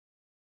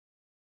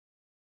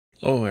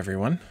Hello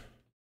everyone,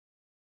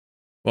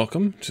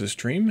 welcome to the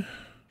stream,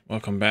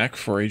 welcome back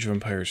for Age of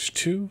Empires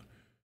 2,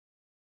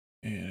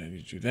 and I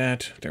need to do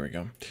that, there we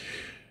go.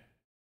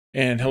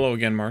 And hello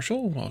again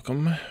Marshall,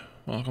 welcome.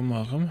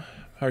 How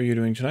are you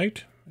doing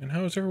tonight, and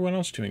how is everyone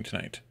else doing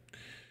tonight?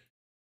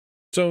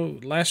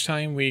 So last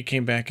time we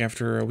came back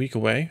after a week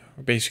away,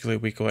 or basically a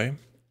week away,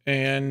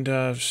 and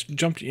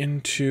jumped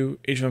into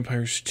Age of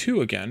Empires 2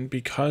 again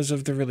because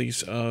of the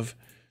release of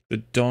the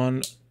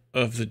Dawn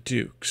of the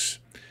Dukes.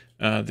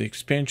 The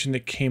expansion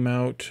that came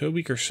out a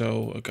week or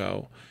so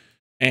ago,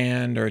 or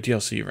a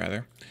DLC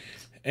rather.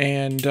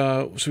 And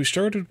so we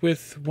started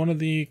with one of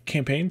the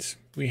campaigns.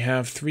 We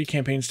have 3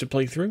 campaigns to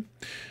play through.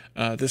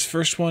 This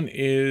first one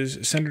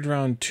is centered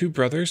around 2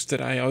 brothers that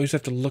I always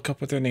have to look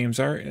up what their names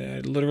are. And I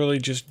literally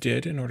just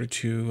did in order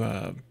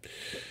to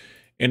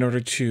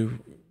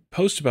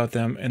post about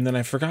them, and then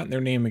I've forgotten their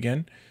name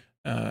again.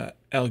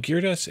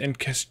 Algirdas and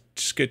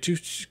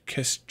Kestutis.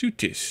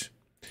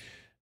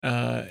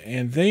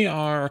 And they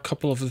are a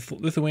couple of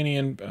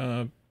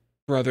Lithuanian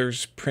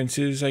brothers,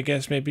 princes, I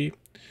guess, maybe,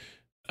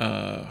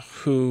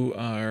 who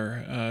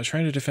are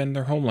trying to defend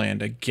their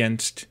homeland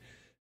against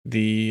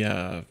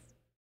the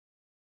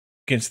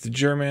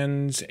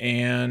Germans,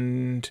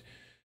 and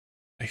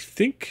I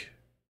think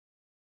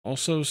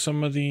also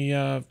some of the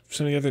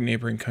other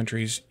neighboring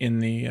countries in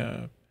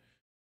the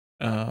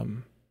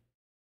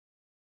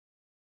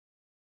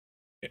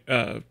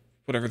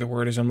whatever the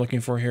word is I'm looking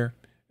for here.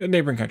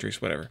 Neighboring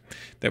countries, whatever,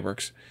 that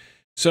works.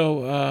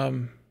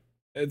 So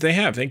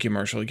thank you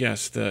Marshall,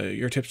 yes,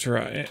 your tips for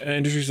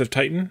Industries of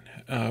Titan,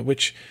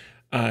 which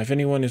if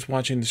anyone is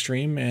watching the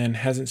stream and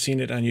hasn't seen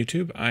it on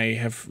YouTube, I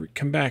have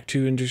come back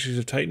to Industries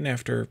of Titan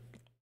after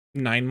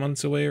 9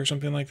 months away or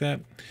something like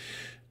that,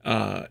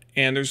 and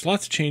there's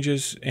lots of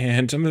changes,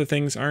 and some of the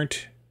things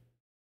aren't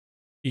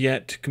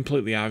yet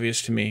completely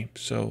obvious to me.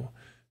 So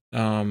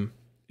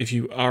if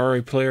you are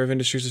a player of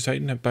Industries of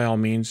Titan, by all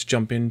means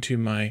jump into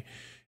my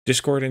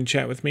Discord and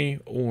chat with me,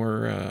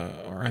 or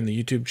on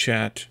the YouTube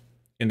chat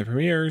in the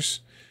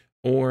premieres,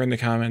 or in the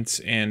comments,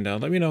 and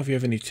let me know if you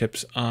have any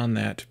tips on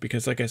that,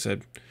 because like I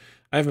said,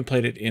 I haven't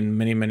played it in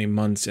many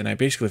months, and I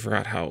basically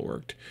forgot how it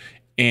worked,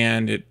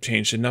 and it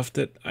changed enough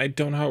that I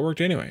don't know how it worked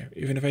anyway,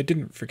 even if I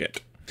didn't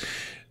forget.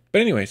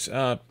 But anyways,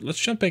 let's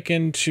jump back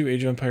into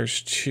Age of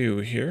Empires 2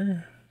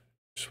 here.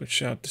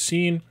 Switch out the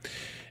scene,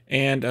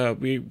 and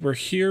we're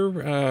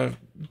here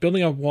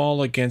building a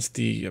wall against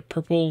the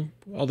purple,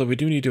 although we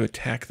do need to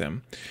attack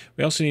them.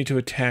 We also need to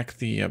attack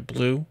the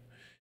blue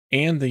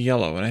and the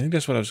yellow, and I think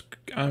that's what I was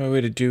on my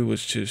way to do,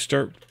 was to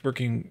start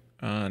working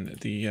on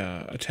the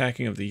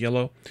attacking of the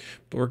yellow.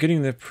 But we're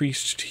getting the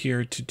priest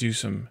here to do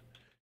some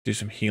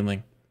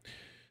healing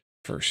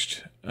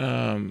first.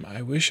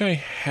 I wish I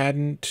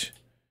hadn't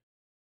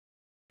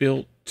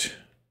built.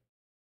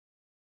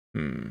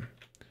 I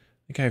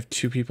think I have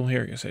 2 people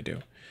here. Yes, I do.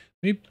 Let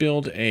me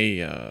build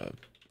a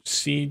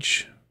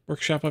siege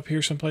workshop up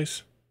here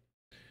someplace,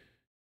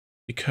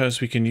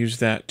 because we can use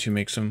that to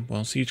make some,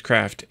 well,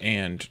 siegecraft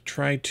and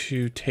try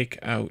to take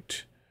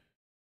out,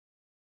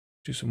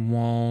 do some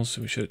walls.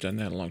 So we should have done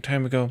that a long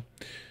time ago.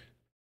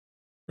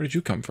 Where did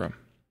you come from?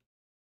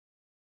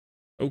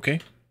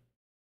 Okay.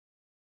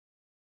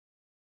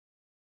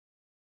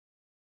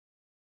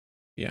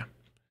 Yeah.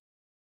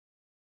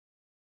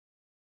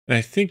 And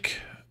I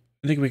think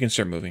we can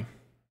start moving.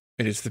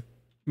 It is the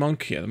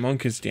monk. Yeah, the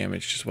monk is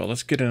damaged as well.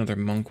 Let's get another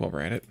monk while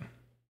we're at it.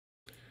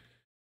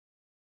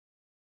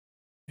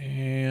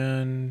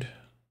 And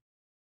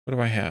what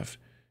do I have?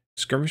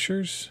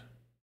 Skirmishers,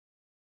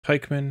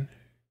 pikemen,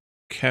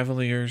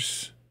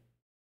 cavaliers.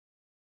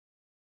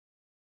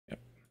 Yep.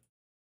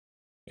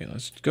 Okay,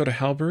 let's go to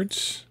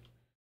halberds.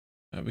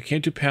 We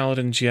can't do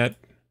paladins yet,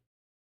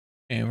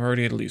 and we're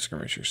already at elite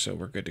skirmishers, so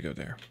we're good to go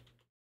there.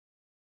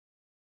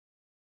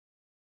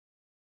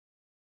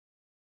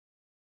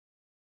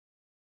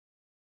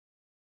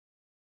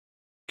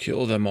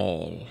 Kill them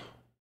all.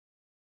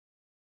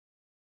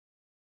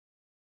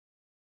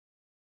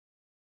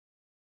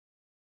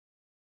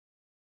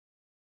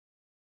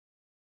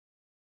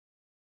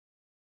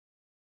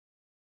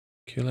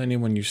 Kill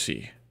anyone you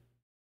see.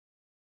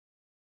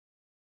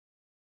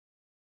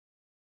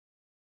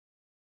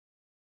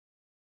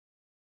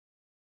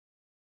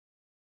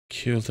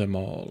 Kill them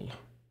all.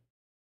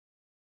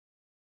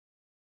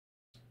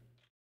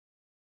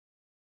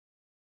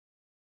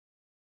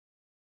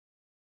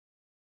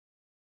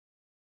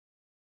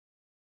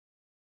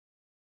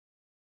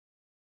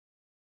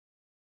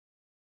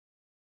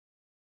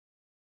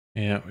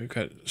 Yeah, we've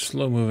got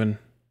slow moving.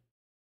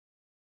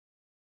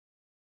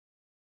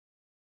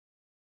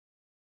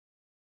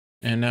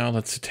 And now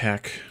let's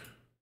attack.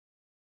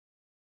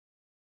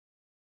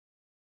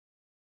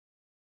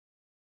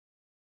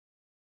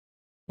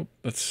 Oh,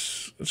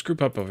 let's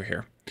group up over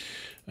here.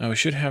 We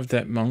should have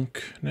that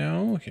monk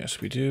now. Yes,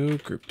 we do.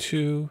 Group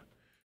 2.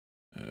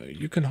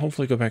 You can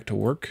hopefully go back to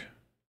work.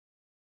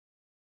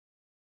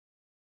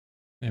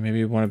 And maybe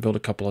we want to build a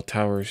couple of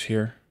towers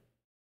here.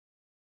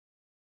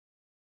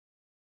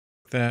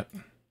 Like that.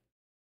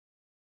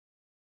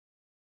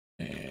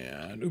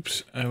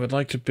 oops, I would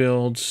like to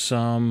build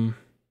some,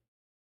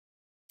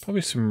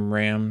 probably some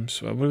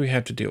rams. What do we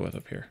have to deal with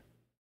up here?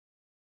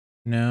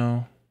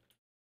 No.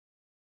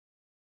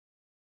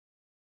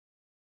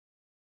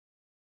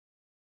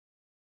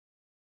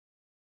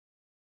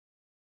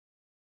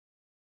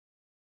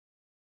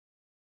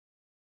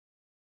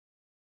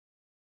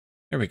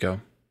 There we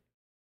go.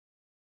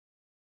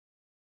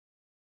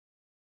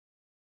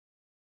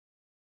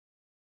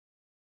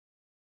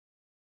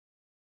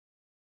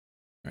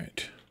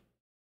 Right.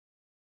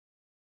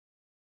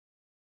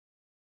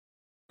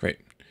 Great.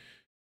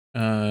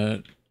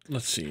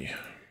 Let's see.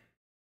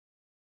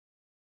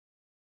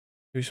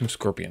 Maybe some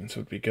scorpions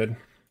would be good.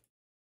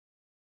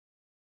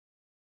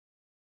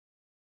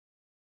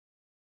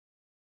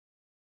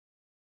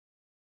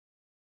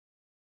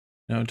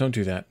 No, don't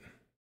do that.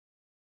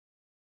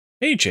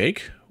 Hey,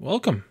 Jake.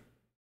 Welcome.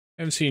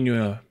 I haven't seen you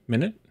in a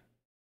minute.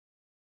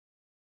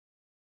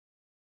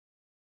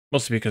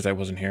 Mostly because I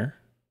wasn't here.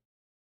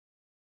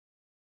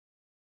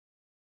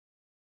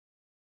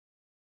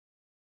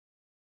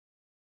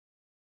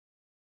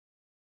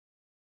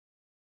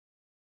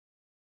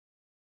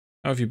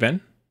 How have you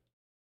been?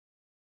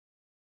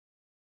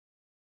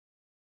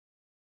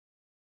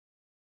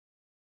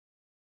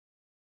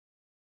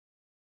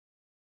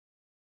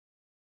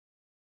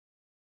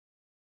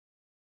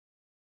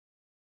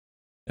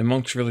 The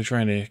monk's really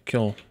trying to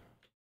kill,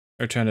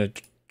 or trying to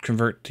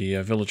convert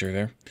the villager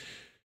there.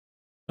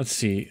 Let's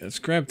see. Let's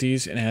grab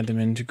these and add them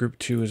into group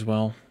 2 as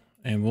well.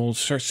 And we'll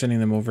start sending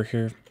them over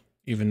here,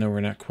 even though we're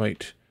not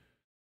quite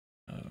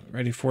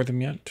ready for them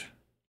yet.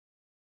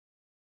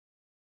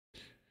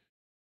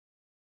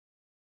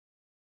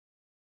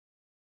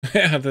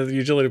 Yeah, the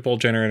utility pole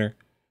generator.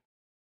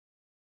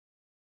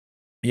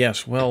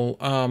 Yes, well,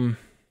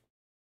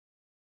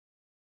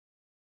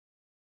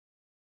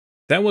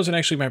 that wasn't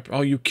actually my...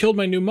 Oh, you killed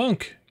my new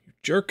monk, you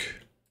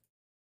jerk.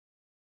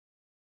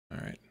 All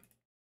right.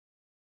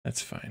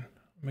 That's fine.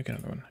 I'll make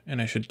another one.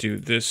 And I should do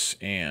this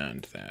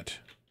and that.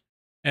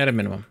 At a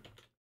minimum.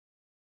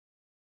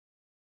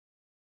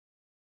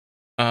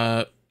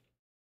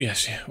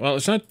 Yes. Well,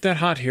 it's not that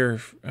hot here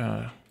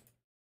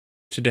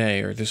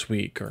today or this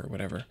week or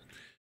whatever.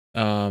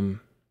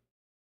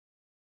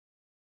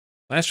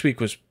 Last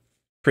week was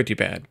pretty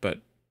bad,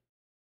 but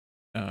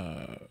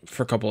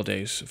for a couple of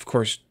days, of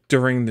course,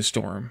 during the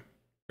storm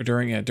or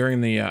during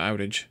the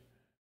outage.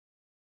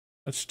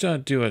 Let's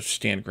do a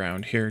stand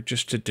ground here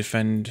just to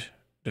defend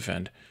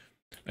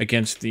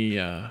against the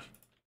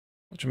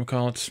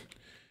whatchamacallits.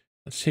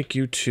 Let's take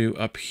you two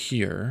up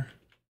here.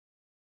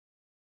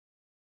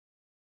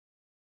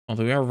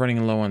 Although we are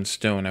running low on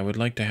stone, I would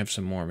like to have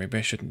some more. Maybe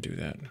I shouldn't do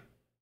that.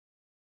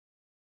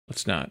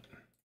 Let's not.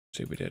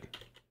 See if we did.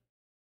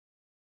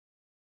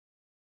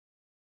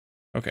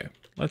 Okay,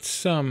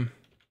 let's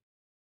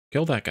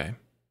kill that guy.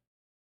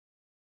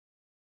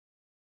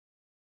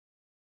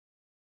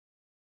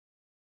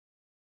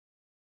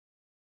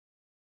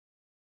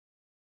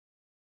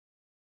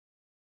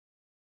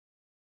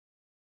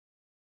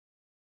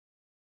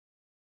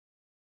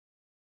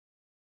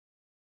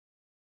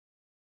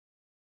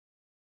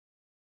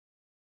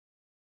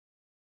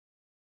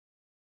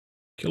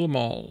 Kill them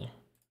all.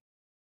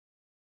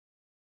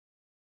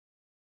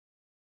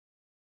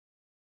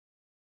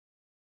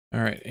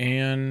 All right,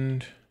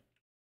 and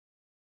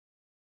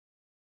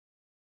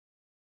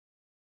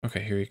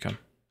okay, here you come.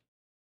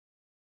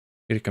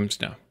 Here it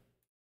comes now.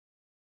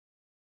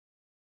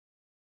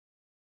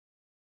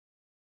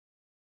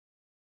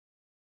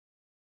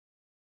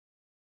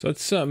 So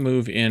let's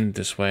move in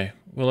this way.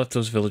 We'll let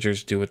those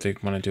villagers do what they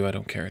want to do. I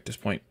don't care at this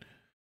point.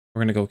 We're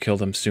going to go kill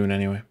them soon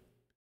anyway.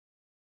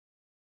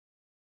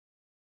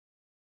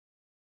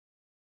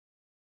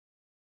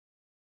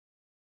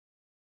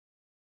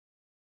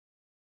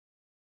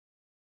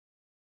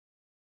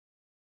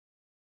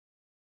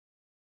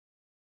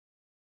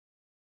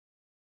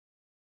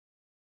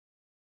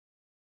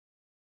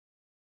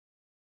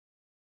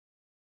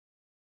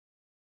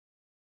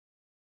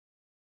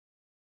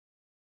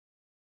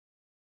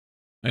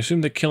 I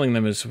assume that killing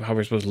them is how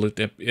we're supposed to loot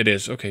them. It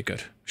is. Okay,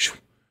 good.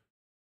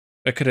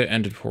 That could have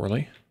ended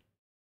poorly.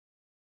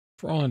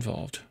 For all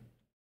involved.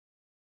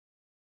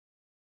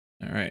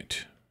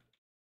 Alright.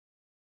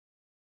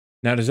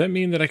 Now, does that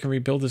mean that I can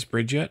rebuild this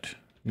bridge yet?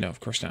 No, of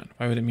course not.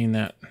 Why would it mean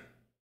that?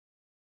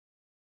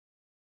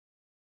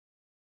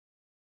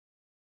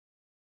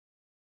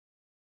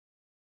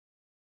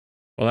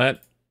 Well,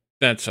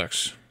 that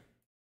sucks.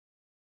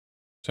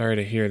 Sorry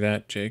to hear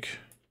that, Jake.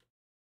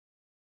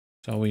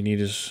 That's all we need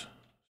is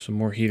some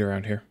more heat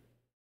around here.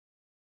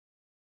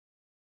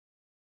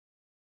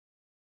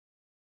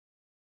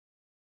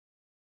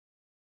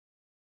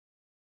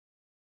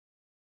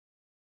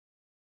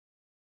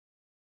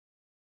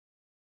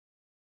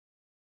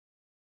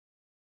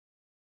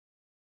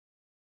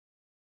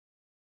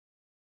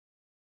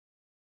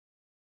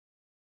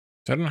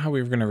 So I don't know how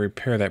we were going to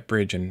repair that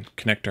bridge and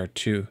connect our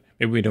two.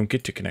 Maybe we don't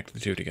get to connect the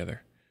two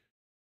together.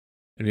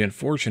 It'd be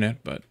unfortunate,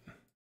 but...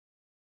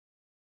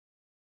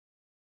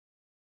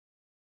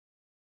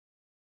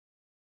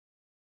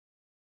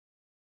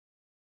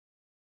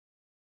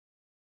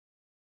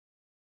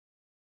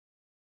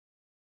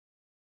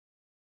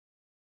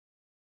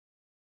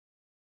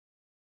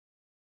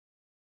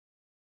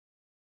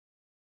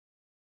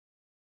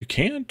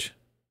 can't.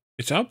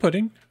 It's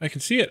outputting. I can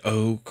see it.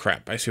 Oh,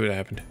 crap. I see what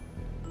happened.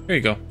 There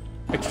you go.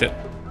 Fixed it.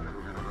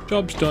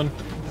 Job's done.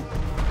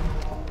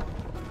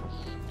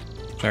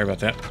 Sorry about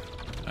that.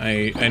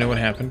 I know what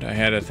happened. I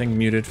had a thing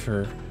muted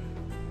for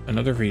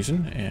another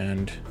reason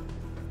and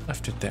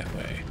left it that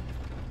way.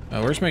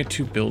 Where's my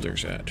 2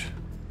 builders at?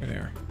 There they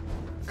are.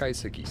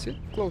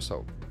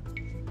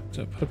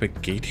 So put up a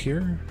gate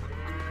here.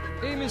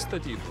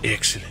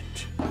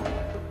 Excellent.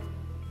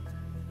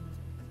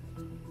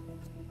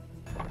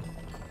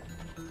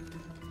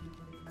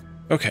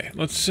 Okay,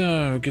 let's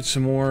get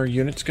some more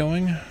units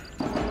going.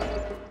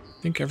 I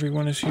think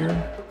everyone is here.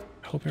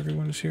 I hope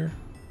everyone is here.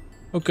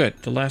 Oh good,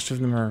 the last of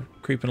them are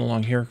creeping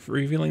along here,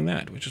 revealing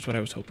that, which is what I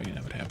was hoping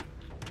that would happen.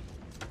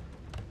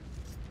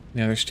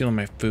 Yeah, they're stealing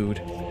my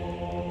food.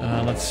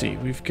 Let's see,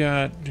 we've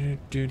got...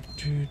 we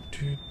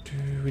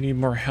need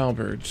more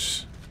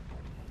halberds.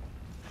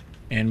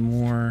 And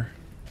more...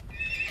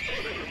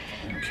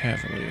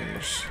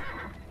 cavaliers.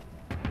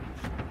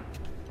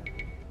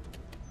 There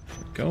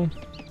we go.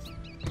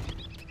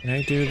 Can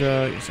I do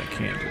the... yes, I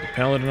can do the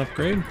paladin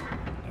upgrade.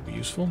 That'll be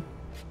useful.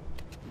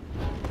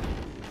 I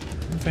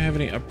don't know if I have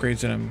any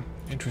upgrades that I'm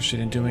interested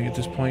in doing at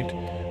this point.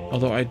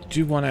 Although I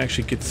do want to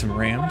actually get some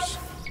rams.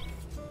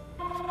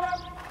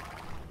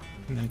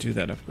 And then do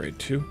that upgrade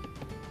too.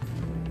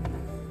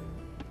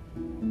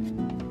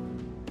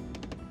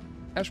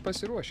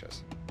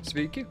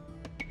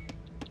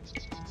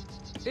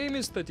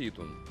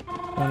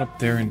 Going up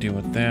there and deal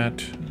with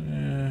that.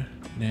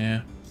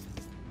 Nah.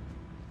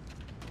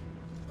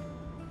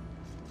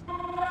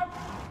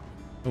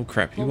 Oh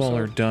crap, you all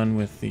are done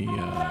with the,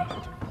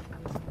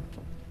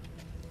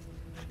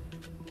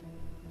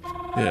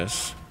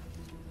 this.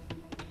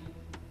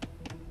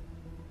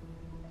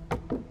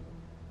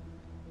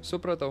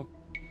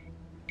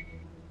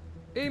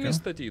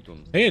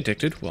 Hey,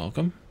 Addicted,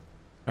 welcome.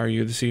 How are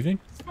you this evening?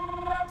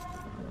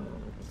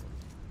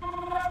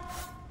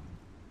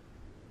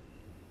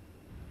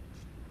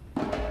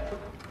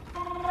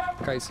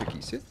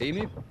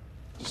 Amy?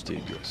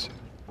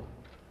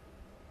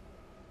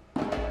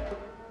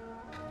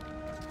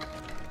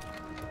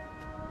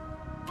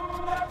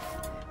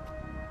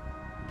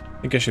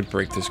 I think I should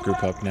break this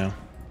group up now.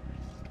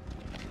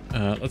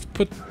 Let's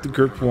put the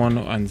group 1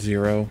 on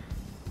 0,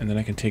 and then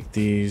I can take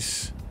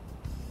these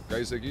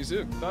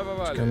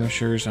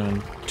skirmishers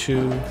on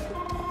 2.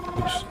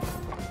 Oops.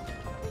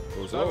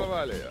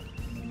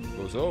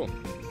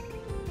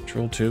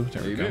 Control 2,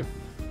 there we go.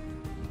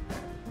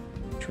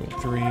 Control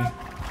 3.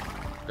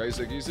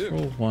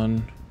 Control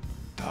 1.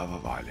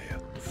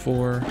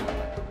 4.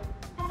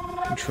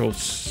 Control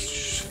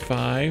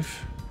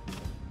 5.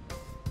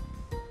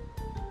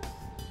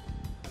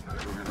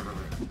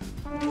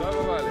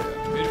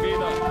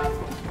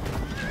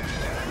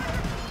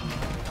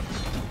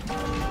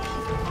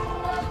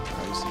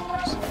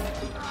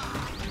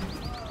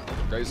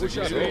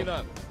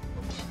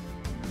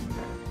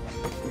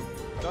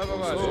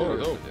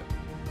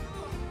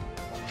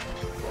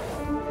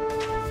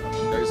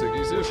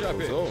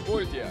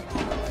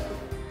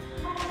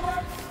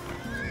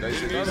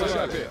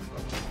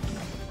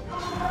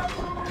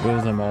 Kill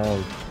them all.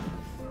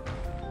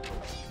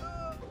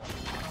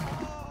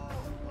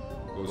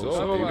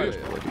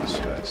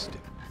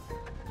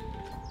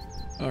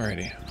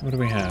 Alrighty, what do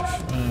we have?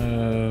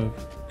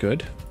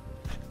 Good.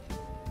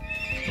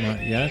 Not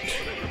yet.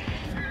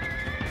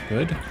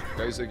 Good.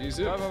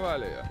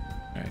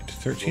 Alright,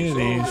 13 of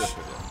these.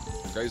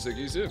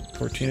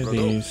 14 of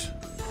these.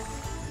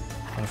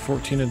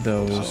 14 of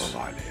those.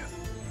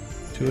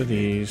 2 of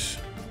these.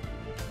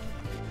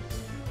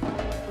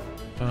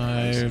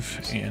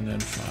 5, and then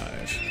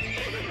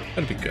 5.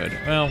 That'd be good.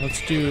 Well,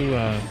 let's do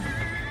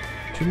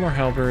 2 more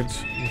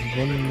halberds,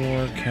 1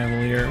 more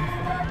cavalier,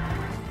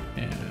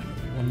 and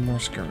 1 more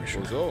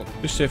skirmisher.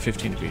 Just have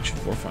 15 of each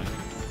for fun.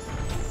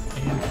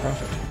 And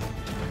profit.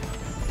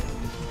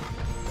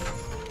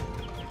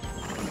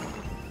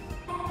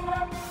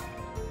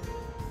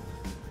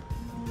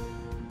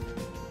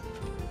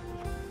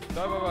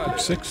 Group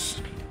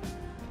 6.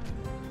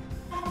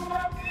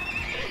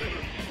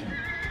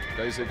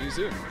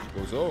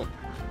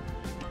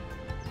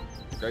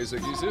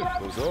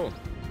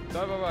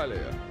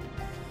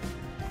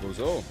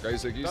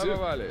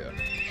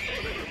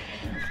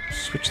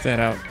 Switch that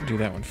out and do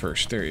that one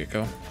first. There you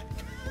go.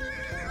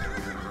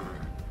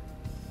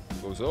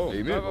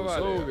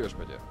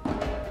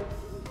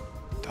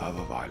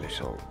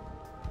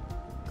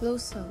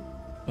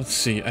 Let's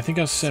see. I think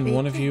I'll send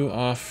one of you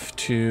off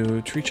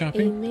to tree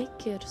chopping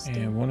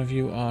and one of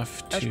you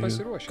off to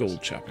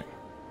gold chopping.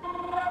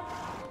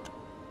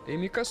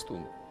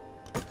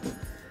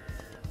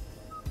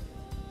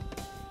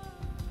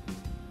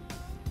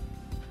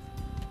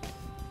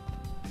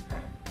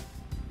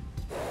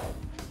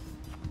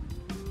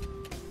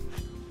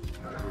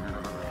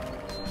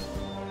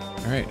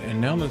 Alright,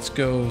 and now let's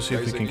go see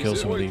if we can kill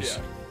some of these.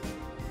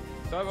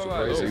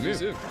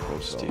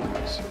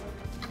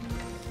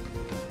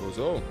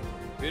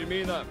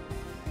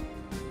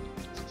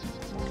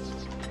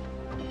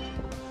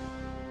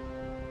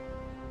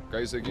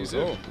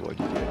 Kaisagizo.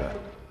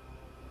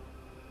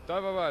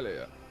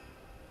 Tavavalia.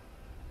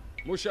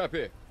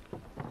 Mushape.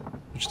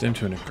 Switch them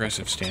to an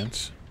aggressive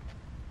stance.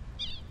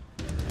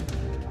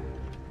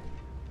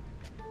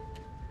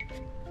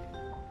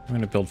 I'm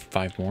going to build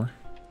 5 more.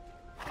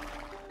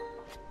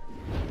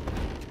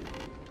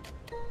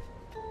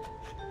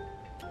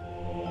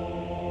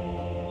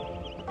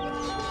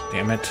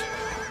 Damn it.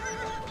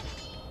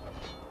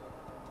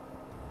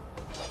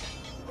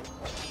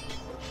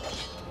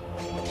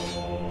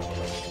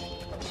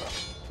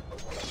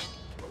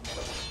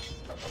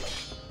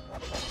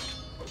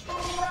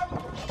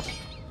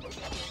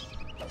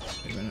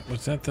 Wait a minute,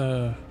 was that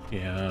the...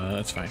 Yeah,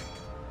 that's fine.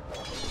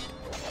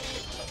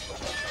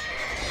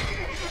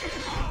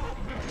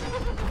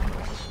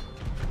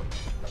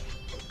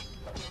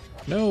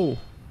 No!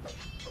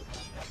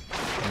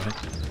 Damn it.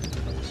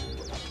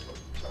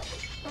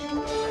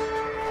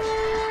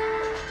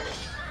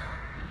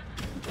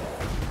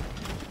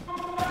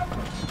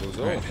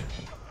 Alright.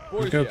 Here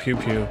we go, Pew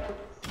Pew.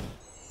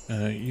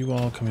 You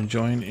all come and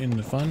join in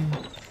the fun.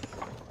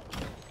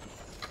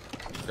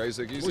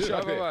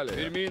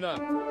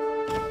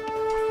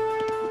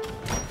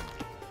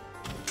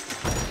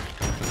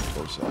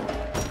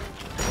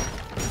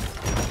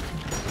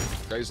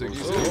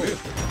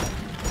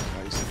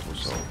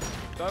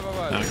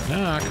 Knock,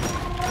 knock.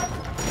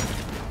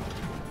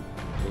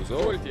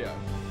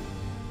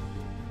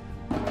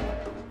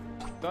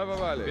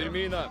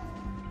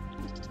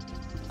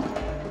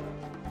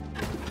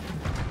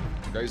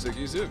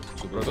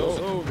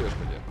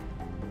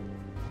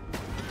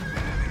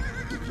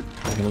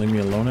 You gonna leave me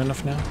alone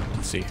enough now?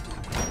 Let's see.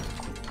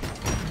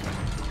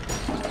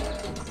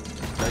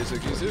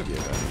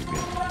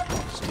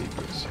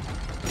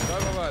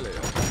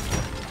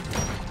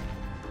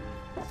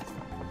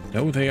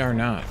 No, they are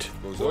not.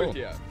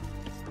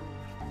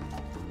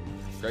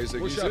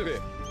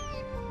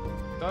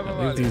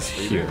 I'll leave these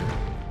here.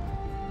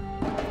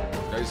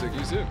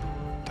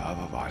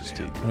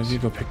 Why don't you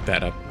go pick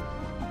that up?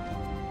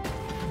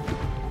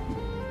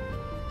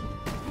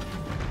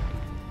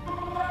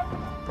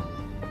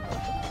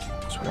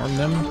 Swarm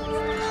them,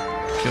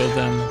 kill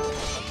them,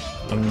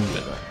 boom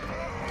them.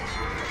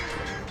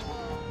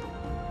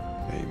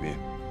 Amen.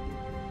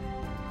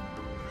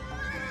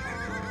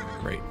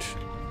 Great.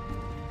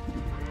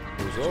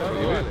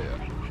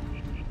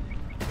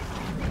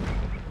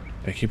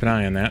 Yeah, keep an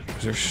eye on that,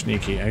 because they're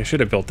sneaky. I should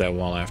have built that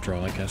wall after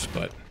all, I guess,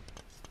 but...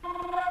 Alright,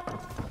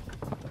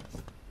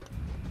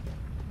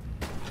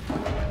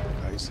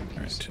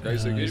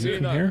 you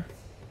come here.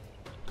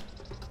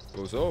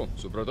 Let's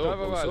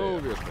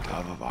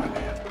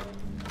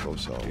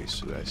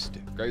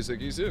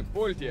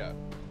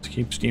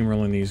keep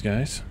steamrolling these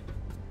guys.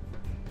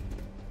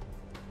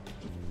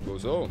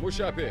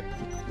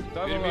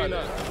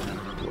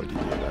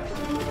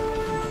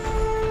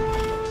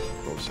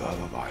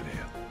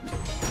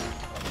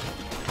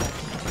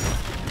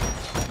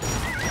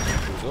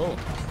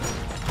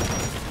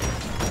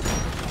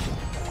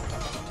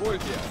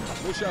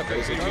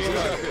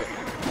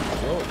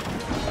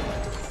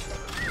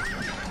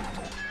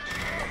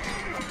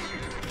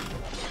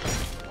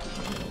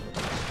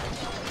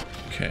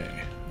 Okay,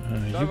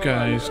 you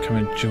guys come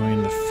and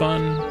join the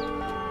fun.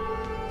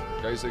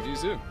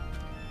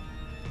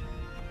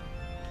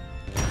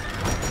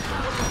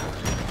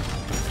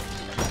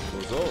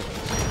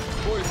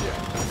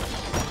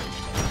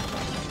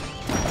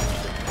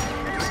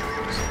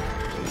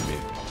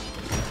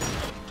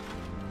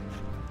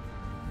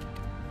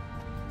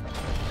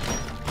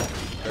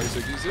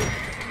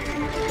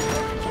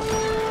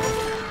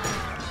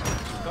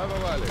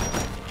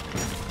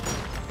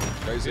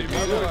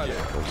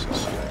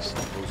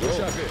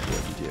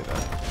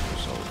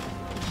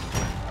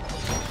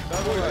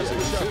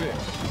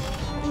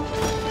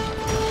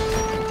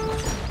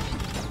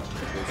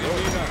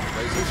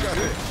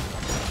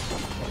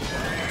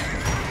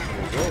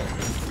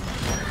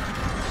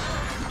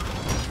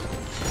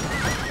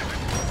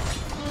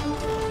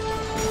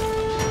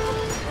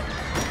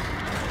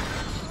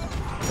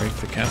 Break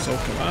the castle.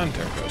 Come on,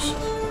 there it goes.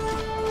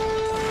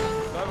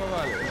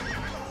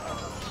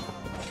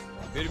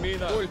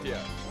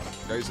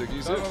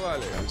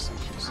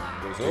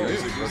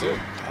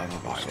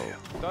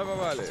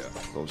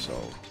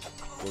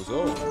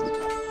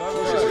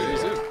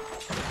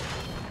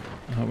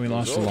 Oh, we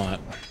lost a lot.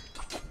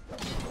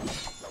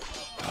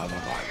 A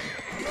lot.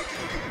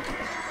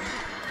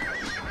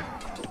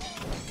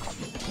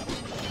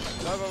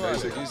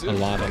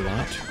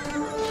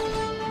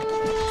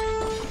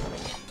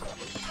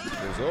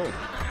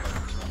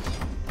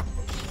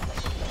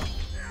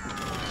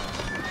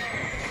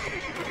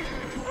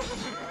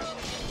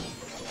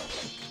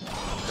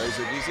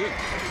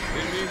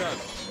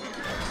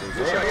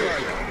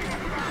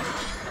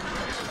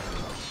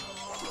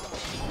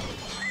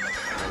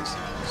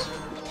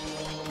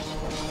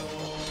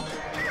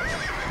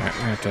 Alright,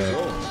 we're gonna have to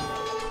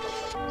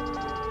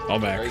fall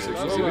back.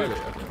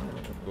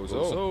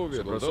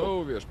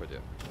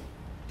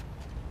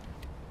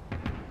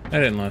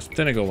 That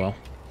didn't go well.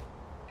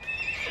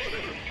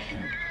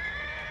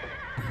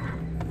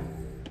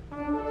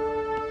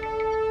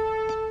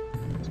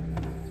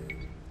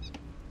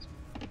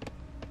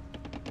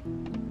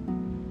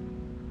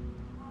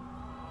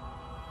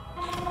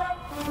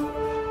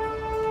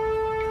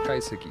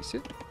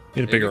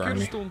 Need a bigger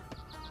army.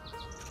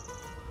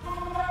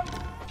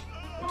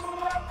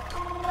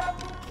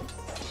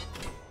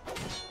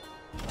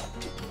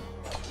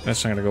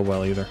 That's not gonna go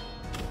well either.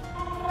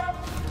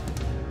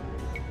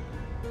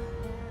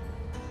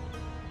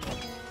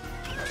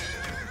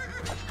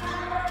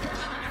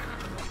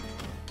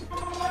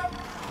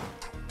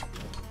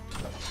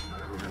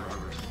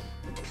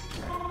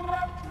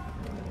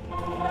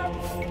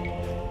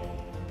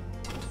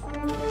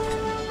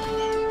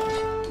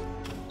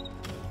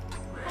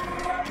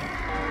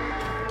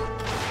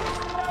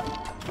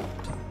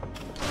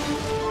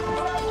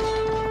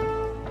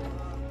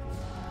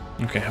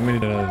 Okay, how many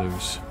did I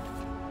lose?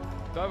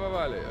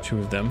 2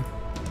 of them.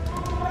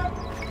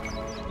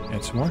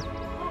 And some more.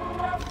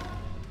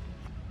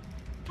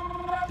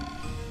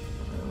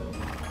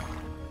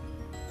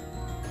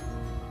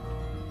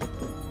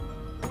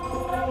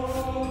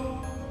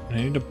 I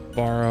need to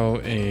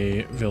borrow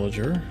a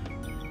villager.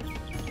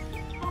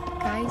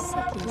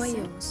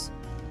 Wales.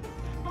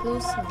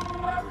 Closer.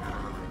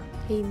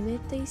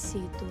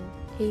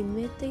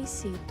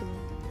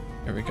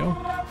 There we go.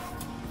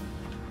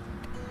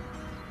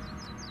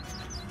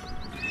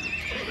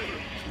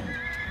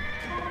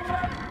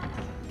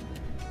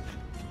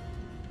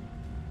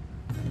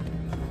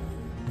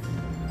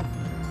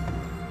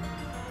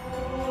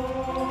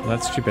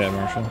 That's too bad,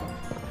 Marshall.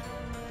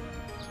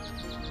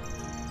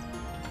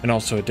 And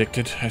also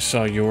addicted. I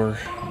saw your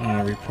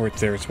report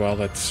there as well.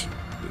 That's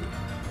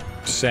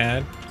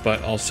sad,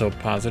 but also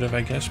positive,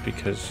 I guess,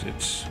 because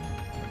it's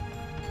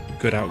a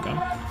good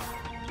outcome.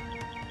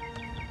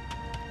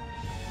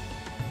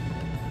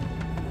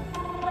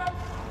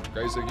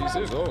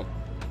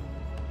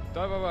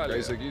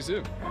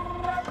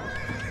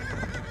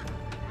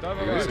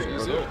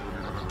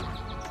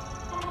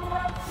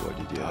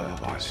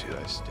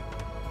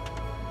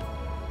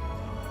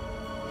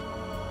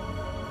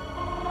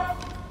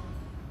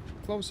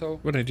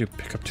 What did I do?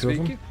 Pick up 2 of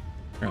them?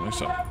 Apparently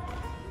so.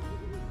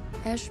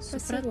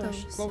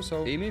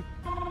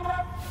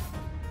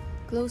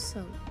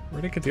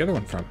 Where did I get the other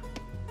one from?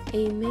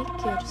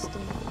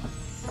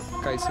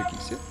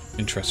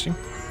 Interesting.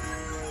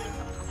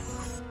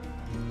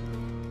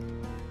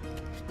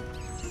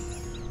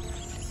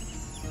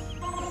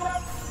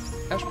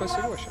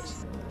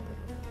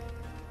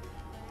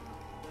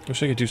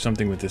 Wish I could do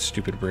something with this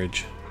stupid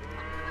bridge.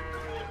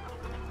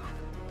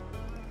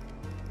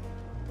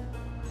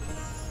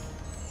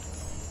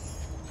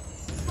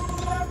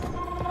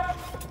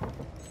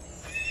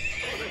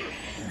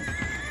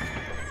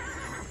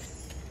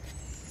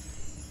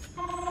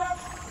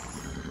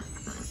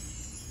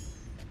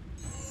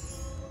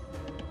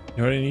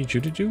 You know what I need you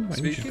to do? I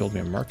need you to build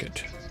me a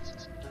market.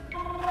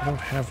 I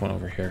don't have one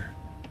over here.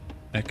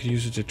 I could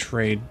use it to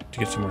trade to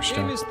get some more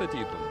stuff.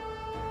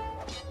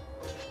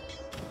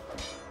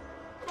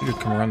 You could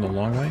come around the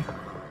long way?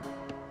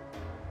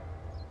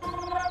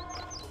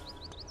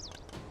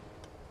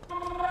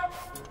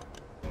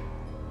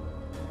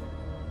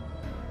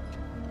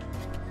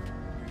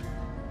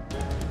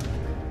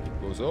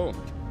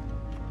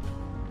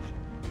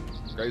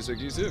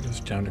 Goes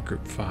down to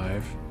group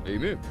 5.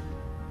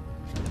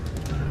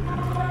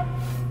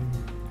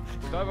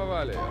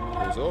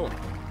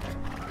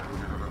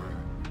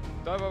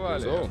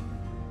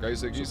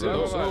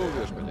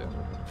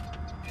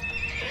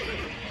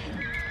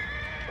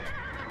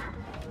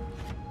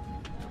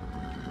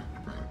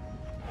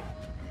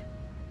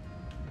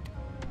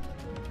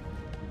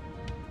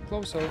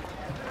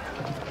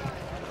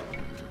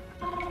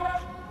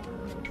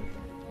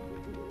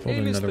 Hold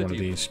another one of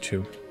these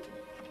too.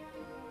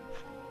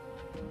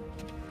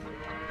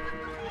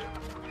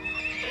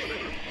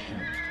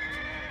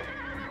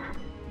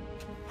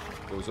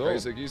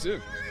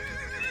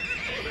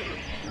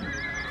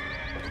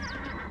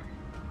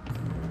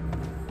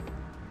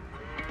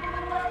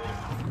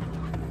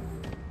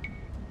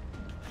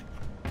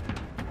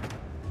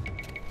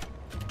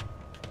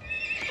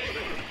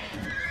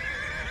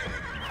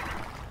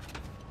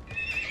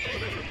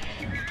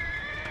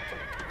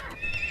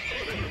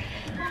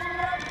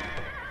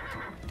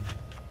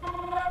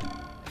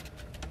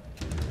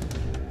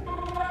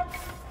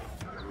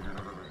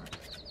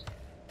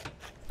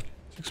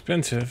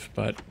 Expensive,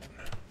 but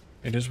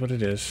it is what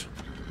it is.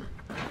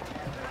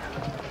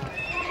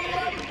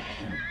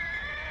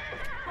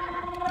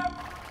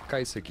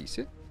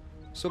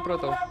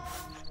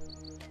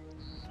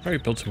 Probably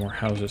build some more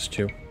houses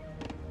too.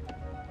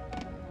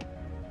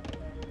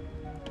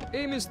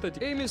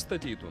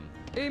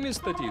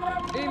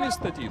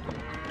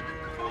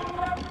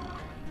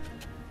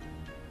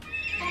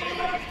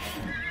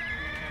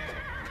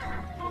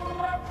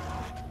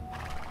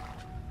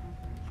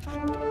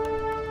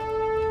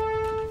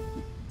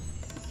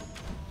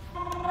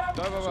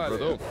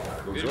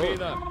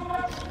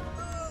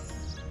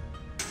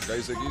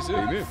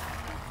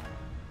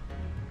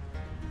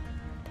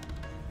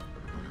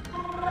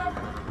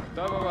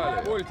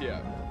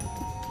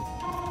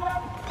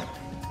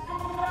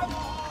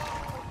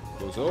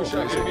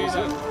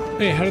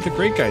 Hey, how did the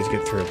great guys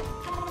get through?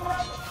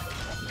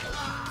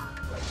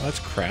 Oh, that's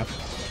crap.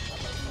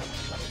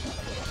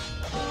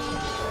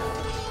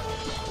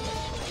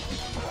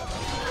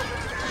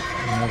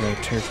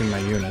 gonna tear through my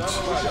units.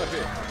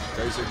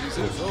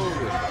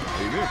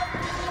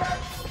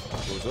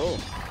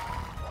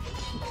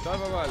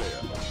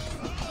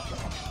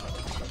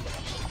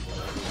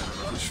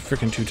 These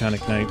freaking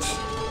Teutonic Knights.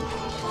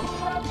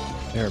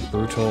 They're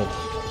brutal.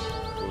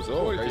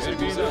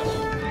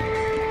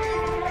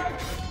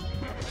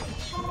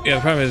 Yeah,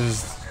 the problem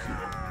is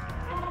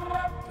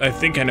I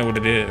think I know what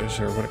it is,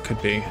 or what it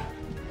could be.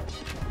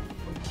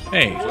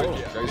 Hey!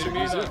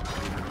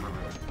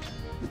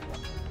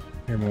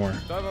 Hear more.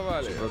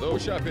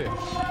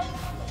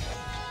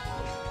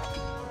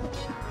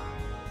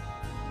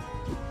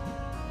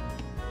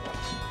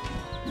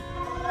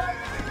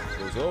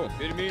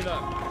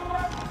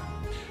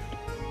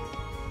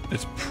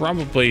 It's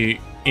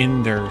probably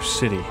in their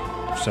city,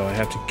 so I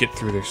have to get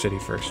through their city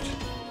first.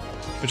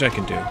 Which I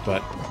can do,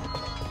 but...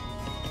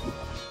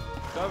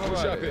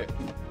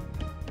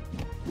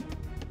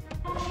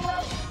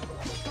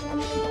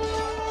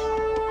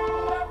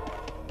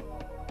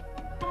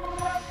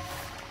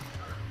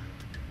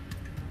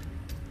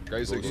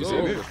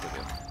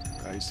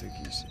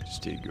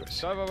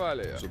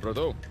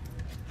 Supratau.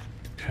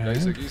 Okay.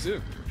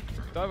 Sakysi,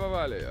 tavo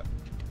valioje.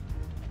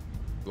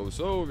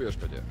 Klausau,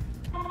 viešpatie.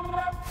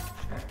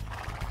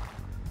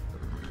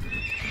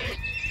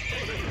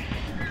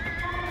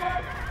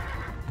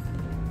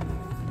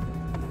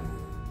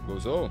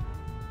 Klausau.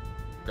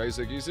 Ką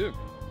sakysi?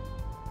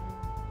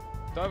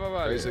 Tavo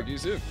valioje. Ką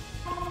sakysi?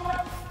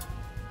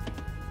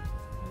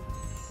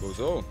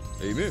 Klausau.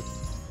 Eimi.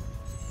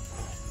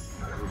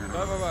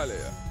 Tavo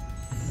valioje.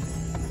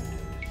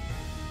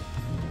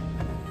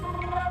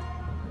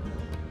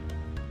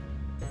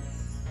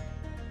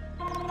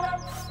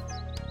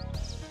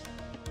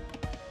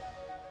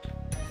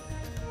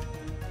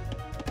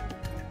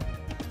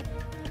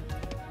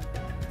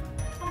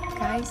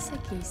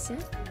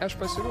 Aš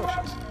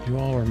pasiruošęs. You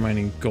all are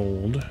mining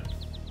gold.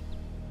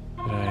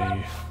 But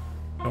I...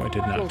 Oh, I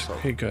did not.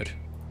 Okay, good.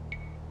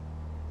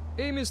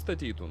 Eimi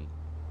statytum.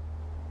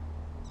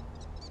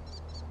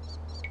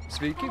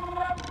 Sveiki.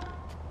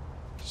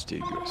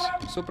 Steigiuosi.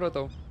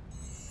 Supratau.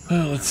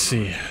 Let's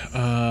see.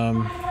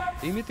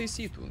 Eimi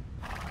taisytum.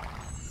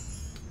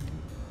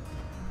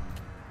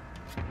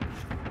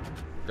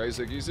 Ką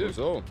sakysi?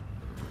 Klausau.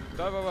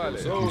 Tavo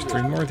valioje. Use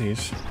 3 more of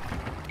these.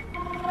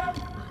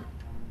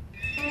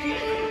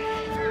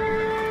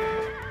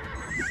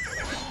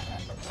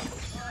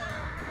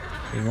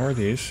 More of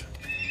these.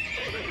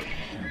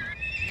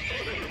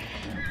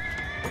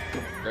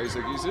 Ką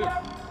sakysi?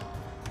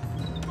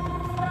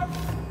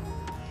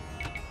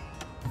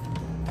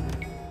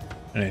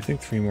 And I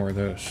think 3 more of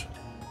those.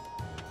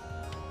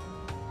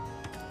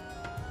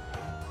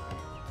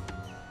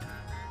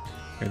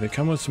 Here they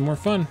come with some more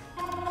fun.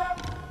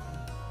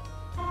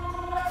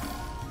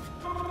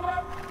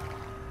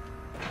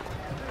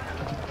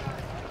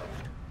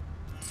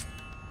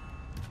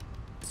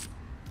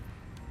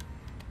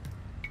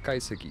 Ką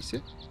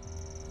sakysi?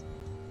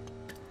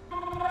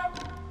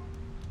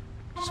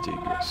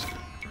 Steigiuosi.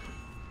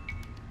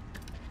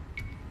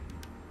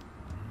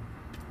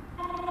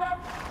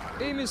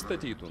 Eimi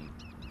statytum.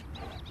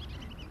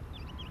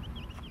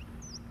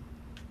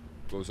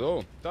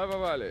 Klausau. Tavo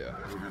valioje.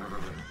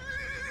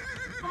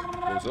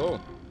 Klausau.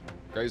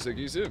 Ką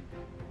sakysi?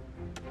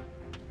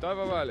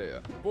 Tavo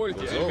valioje.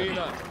 Pulti,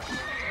 Elmina.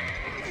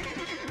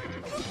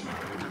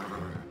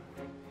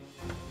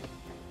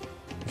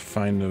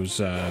 Find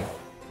those,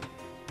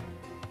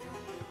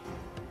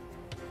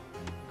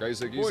 Ką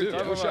sakysi?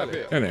 Tavo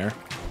valioje. There they are.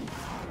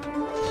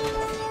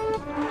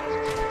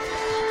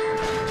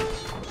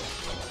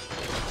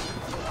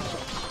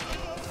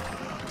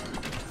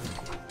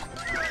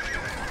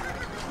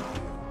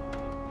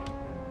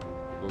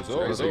 Klausau.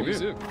 Ką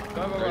sakysi?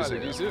 Tavo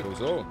valioje.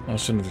 Klausau.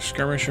 Also another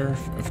skirmisher,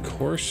 of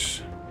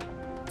course.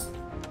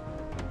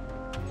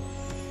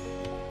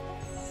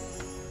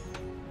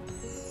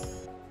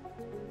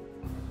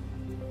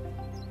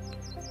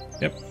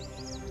 Yep.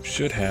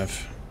 Should have.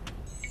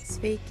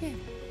 Sveiki.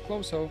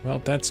 Klausau. Well,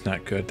 that's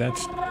not good.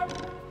 That's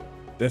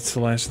the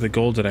last of the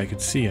gold that I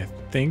could see, I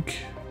think.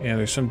 Yeah,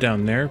 there's some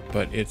down there,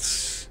 but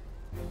it's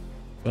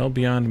well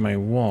beyond my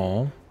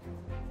wall.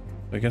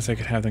 I guess I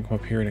could have them come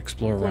up here and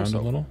explore around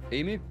a little.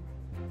 Eimi.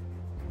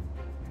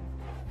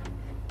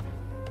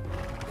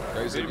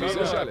 Ką sakysi?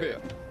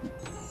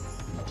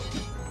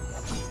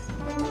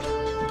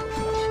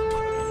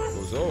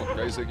 Klausau.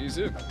 Ką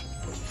sakysi?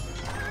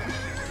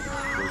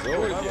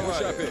 Klausau. Tavo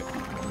valioje.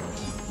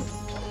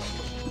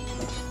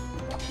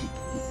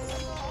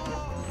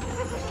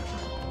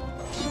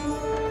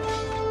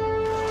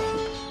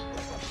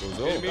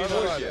 Klausau. Tavo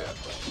valioje.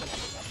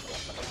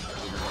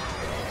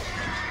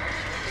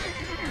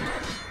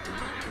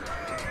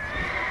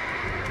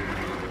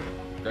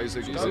 Ką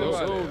sakysi?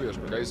 Klausau,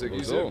 viešpatie. Ką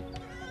sakysi?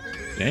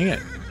 Dang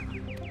it.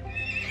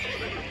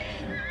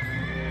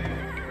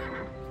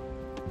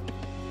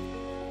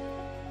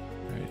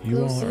 Alright, you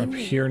all are up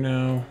here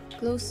now.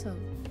 Klausau.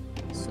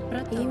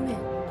 Supratau. Eimi.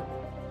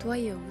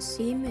 Tuojaus.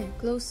 Eimi.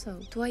 Klausau.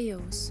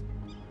 Tuojaus.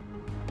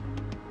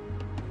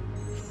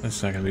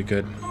 That's not gonna be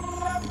good.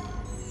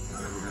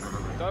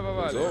 Tava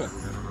valeu.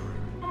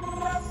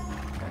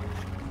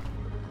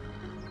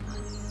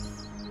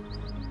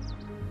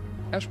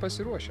 Aš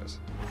pasiruošęs.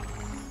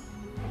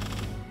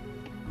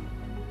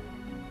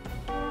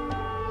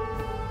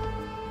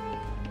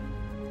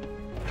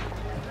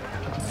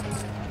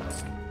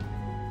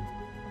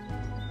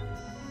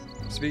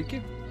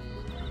 Sveiki.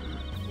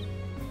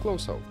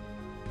 Klausau.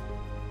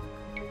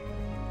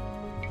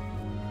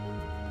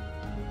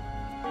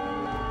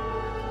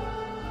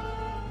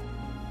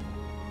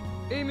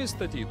 Eimi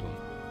statytum.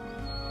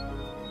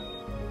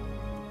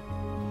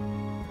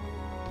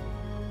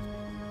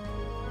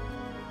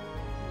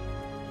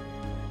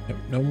 Yep,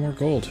 no more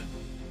gold.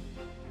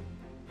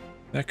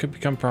 That could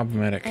become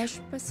problematic.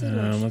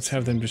 Let's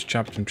have them just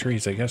chop some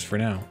trees, I guess, for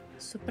now.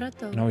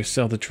 And always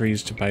sell the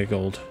trees to buy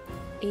gold.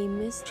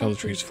 Sell the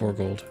trees for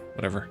gold.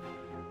 Whatever.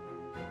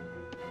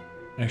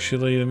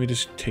 Actually, let me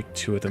just take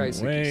 2 of them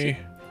away.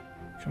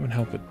 Come and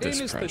help with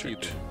this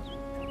project.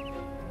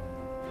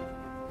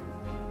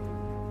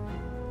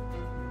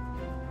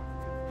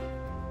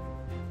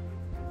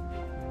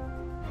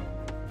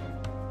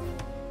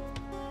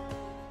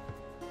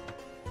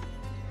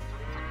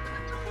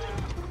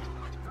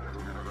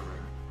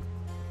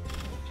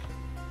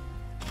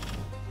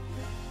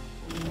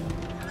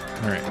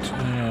 Alright,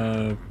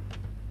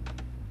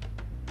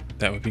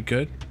 that would be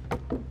good.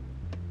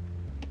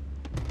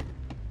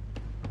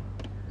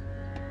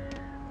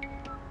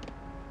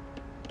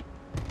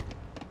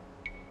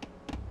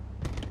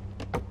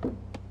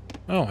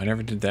 Oh, I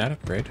never did that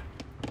upgrade.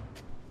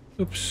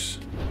 Oops.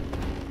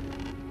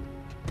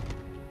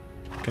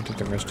 Can do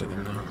the rest of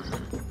them now.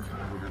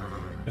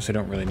 Guess I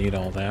don't really need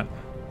all that.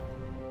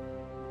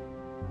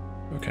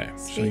 Okay,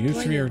 so you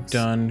 3 are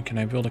done. Can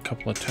I build a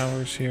couple of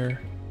towers here?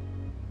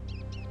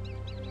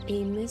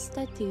 Yes,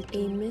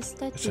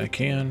 I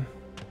can.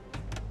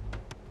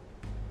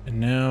 And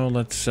now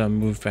let's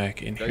move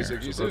back in here.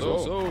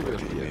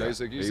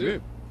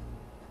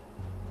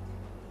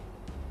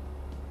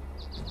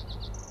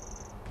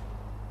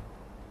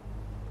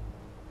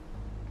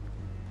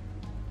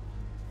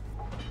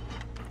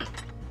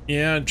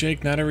 Yeah,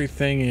 Jake, not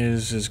everything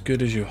is as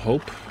good as you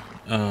hope.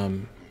 I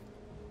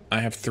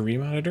have 3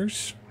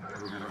 monitors,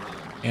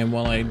 and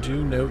while I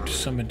do note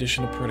some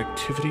additional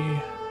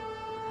productivity,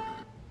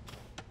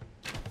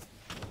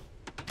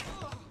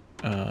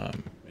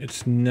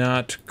 it's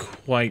not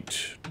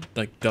quite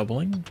like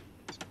doubling.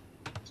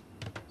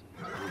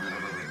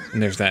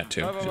 And there's that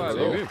too.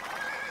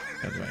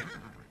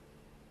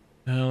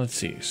 Let's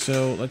see.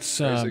 So let's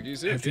have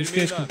these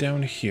guys come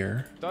down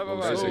here.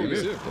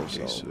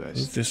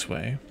 Move this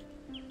way.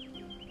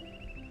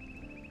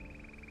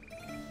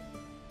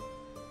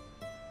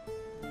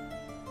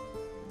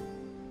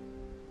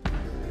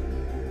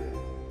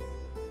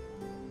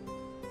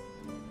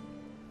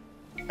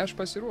 Aš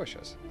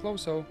pasiruošęs.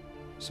 Klausau.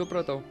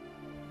 Supratau.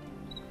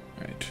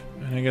 Right.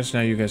 And I guess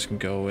now you guys can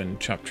go and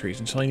chop trees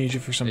until I need you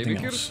for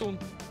something else.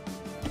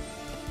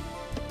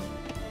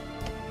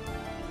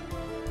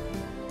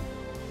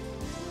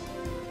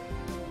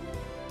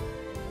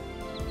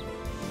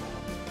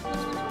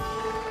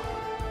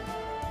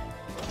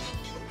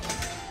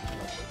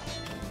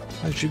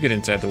 How did you get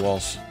inside the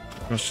walls?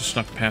 You must have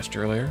snuck past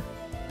earlier.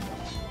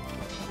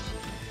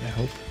 I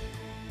hope.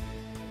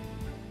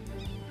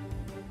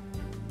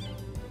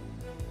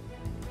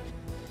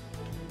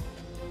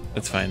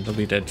 That's fine, they'll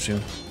be dead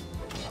soon.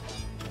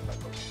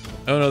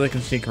 Oh no, they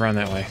can sneak around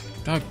that way.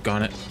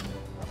 Doggone it.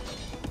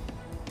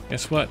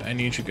 Guess what? I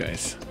need you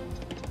guys.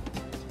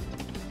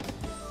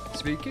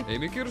 Sveiki,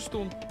 eimi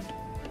kirstun.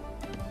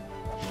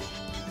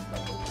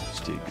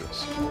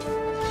 Stygius.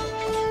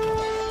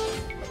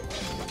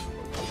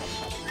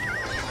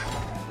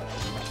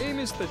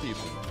 Eimi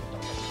statytum.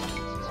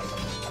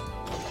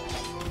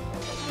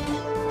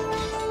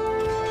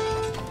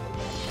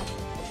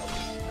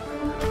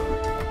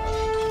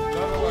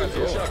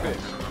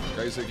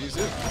 Ką jis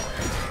sakysi?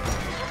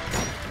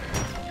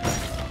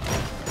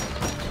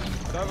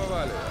 Tavo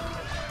valė.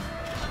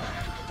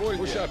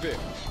 Pušapė.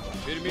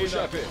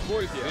 Pirmyną.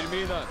 Pultė.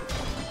 Pirmyną.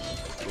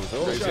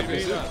 Pušapė.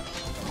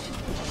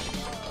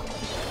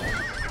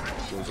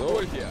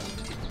 Pultė.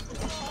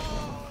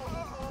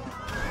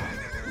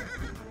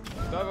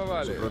 Tavo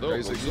valė. Ką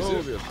jis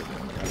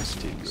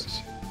sakysi?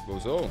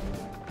 Klausau.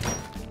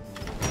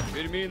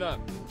 Pirmyną.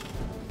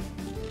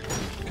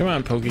 Come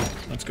on, Poggy.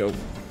 Let's go.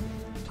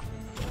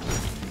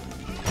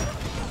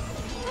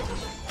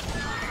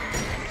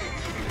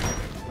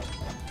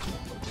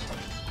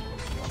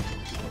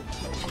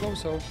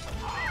 Klausau.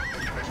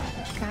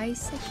 Ką jis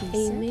sakys?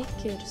 Eimi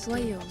kirst.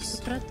 Tuojau.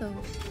 Supratau.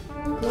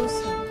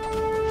 Klausau.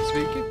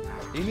 Sveiki.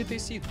 Eimi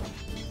taisyti.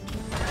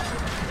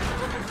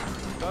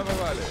 Tavo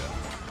valėje.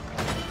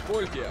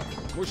 Pultė.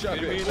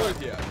 Pušapė.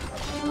 Pultė.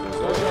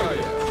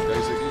 Pušapė. Ką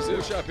jis sakysi?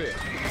 Pušapė.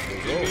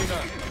 Pirmyną.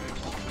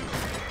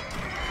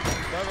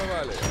 Tavo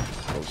valėje.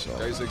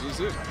 Ką jis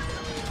sakysi?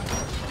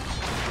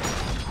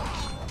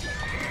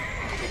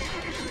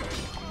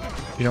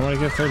 You don't want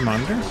to get a 3rd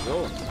monitor?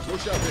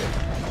 Pušapė.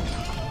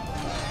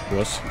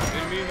 Wuss.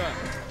 Pirmyną.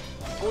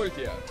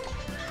 Pultė.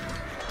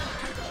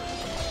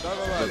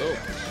 Готов.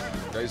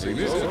 Кайзаки.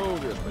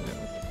 Готов, Господи.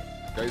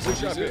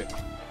 Кайзаки.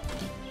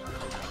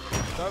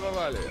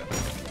 Тавалия.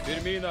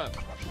 Термина.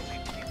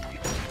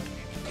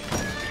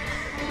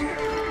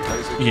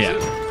 Yeah.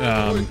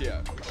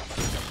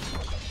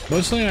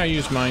 Mostly I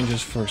use mine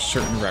just for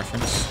certain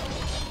reference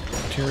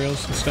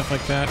materials and stuff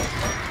like that.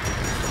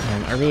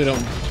 I really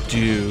don't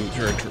do,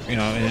 you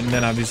know, and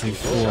then obviously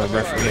for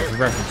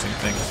referencing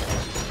things.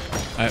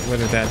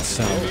 Whether that's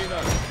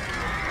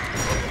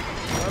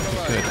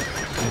good.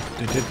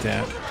 I did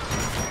that.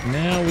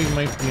 Now we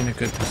might be in a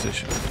good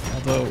position.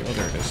 Although, oh,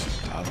 there it is.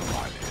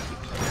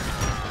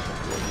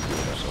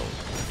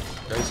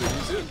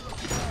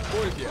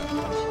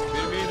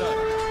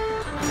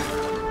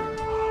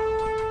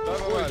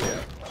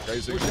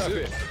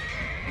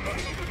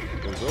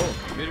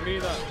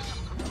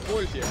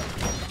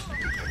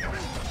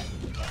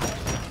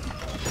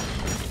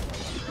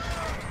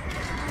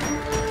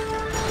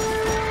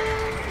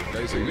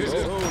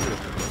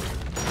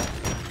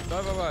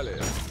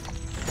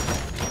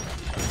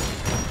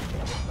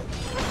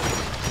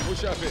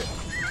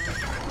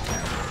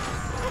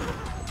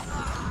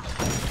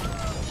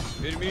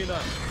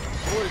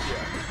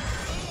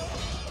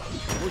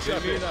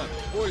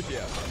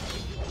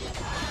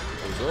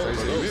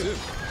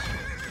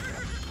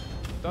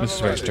 This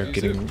is where I start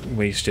getting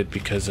wasted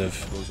because of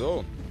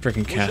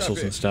freaking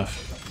castles and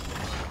stuff.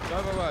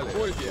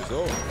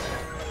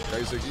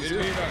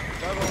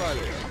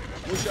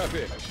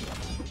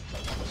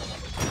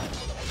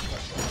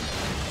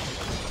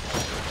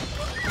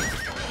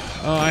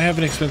 Oh, I have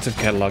an expensive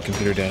catalog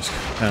computer desk.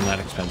 Not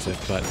expensive,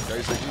 but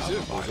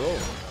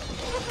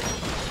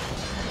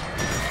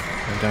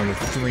I'm down to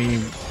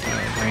 3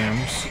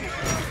 RAMs.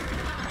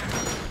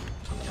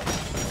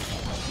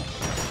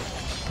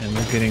 And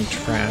they're getting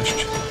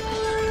trashed.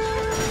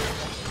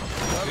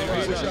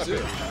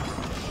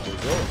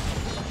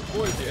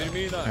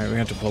 Alright, we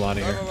have to pull out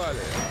of here.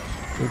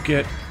 Go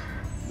get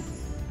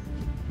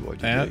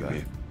that.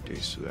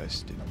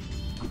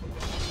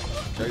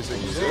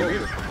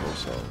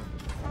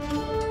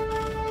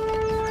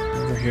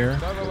 Over here.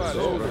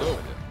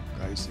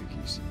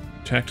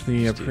 Protect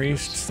the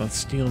priests. Let's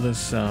steal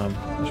this,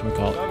 what should we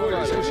call it?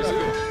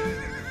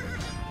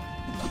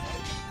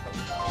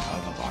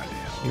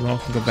 You all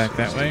can go back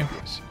that way.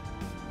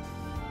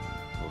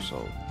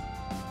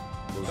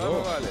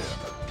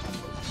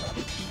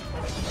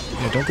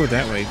 Yeah, don't go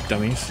that way,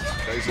 dummies.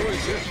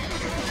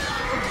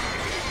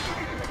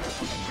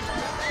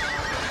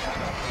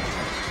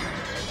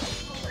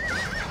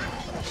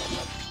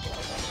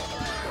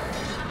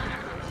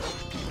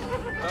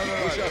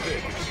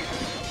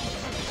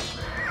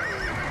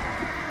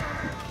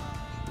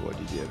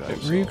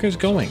 Where are you guys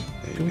going?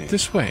 Go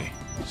this way.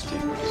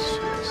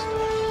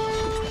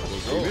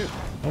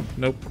 Oh,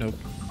 nope, nope.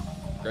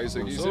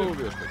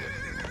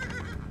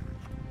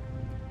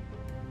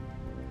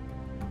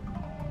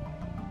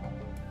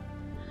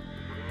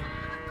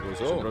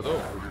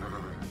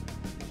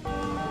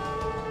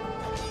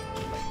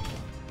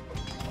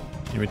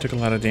 Yeah, we took a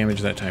lot of damage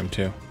that time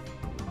too.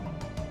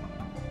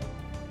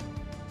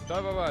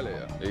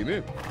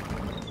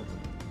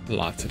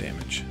 Lots of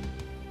damage.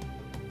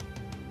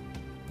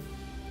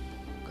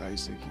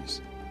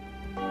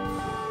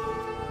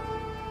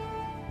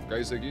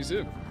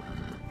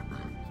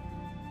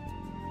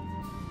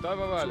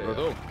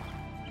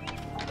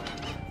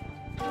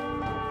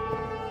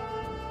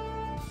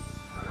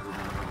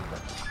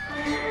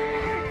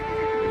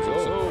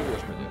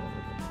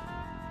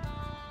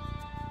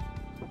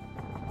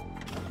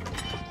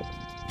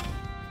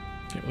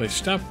 Can't really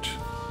stopped.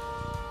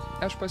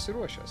 Aš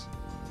pasiruošęs.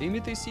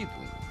 Eimi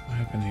taisyklių. What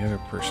happened to the other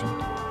person?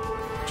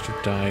 Must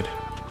have died.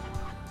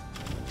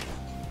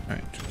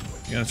 Alright.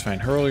 Yeah, that's fine.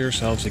 Hurl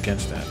yourselves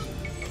against that.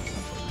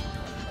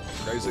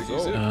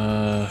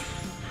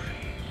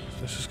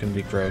 This is gonna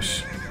be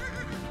gross.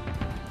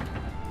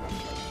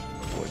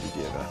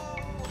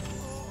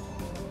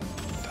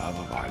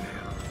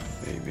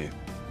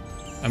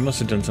 I must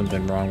have done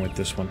something wrong with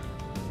this one.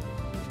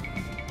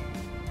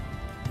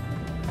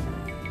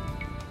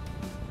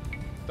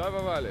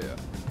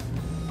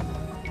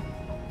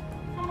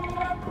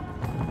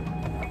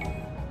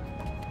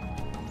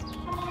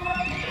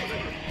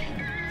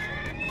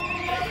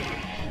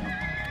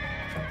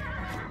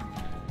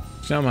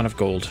 So now I'm out of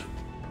gold.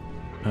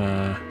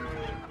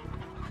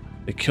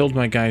 They killed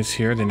my guys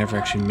here. They never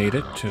actually made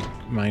it to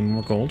mine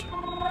more gold.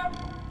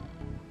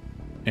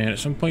 And at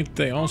some point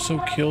they also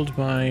killed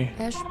my...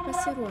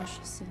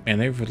 And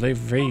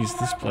they've raised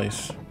this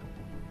place.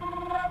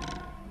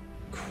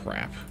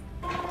 Crap.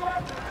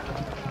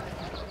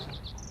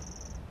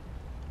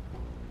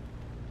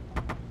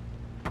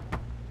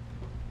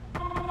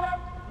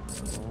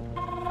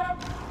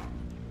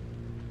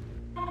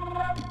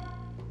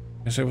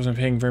 Guess I wasn't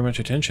paying very much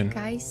attention.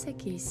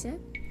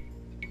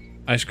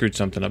 I screwed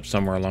something up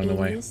somewhere along the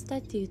way.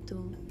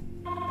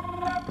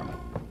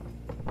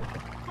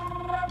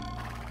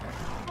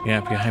 Yeah,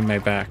 behind my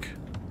back.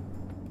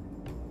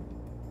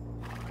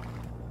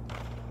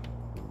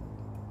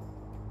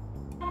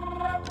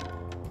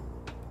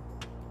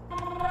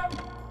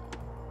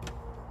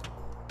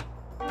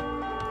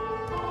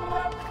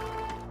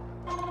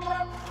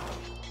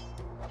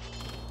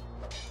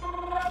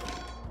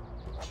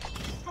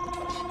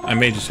 I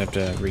may just have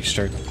to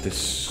restart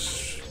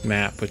this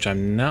map, which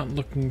I'm not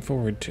looking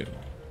forward to.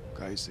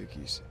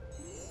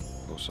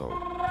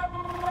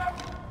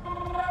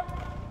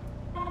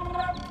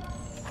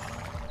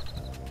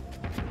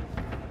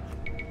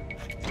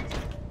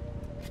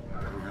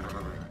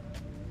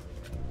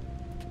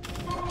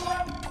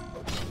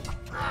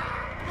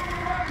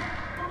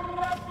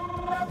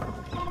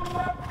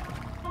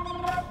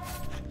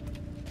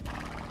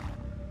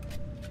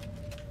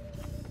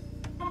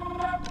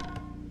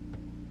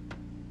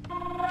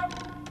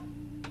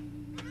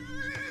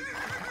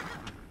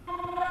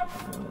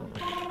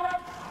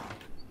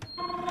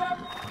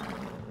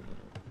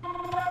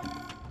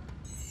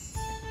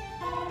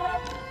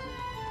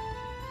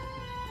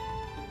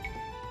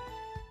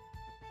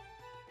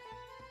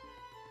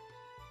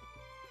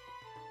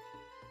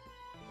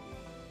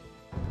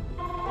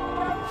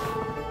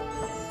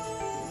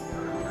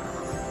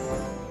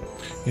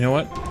 You know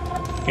what?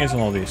 Cancel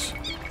all these.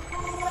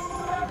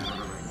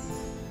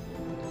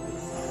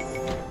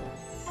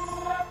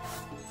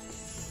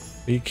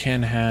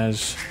 Ken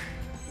has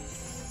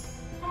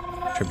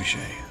trebuchet.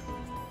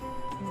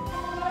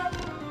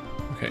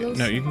 Okay,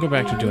 no, you can go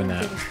back to doing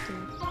that.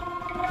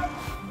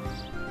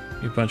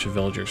 You bunch of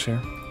villagers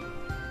here.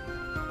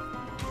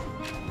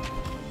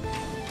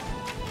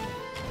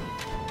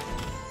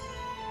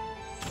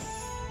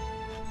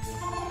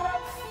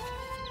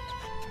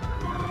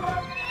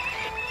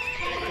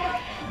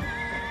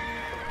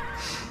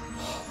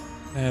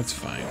 That's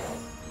fine.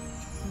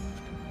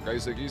 Ką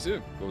jis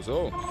sakysi?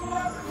 Klausau.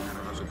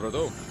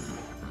 Supratau.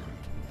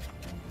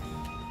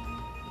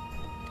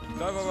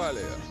 Tavo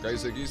valėje. Ką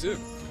jis sakysi?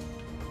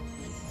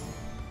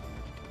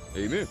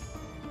 Eimi.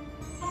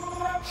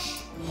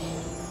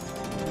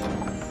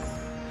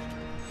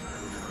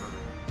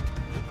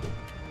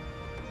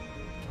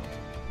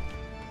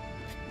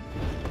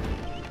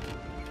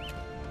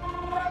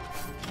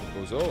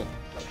 Klausau.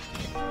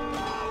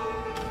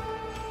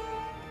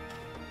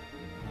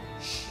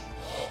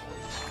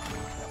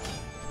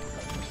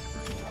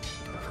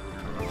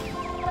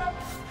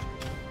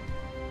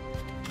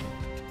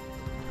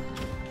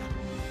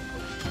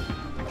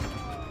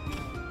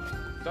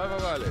 Tavo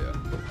valėje.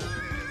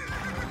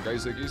 Ką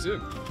jis sakysi?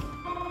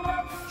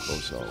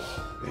 Klausau.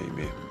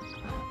 Eimi.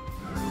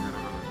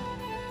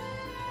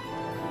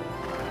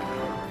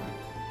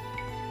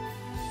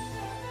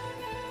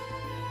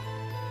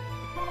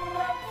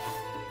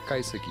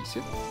 Ką jis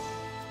sakysi?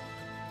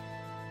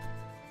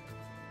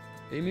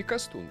 Eimi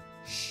kastun.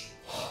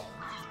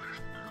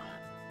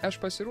 Aš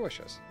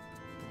pasiruošęs.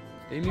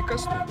 Eimi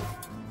kastun.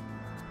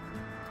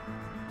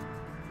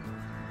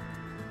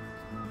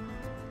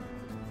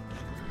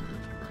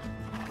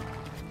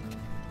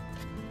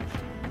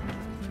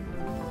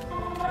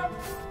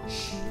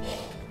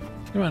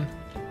 Come on.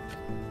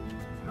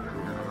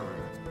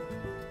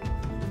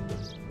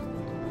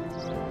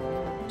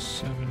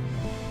 Seven.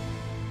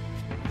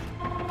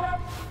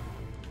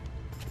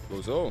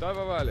 Klausau.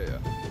 Tavo valėje.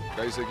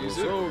 Ką jis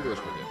sakysi? Klausau,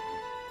 viešpatie.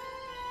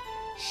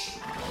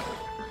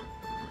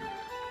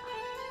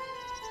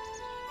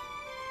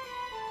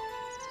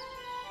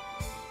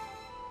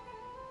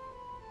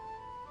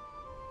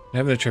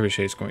 Having the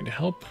trebuchet is going to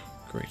help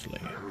greatly.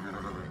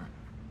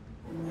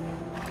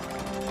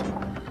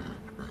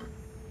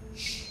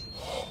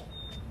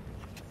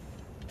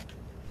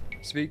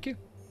 Sveiki.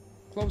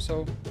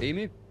 Klausau.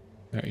 Eimi.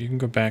 Right, you can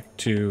go back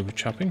to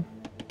chopping.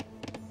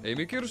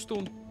 Eimi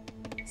kirstun.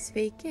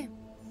 Sveiki.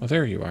 Oh,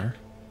 there you are.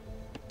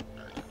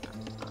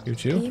 You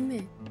too.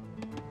 Eimi.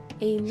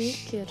 Eimi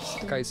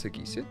kirstun. Ką jis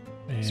sakysi?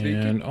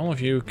 And all of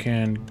you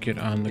can get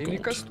on the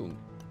Eimi gold. kastun.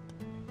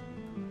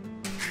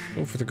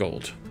 Go for the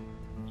gold.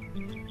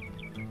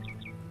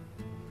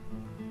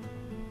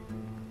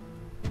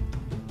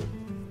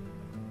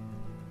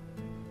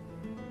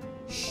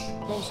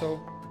 Klausau.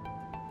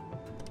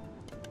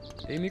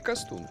 Eimi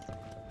kastun.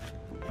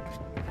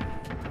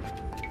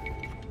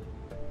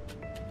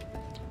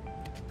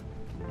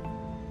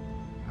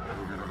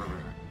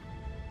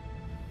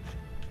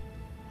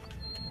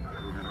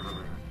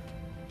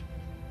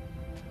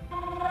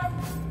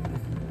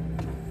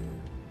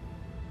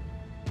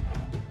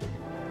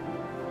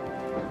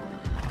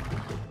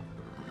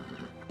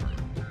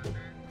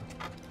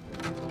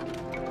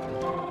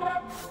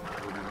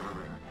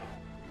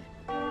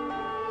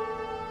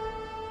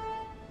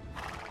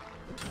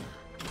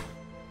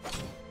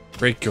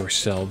 Break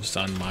yourselves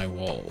on my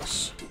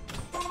walls.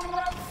 There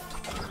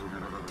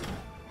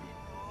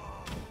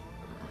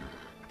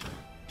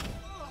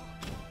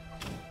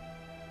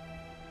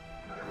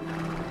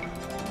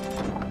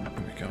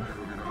we go.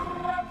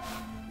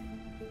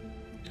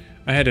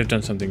 I had to have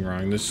done something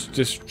wrong. This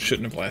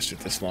shouldn't have lasted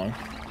this long.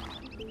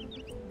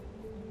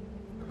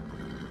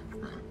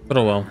 But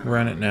oh well, we're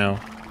on it now.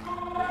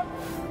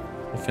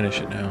 We'll finish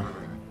it now.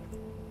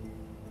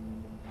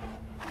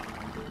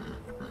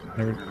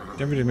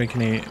 Never did make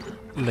any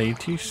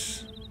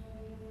ladies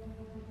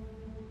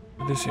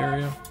in this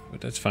area,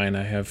 but that's fine.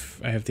 I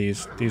have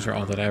these. These are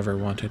all that I ever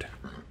wanted.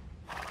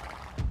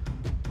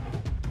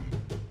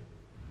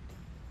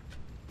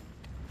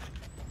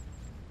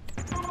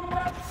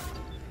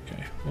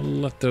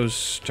 let those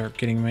start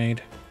getting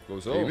made.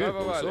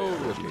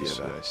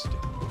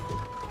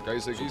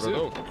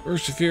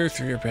 Persevere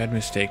through your bad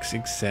mistakes.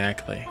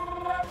 Exactly.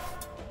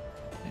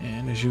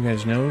 And as you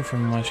guys know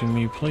from watching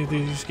me play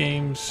these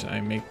games,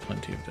 I make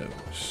plenty of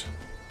those.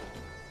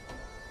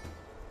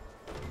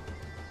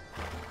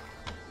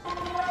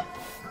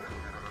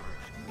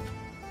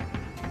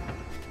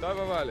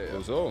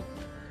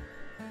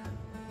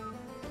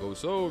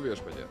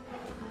 Viešpatie.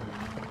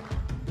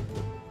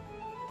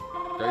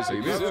 Ką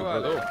sakysi?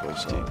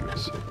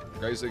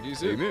 Ką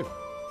sakysi? Eimi.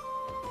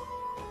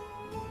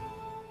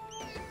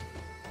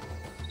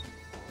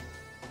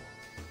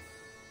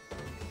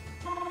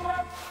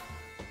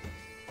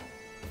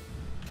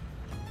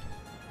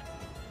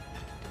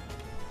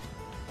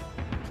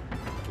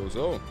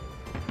 Klausau.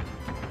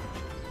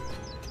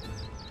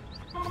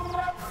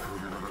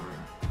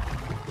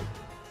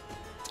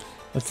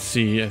 Let's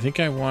see, I think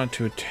I want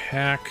to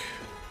attack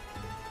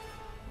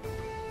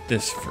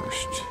this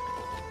first.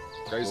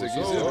 Ką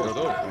sakysi?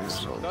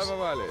 Tavo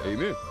valioje.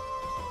 Eimi.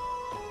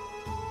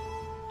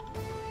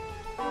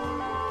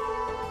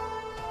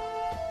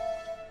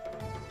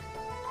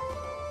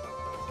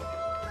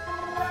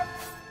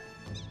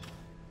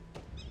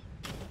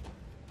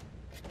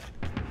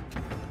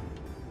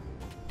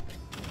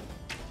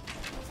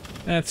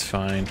 That's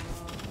fine.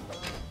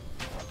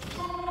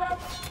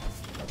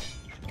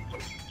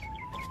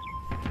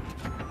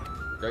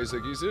 Ką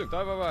sakysi?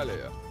 Tavo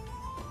valioje.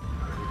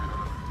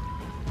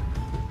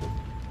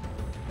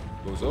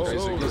 Klausau. Ką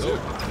sakysi?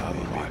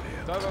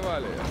 Tavo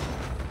valioje.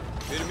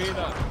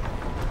 Pirmyną.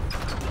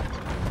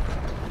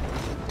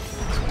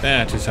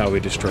 That is how we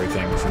destroy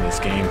things in this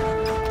game.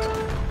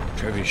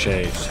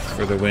 Trebuchets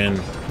for the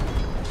win.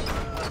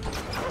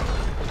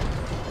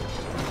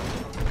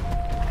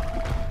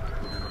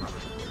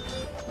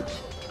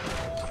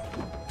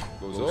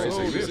 Klausau. Ką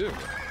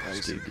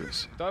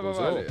sakysi? Tavo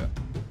valioje.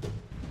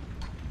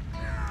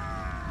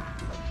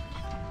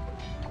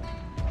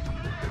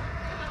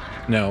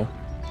 No.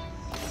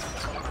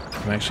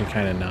 I'm actually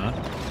kind of not.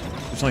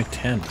 It's only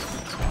 10.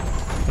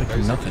 It's like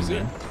nothing,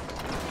 man.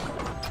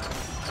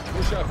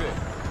 Push up it.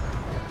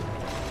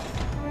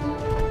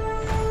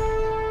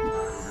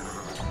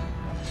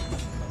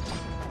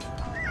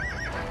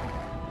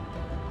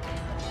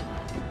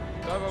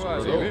 Tavo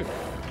valioje.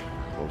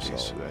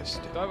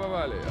 Tavo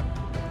valioje.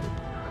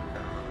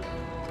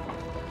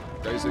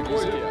 Ką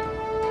sakysi?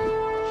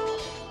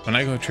 When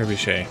I go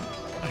trebuchet,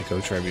 I go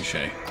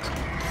trebuchet.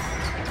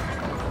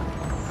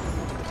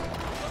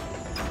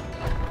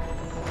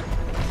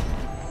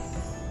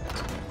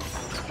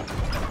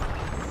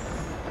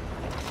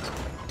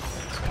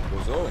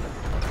 Klausau.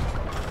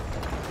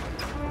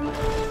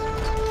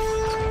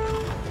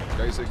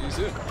 Ką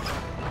sakysi?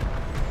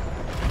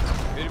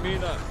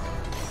 Pirmyną.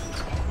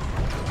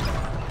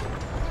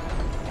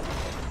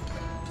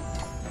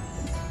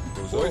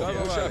 Klausau.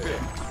 Tavo valioje.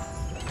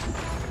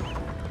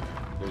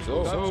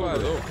 Klausau. Tavo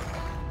valioje.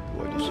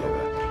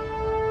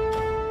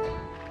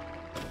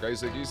 Ką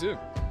sakysi?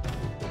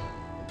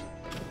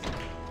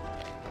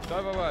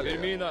 Tavo valioje.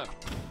 Pirmyną.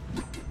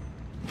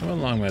 Come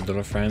along, my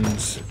little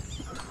friends.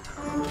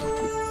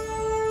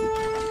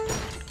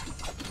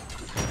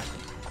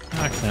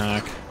 Knock,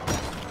 knock.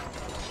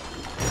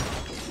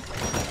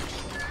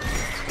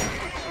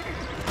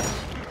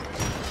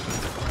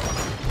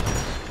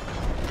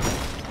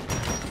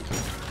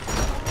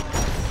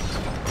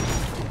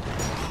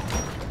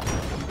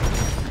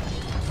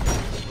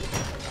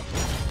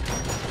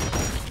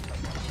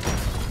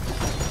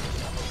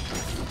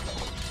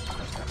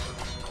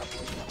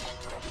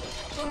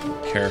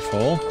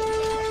 Careful.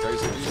 Ką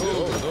sakysi?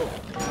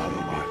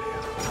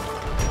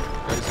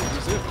 Ką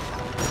sakysi?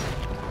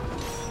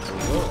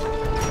 Klausau.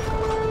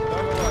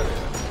 Tavo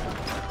valioje.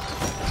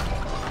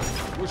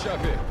 Push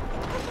up it.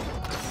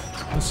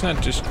 Let's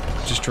not just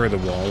destroy the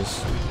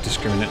walls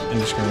indiscriminately.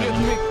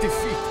 Make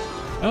defeat.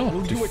 Oh,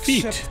 Will you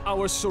defeat. accept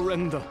our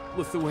surrender,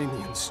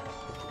 Lithuanians?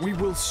 We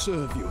will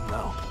serve you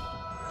now.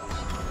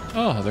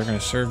 Oh, they're gonna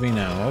serve me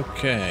now.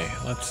 Okay,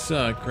 let's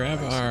grab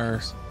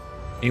our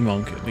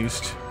A-Monk at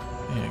least.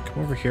 Yeah,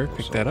 come over here,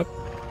 pick that up.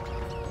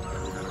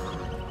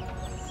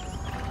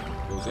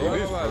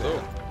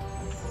 Klausau.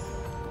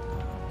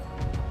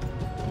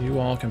 You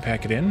all can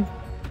pack it in.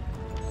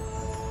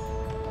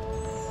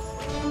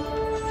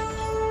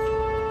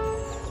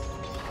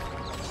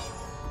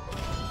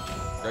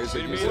 Ką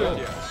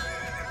sakysi?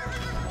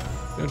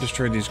 Go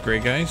destroy these gray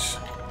guys.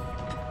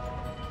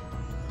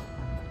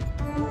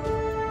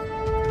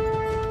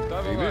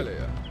 Tavo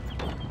valioje.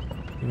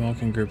 You all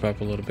can group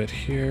up a little bit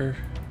here.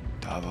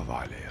 Tavo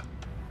valioje.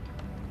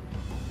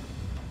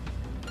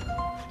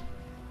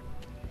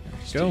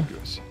 There you go.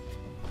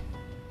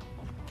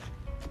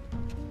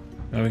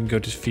 Now we can go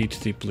defeat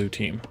the blue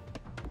team.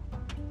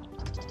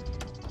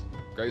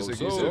 Ką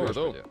sakysi?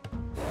 Viešpatie.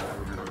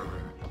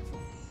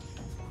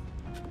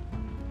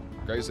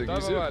 Ką sakysi?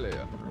 Tavo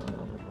valioje.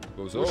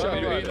 Klausau.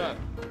 Pirmyną.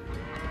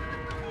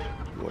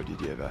 Duodi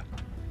Dieve.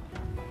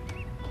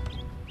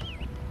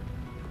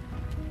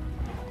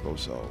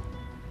 Klausau.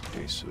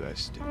 Teisų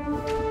esti.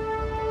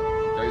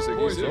 Ką Kaiser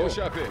Gizel.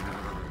 Шапи.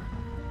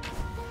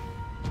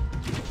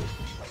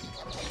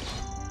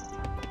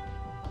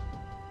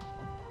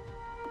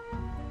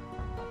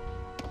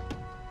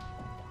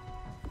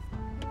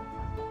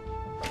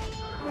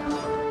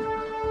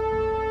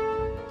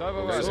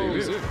 Kaiser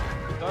Gizel.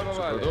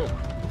 Pardon.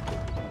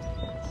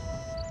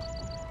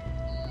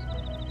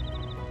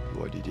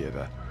 Hvor er de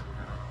hvad?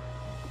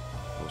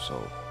 Og så.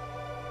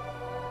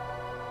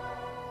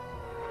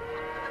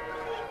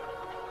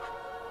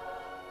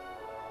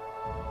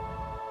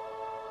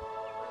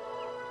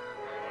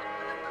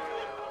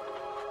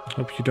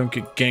 Hope you don't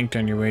get ganked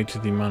on your way to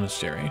the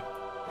monastery.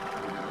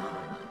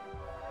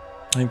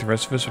 I think the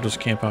rest of us will just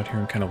camp out here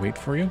and kind of wait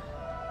for you.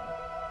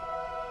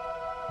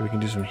 We can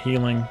do some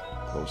healing.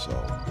 Og så.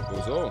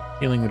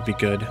 Healing would be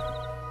good.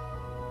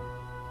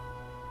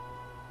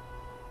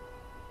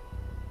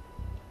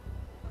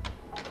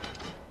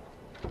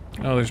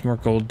 Oh, there's more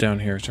gold down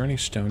here. Is there any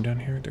stone down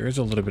here? There is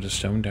a little bit of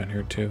stone down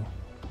here, too.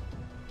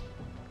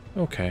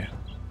 Okay.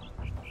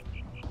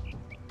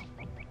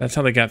 That's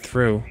how they got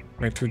through.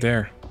 Right through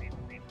there.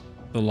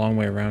 The long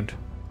way around.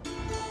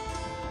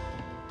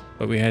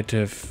 But we had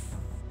to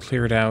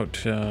clear it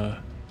out,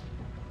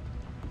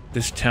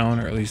 this town,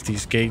 or at least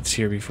these gates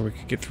here, before we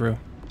could get through.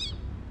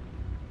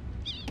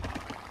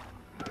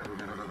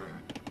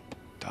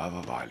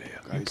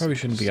 We probably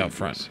shouldn't be out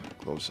front.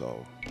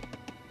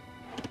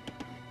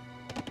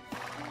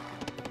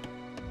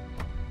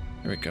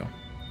 There we go.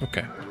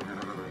 Okay.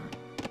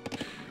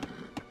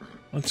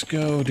 Let's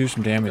go do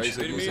some damage.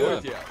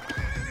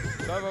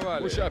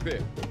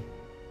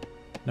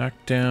 Knock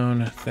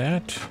down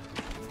that.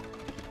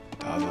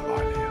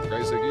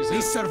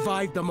 We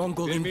survived the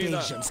Mongol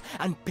invasions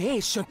and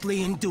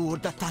patiently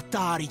endured the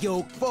Tatar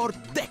yoke for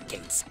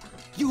decades.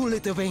 You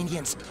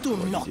Lithuanians do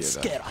not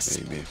scare us.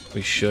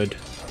 We should.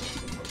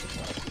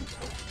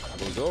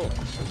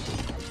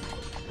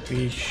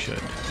 We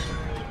should.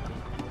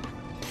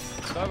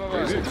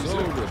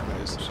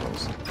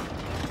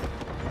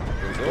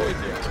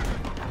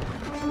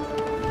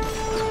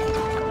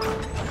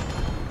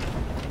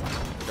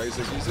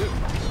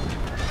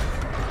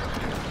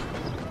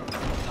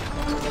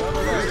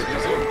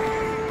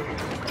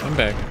 I'm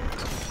back.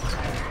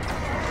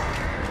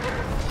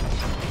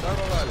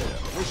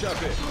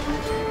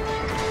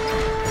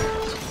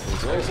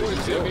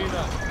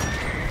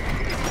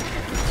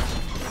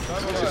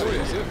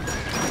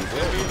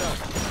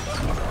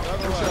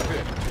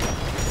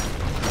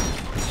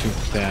 Let's do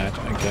that,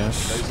 I guess.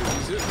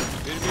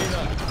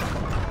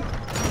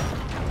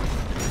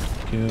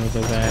 Kill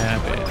the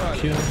rabbit.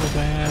 Kill the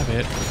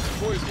rabbit.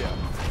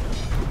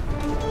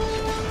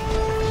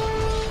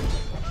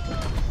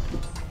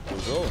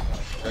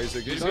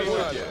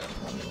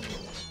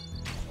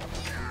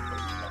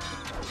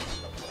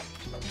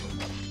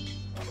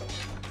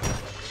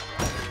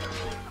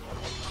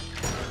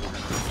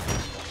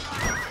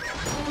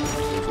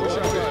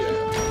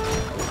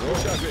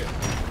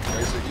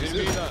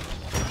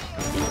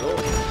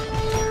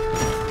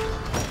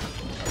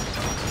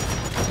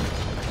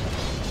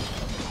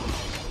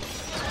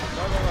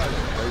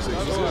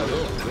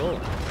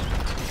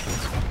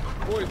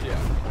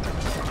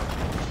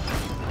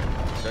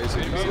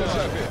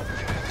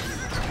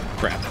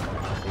 Crap.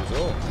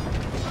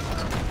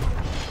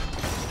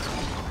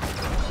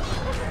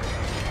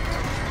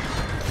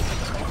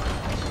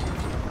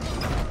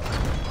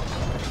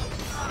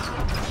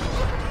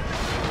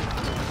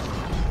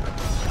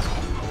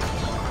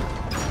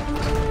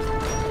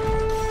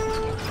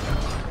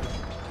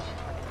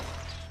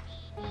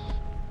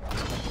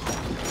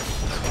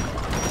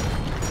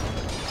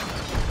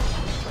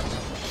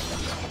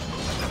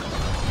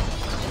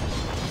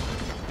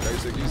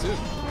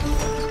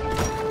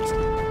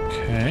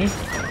 Okay.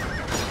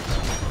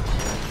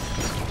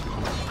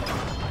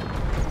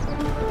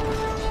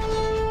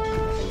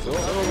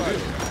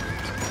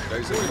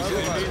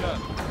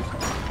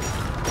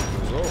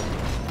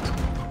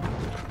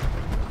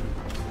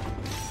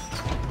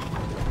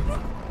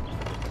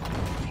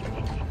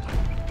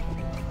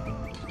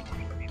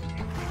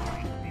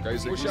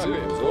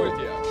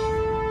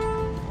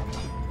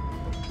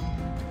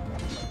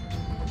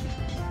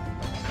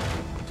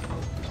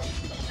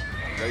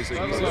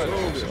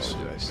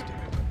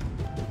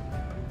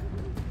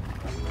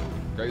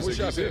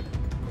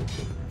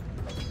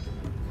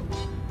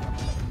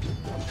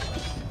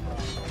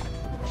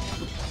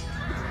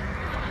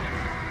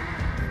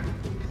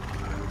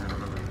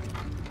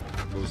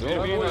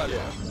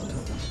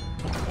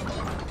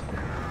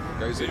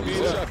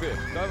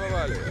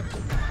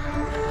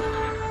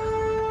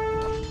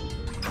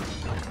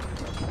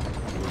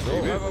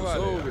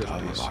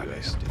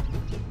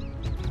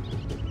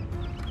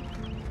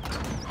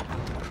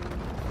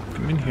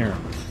 Come in here.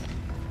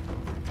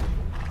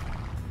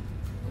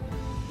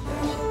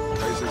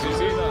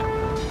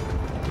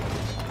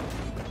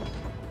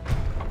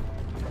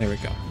 There we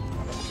go.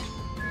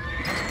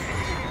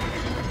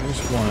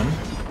 There's one.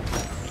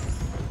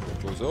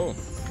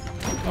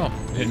 Oh,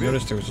 I didn't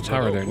notice there was a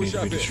tower there that needed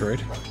to be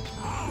destroyed.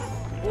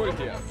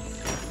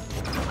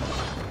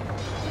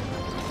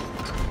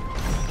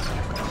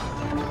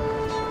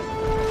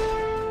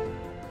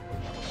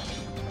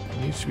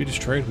 needs to be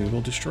destroyed, we will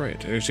destroy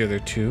it. There's the other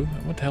two.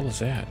 What the hell is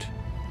that?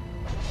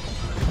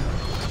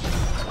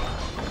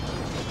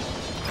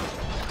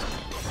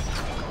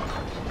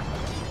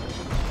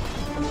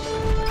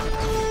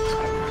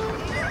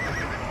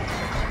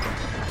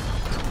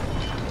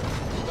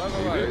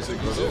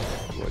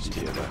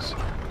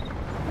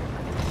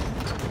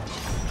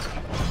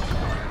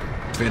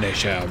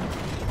 Finish him.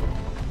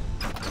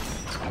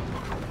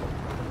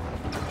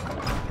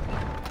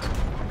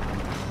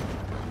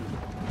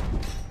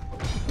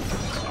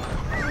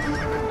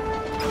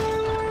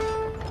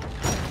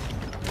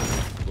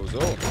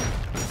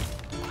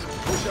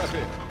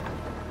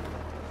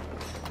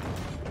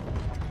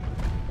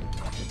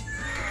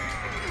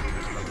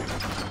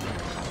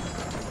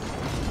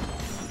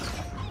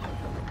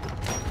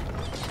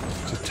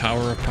 It's a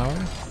tower of power.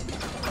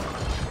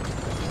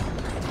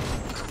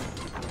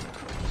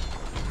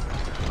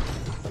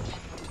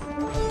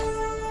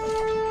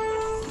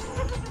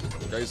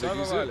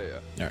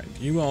 Alright,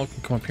 you all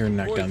can come up here and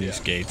knock down these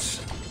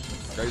gates.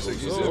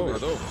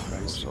 Move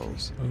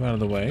out of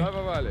the way.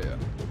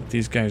 Let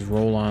these guys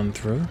roll on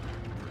through.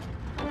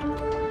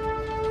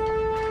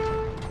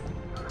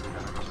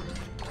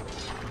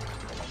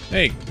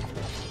 Hey,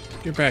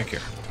 get back here.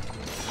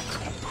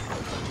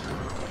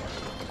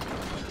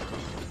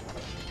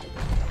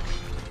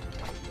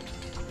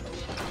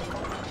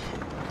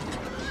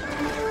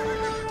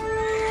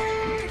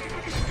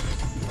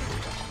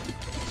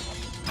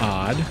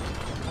 Odd.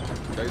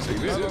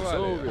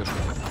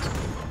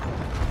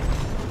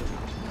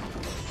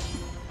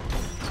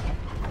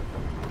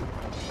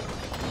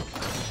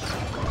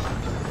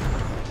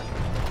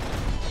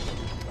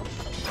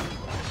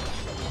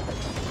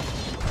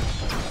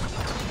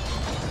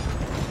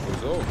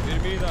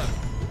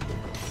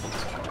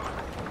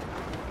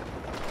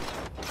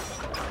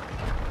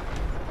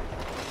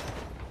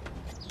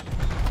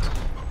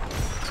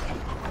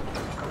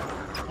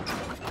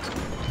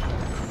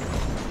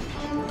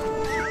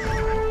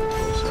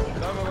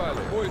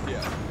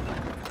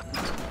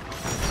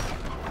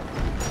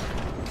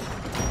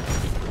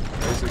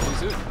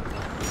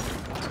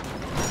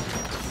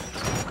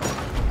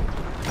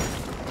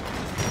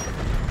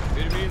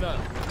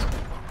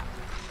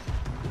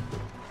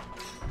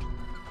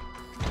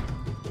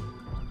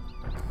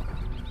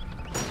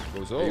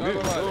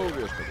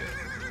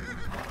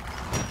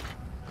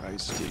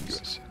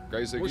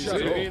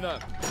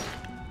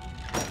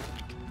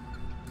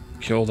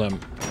 Kill them.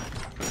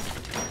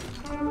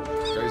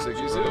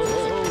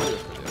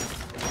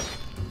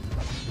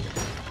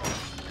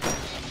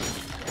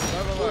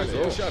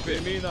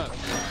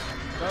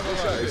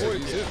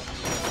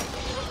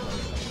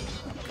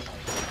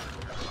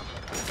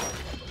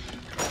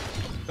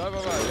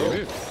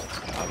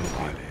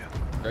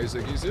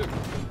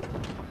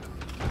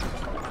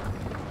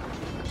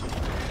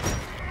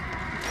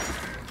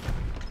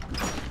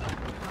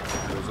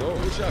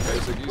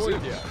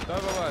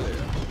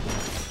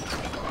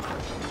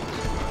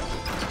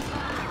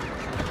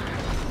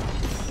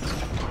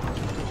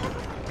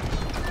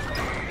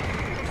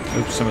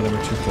 Oops, some of them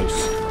are too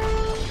close.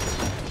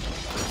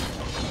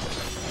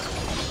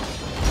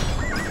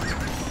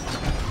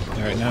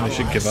 Alright, now they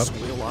should give up.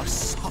 Will our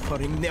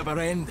suffering never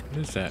end? What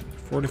is that?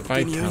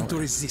 Fortified Continuing to tower.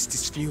 resist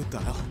is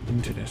futile.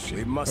 Into this.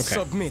 We must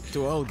Okay. submit to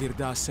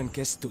Algirdas and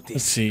Kestutis.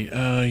 Let's see.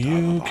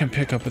 You can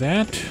pick up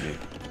that.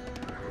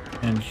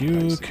 And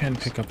you can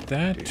pick up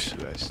that.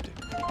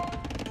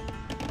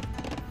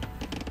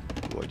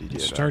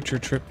 Start your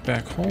trip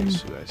back home.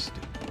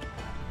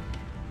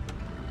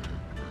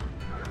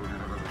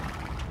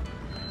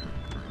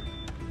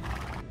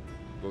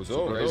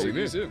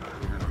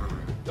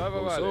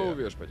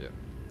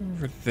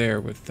 Over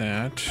there with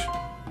that.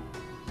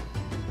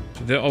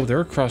 So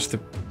they're across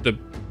the.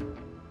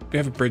 We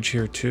have a bridge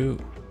here too.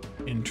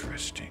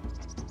 Interesting.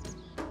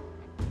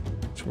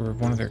 That's where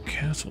one of their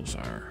castles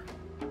are.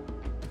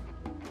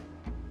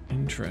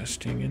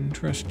 Interesting,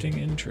 interesting,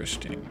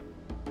 interesting.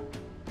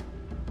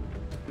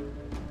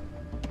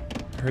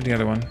 I heard the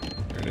other one.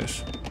 There it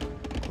is.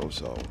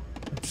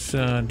 Let's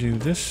do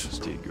this.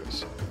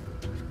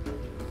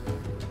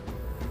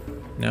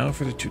 Now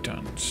for the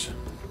Teutons.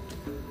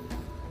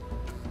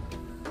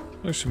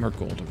 There's some more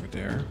gold over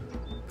there.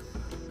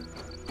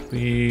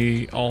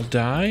 We all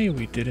die?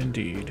 We did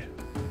indeed.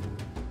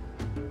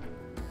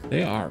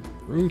 They are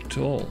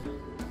brutal.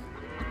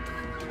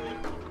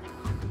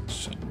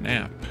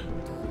 Snap.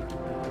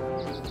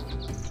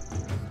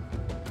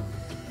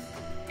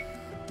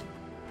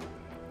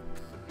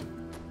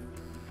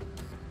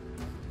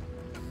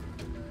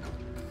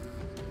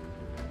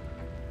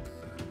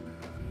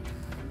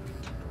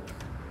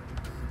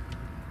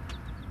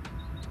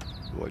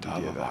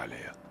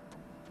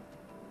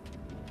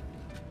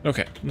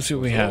 Okay, let's see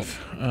what we have.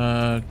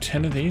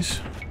 10 of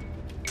these.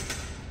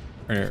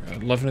 Or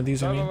 11 of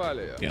these, I mean.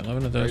 Yeah,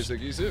 11 of those.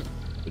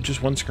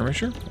 Just one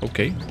skirmisher?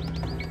 Okay.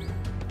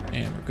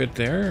 And we're good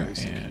there.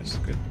 And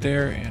we're good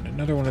there. And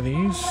another one of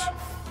these.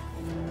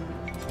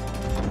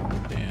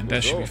 And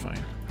that should be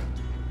fine.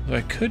 Though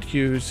I could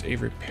use a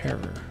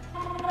repairer.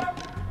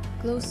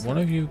 One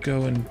of you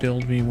go and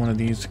build me one of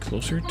these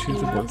closer to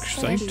the work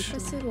site,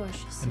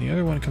 and the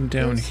other one come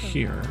down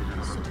here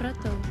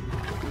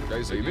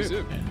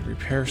and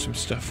repair some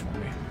stuff for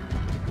me.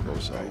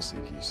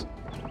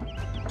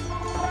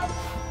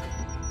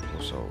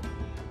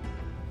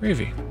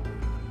 Gravy.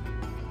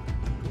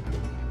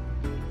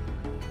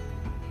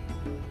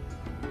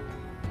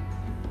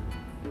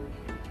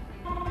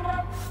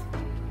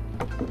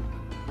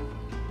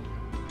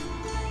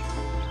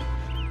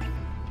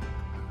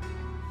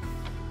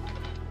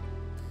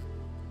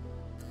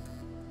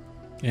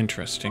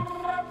 Interesting.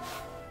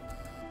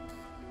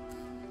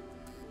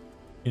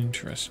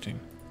 Interesting.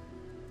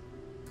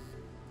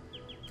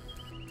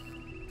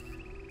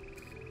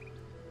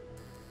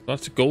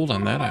 Lots of gold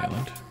on that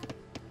island.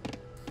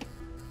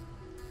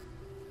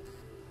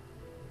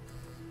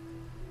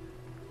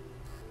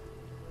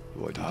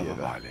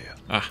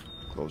 Ah.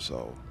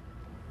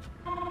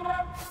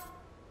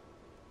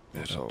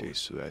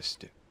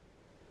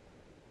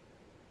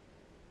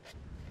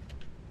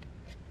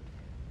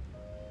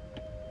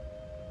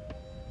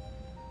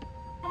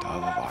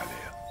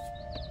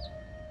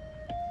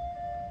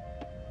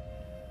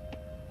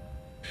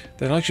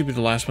 That'll actually be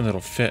the last one that'll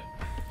fit.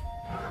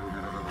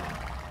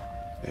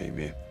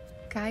 Amen.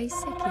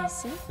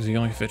 Because he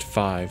only fit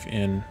 5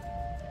 in.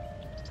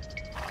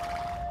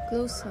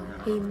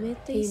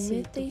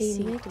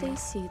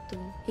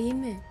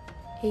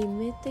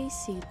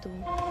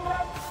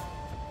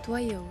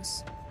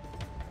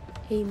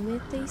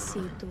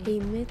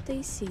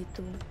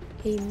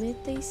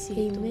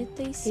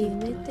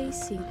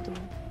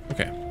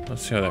 Okay,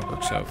 let's see how that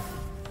works out.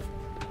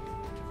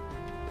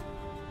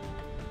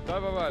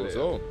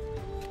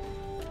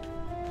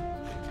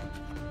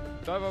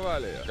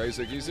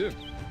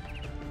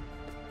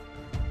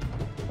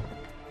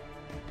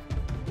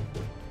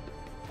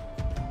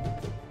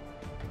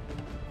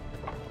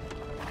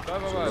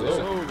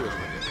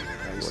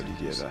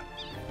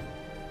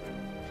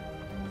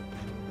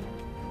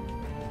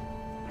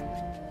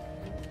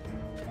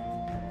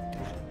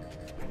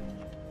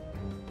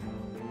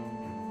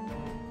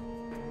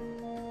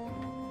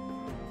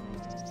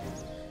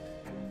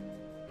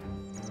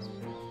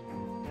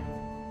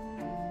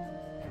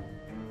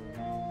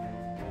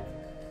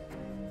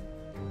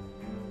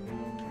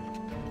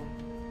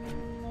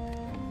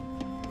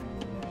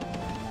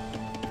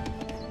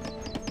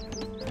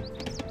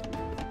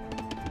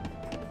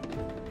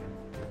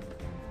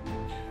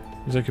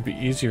 It could be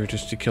easier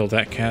just to kill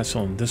that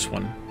castle and this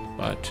one,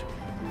 but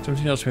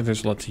something else me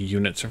there's lots of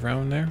units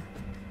around there.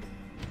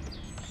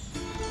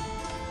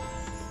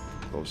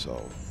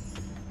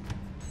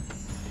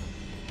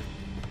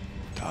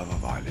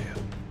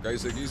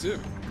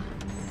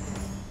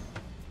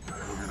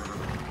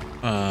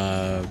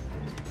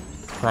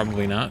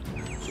 Probably not.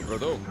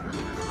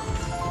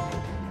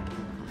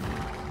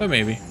 But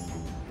maybe.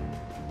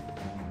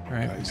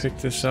 Alright, we pick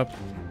this up,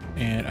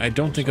 and I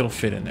don't think it'll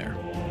fit in there.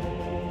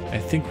 I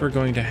think we're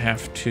going to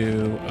have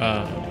to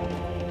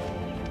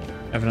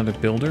have another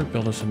builder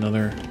build us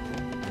another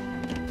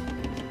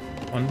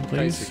one,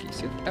 please.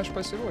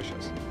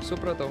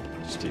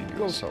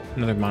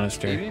 Another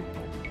monastery.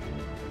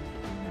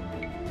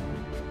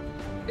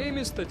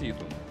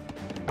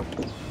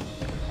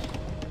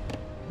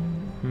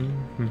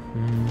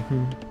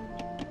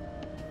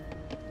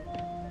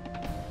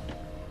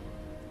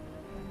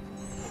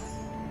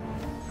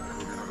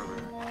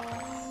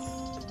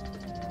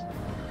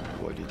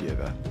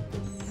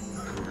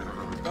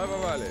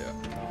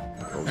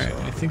 Alright,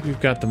 I think we've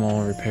got them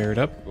all repaired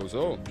up.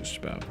 Just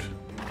about.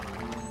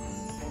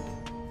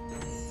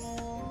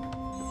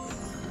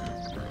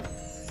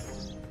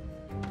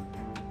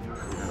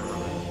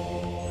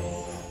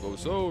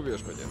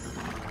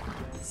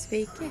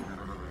 Sveiki.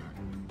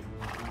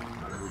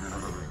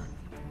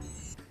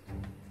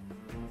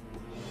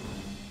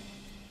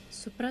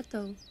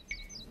 Supratau.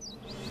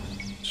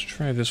 Let's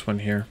try this one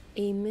here.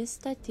 Eimi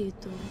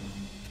statytų.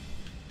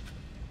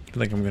 I feel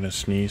like I'm gonna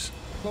sneeze.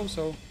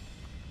 Klausau.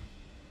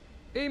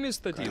 Eimi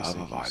statytų.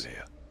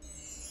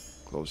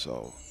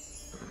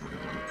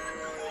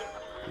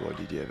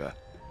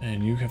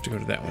 And you have to go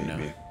to that one now.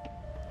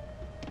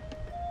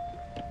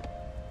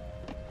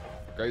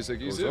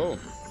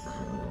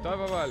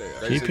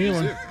 Keep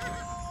healing.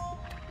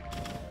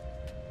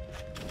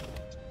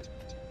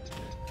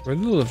 Where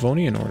did the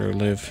Livonian Order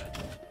live?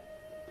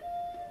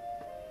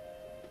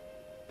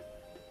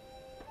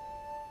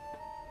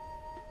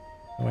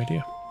 No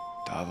idea.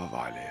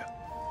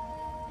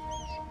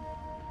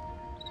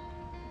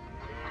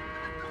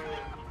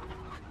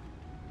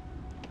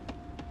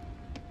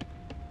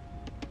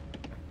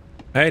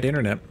 I had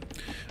internet.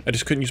 I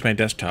just couldn't use my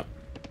desktop.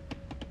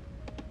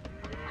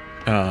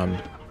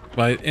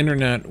 By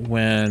internet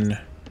when,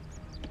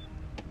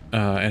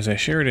 as I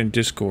shared in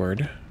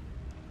Discord,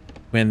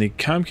 when the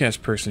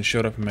Comcast person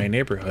showed up in my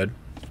neighborhood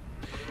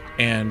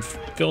and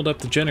filled up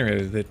the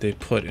generator that they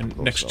put in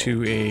next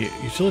to a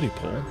utility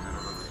pole,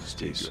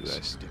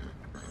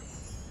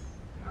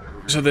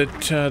 so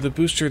that the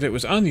booster that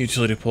was on the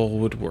utility pole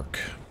would work.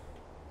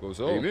 Because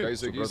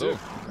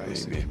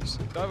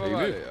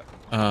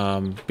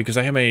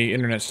I have my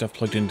internet stuff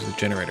plugged into the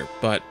generator,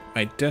 but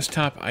my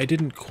desktop I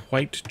didn't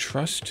quite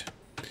trust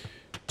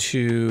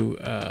to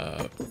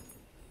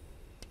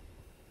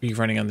be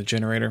running on the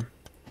generator.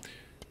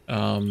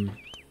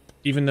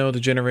 Even though the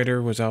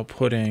generator was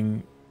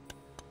outputting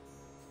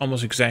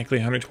almost exactly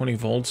 120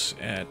 volts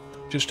at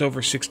just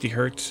over 60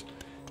 hertz,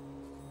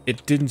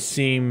 it didn't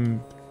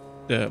seem,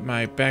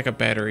 my backup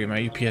battery,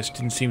 my UPS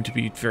didn't seem to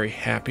be very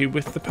happy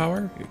with the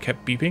power. It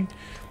kept beeping,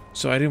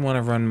 so I didn't want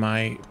to run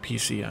my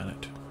PC on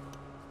it.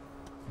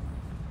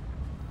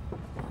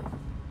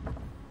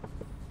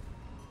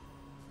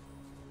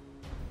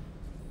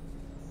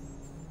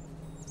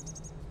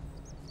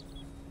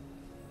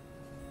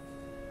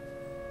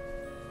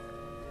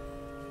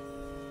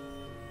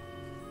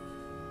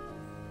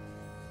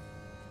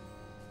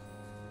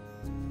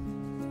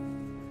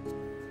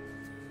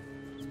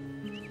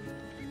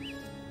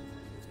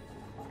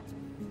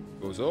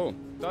 Zo,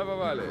 daar waar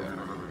wij liggen.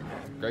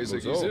 Kan je ze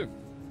kiezen?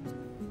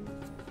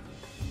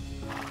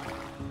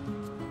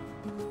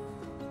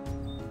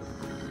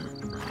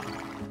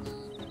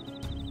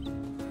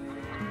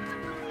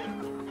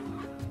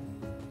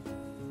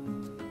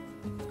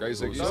 Kan je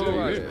ze kiezen?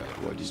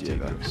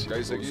 Kan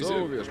je ze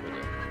kiezen?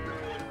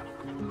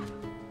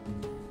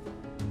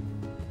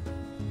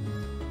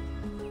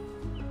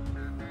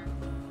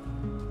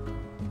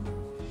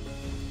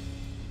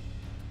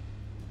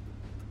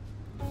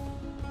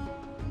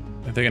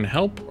 Are they going to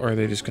help, or are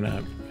they just going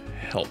to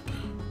help?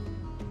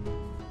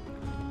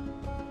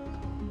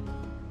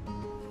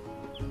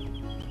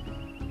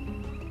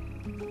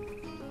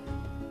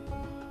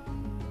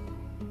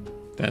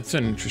 That's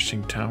an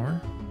interesting tower.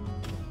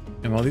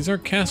 And while these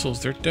aren't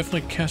castles, they're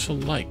definitely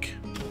castle-like.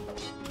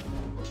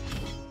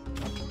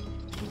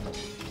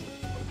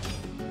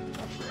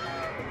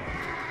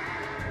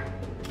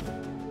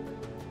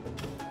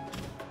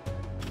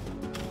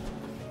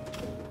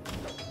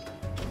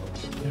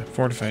 Yeah,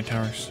 fortified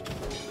towers.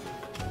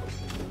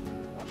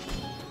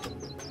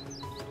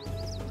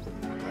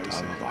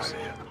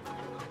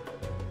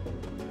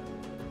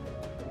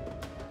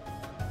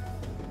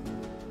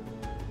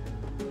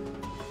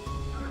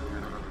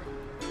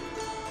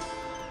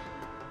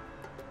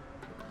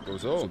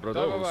 Zo,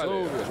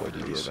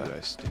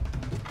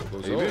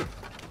 zo.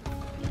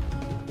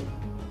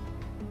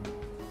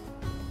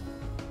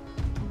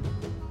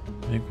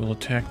 I think we'll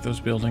attack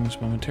those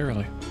buildings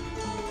momentarily.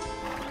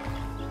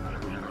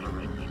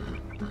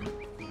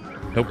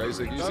 Nope.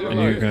 I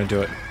knew you were going to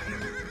do it.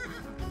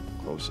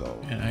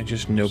 And I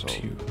just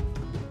noped you.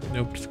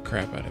 Noped the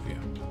crap out of you.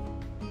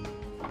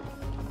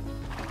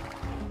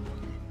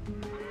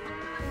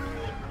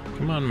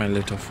 Come on, my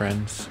little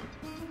friends.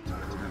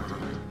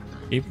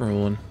 Keep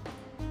rolling.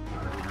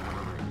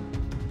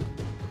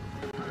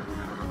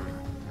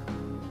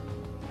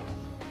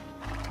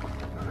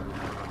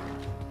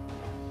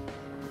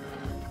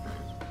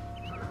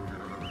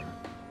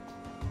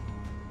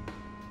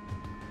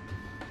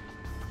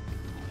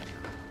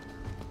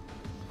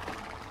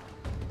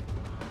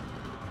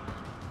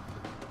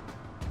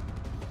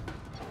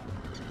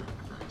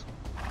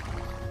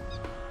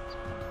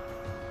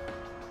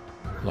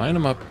 Line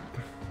them up.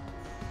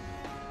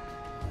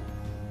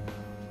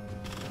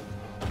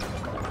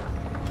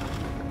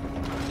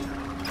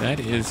 That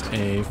is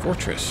a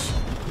fortress,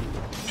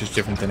 which is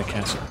different than a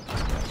castle.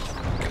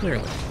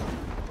 Clearly.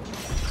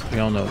 We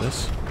all know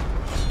this.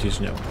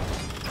 Just know.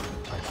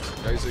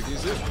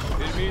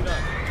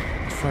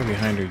 How far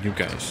behind are you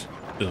guys?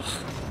 Ugh.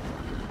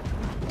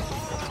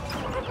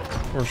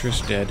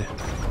 Fortress dead.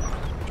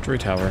 Destroy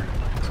tower.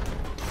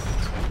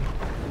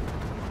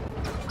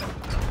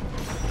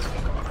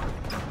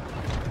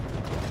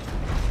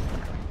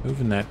 Move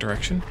in that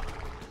direction.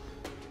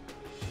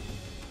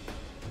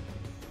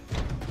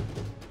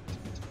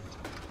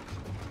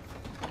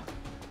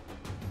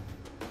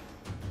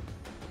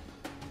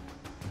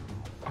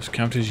 Those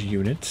count as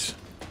units.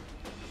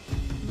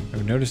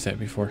 I've noticed that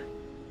before.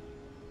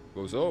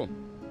 Move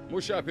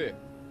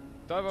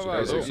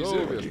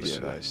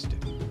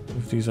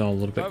these all a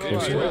little bit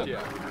closer.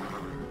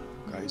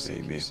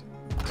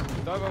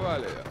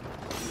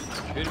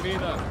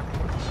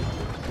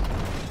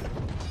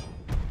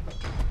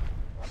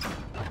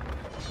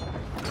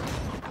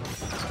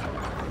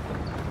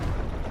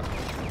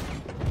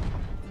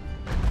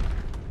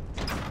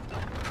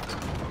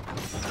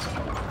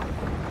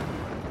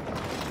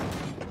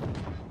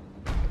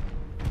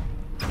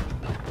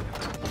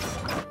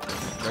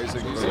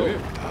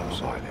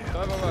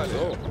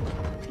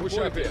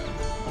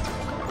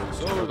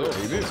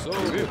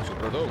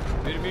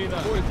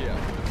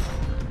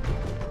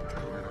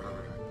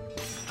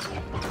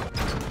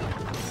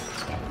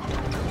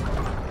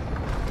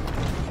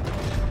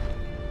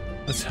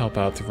 Let's help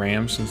out the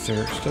Rams since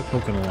they're still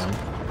poking along.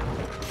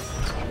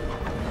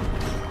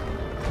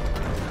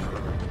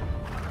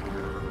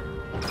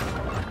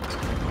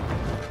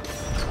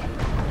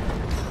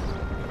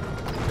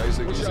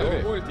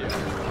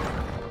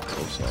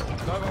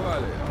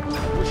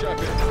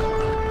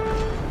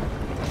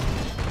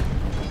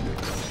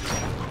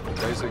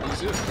 Kaiser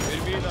Gizim.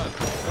 Termina.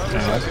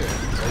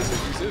 Kaiser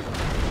Gizim.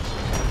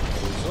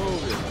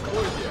 Uzovia.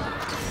 Olgia.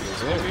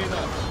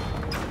 Termina.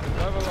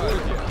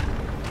 Olgia.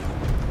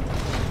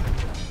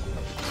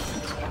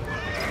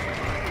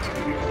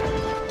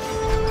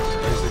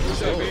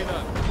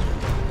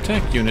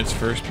 Attack units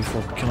first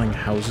before killing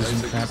houses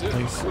in crap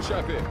place.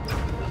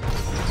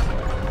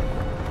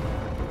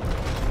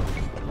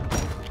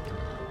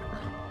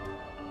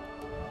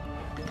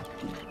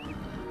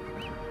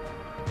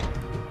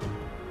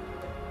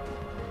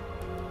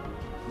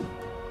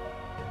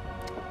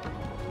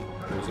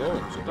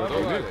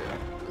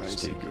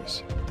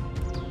 Stikus.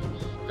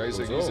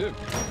 Kaiser Gizim.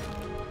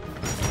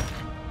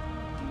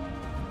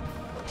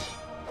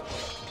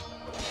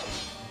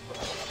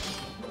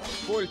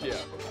 Olgia.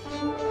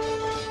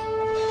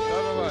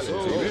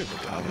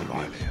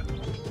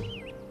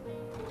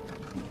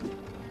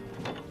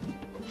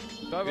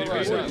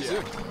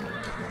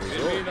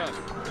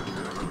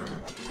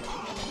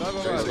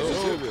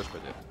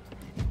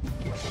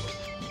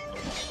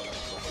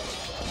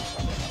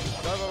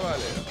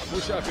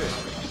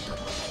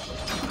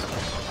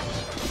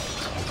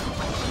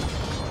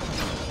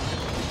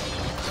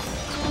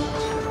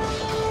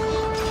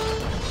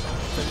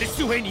 The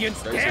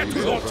Lithuanians dare to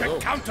launch a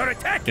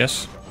counterattack!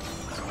 Yes,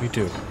 we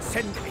do.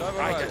 Send me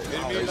riders to the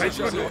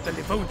Regiment of the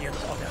Livonian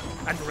Order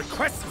and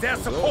request their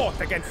support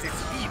against this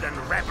heathen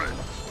rebel.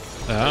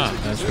 Ah,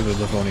 that's where the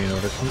Livonian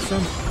Order comes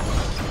from.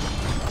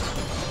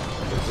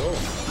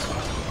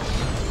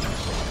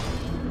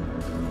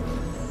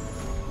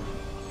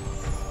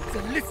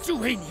 The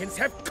Lithuanians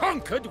have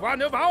conquered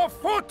one of our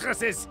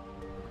fortresses!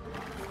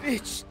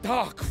 Which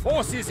dark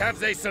forces have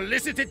they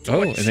solicited to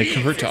Oh, and they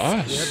convert to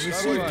us.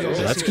 Well,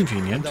 That's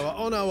convenient. and are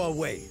on our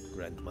way,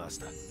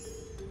 Grandmaster.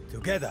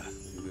 Together,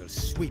 we will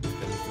sweep the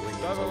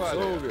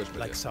Lithuanians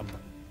like some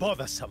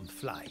bothersome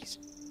flies.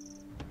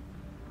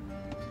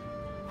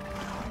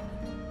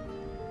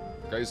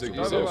 Kaiser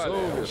Gizim.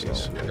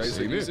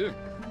 Kaiser Gizim.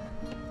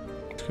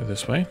 Let's go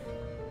this way.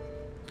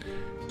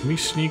 Let me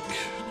sneak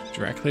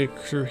directly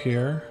through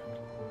here.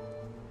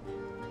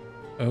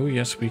 Oh,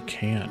 yes, we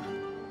can.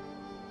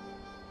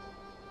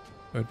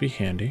 That would be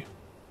handy.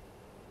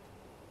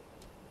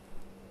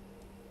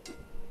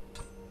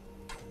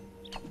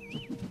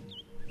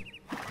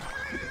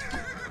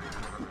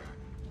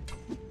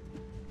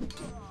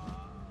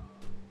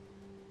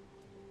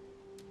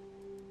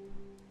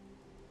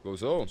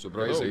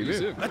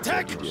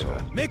 Attack!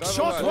 Make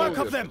short work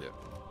of them!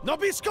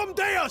 Nobiscum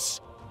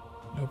Deus!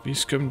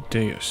 Nobiscum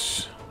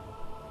Deus.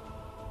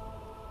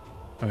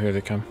 Oh, here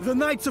they come. The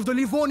Knights of the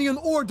Livonian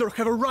Order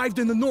have arrived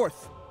in the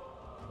north.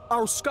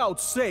 Our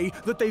scouts say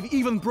that they've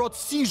even brought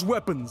siege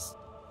weapons.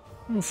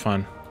 Oh,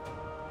 fun.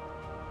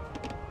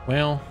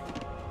 Well,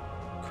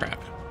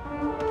 crap.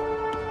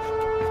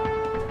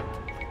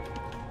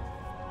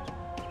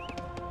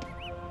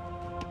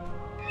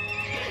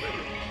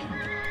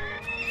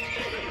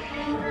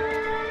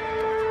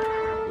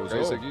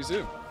 Kaiser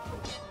Gizim.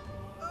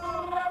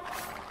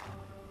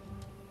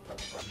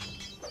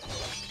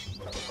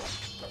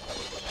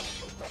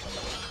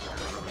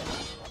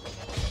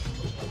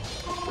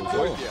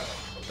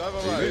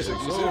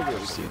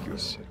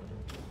 Stikus.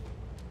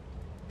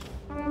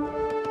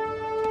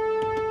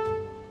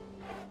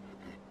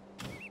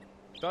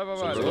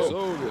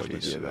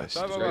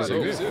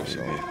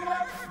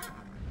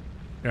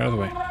 Get out of the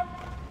way.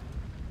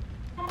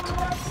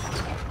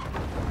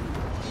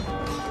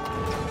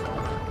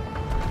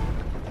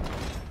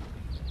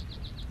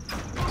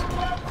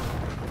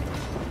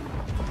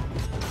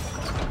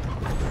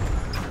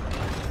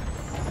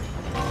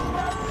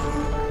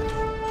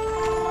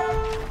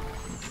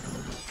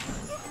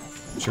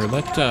 Sure,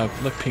 let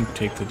Pink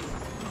take the...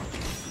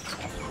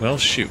 Well,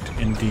 shoot,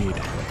 indeed.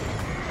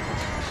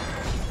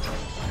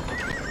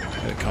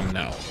 Gotta come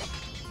now.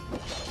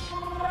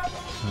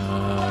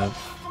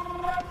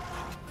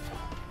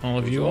 All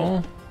of you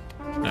all?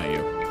 Not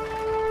you.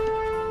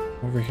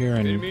 Over here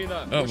and...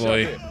 Oh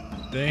boy.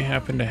 They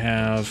happen to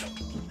have...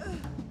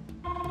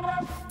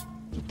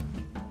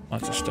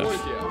 lots of stuff.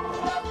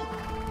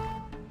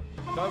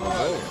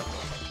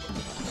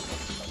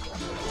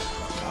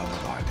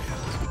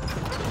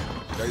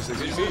 Kaiser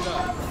Gizim.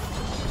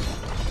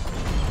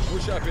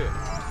 Push-up-it.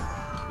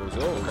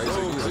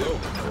 Kaiser Gizim.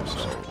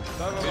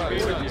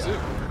 Kaiser Gizim.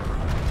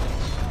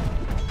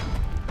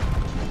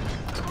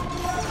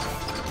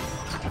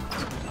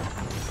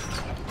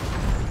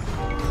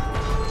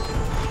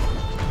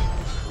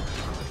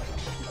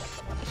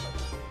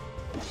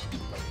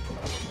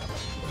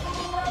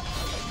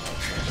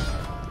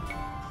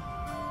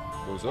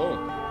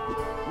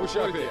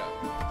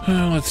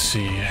 Let's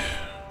see.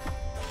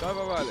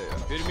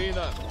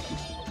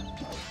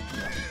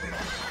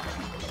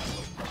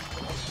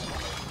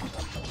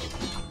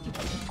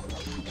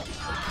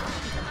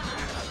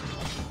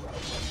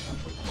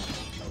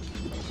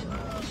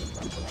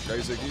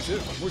 Kaiser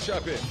Gizim.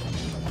 Push-up-it.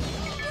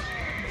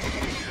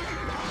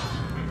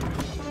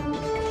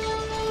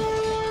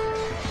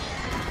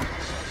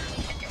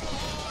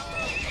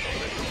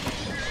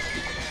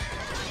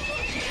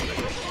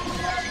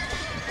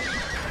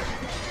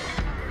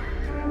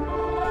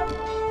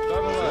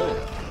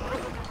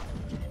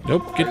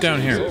 Nope, get down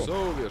here.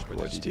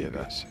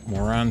 Dievas.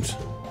 Morons.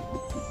 We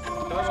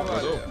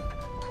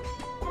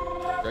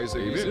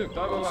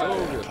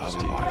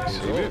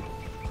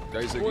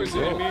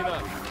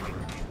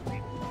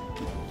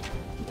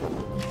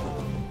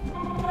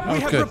Oh,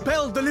 have good.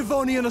 repelled the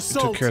Livonian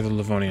assault. Took care of the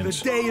The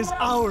Livonians. day is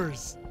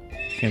ours.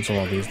 Cancel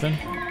all these then.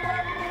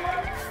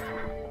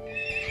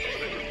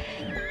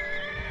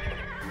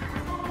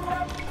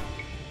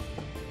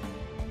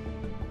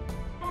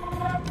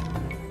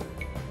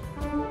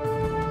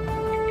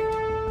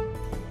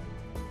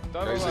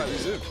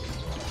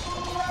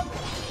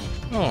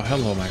 Oh,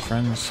 hello, my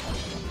friends.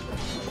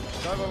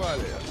 I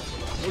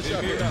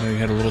know you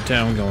had a little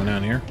town going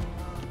on here.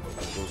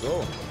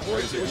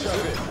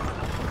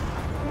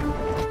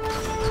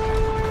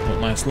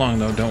 Won't last long,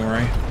 though, don't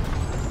worry.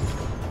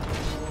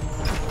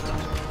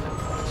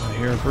 I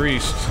hear a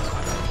priest.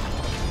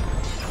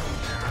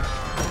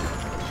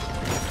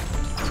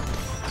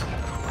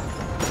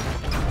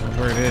 I don't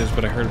know where it is,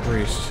 but I heard a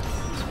priest.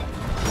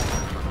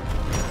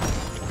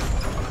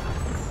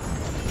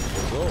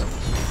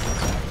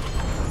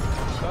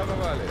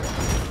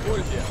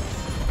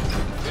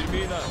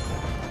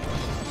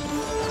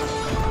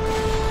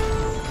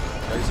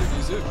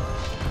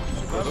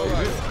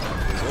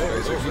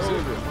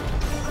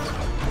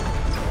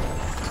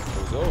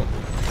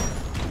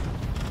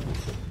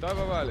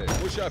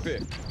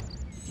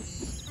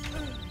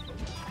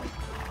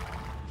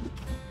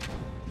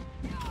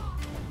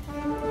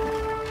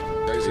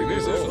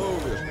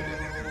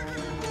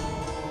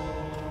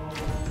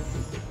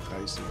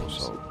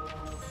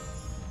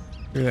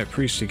 Hear that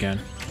priest again.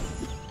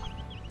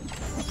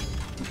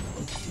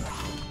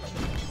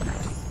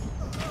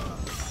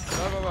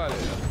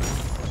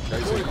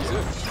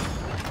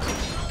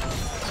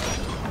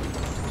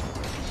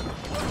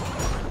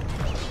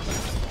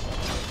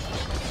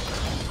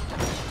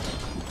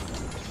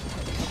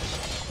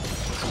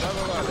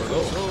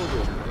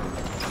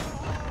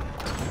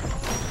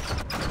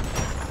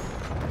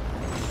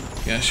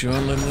 Guess you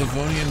only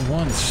Livonian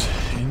once.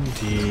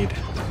 Indeed.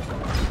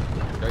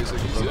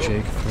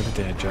 Jake for the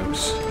dad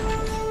jokes.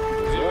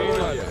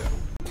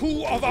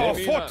 2 of our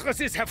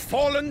fortresses have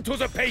fallen to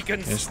the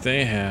pagans. Yes,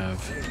 they have.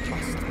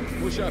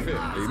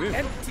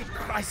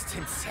 Antichrist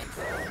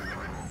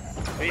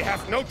himself. We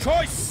have no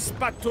choice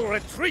but to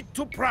retreat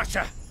to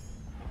Prussia.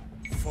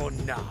 For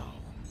now.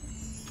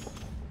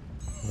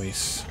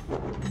 Wait.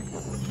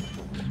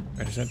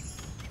 Right, is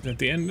that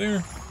the end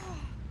there?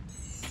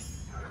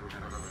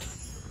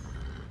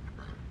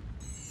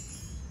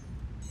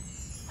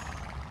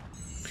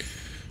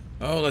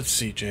 Oh, let's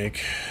see,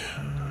 Jake.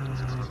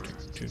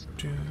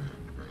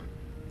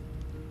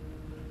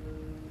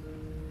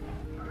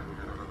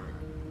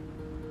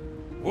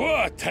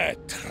 What a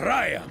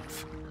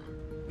triumph!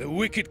 The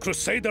wicked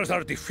Crusaders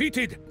are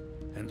defeated,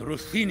 and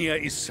Ruthenia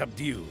is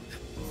subdued.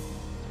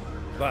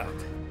 But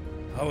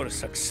our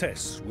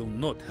success will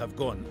not have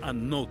gone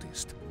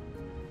unnoticed.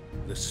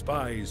 The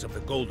spies of the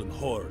Golden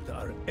Horde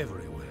are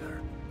everywhere.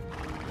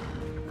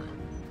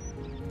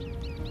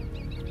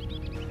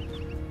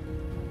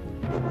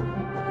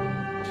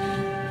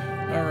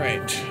 All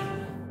right.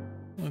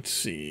 Let's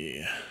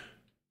see.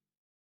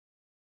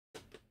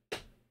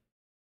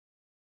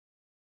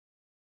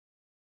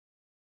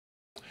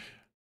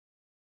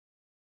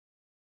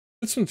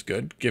 This one's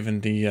good,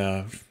 given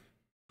the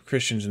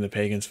Christians and the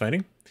pagans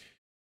fighting.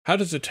 How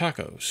does the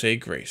taco say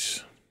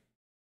grace?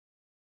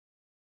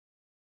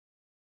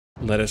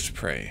 Let us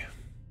pray.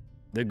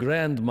 The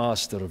Grand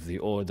Master of the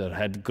Order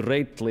had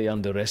greatly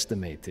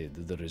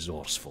underestimated the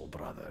resourceful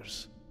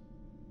brothers.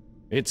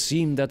 It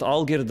seemed that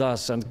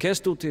Algirdas and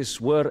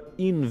Kestutis were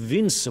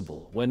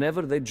invincible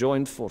whenever they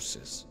joined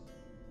forces.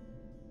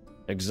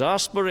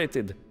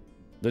 Exasperated,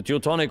 the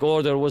Teutonic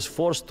Order was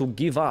forced to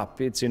give up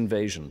its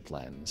invasion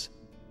plans.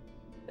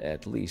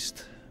 At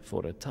least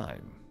for a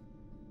time.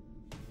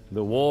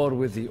 The war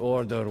with the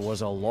Order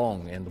was a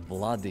long and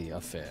bloody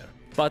affair.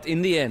 But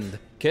in the end,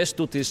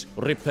 Kestutis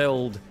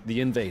repelled the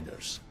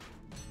invaders.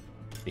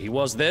 He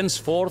was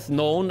thenceforth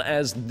known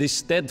as the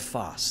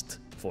Steadfast,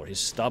 for his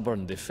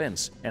stubborn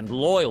defense and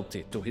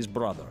loyalty to his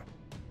brother.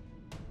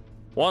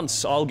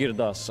 Once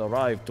Algirdas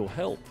arrived to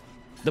help,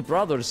 the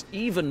brothers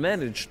even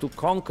managed to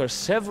conquer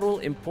several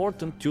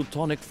important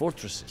Teutonic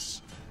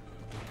fortresses.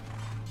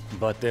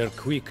 But their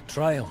quick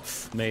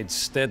triumph made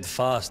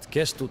steadfast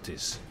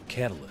Kestutis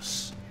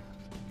careless.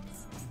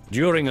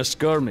 During a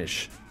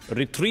skirmish,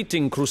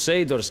 retreating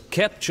Crusaders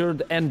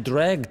captured and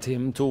dragged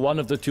him to one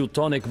of the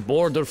Teutonic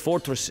border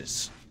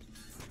fortresses.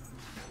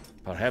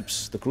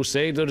 Perhaps the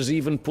Crusaders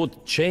even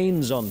put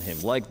chains on him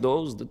like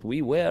those that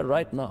we wear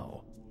right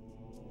now.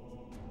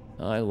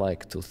 I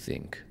like to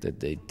think that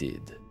they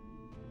did.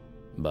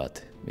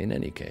 But in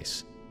any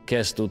case,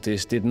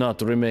 Kestutis did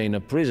not remain a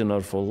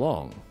prisoner for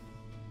long.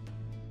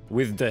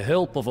 With the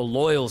help of a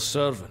loyal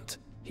servant,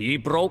 he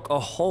broke a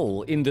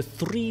hole in the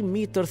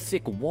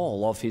 3-meter-thick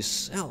wall of his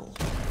cell,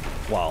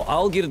 while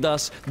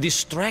Algirdas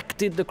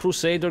distracted the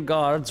Crusader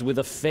guards with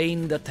a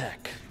feigned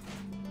attack.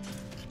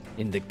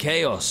 In the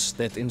chaos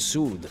that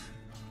ensued,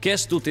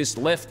 Kestutis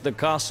left the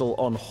castle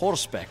on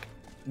horseback,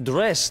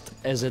 dressed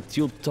as a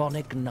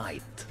Teutonic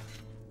knight.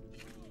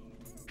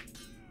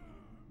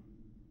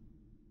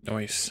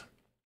 Nice.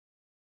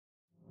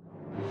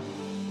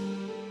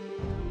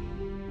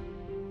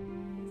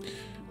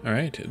 All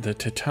right, the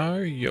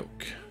Tatar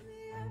yoke.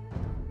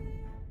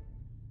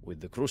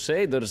 With the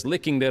Crusaders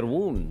licking their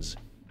wounds,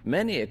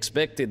 many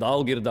expected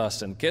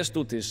Algirdas and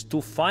Kestutis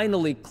to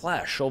finally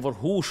clash over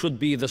who should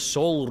be the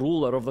sole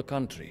ruler of the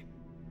country.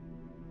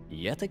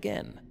 Yet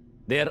again,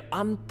 their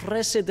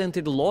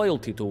unprecedented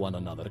loyalty to one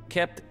another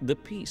kept the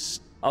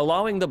peace,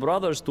 allowing the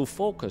brothers to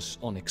focus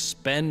on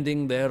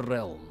expanding their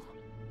realm.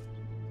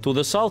 To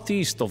the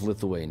southeast of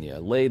Lithuania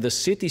lay the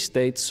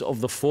city-states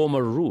of the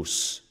former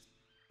Rus.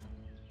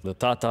 The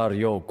Tatar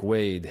yoke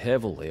weighed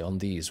heavily on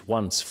these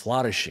once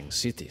flourishing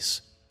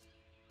cities.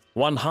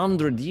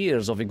 100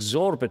 years of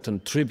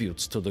exorbitant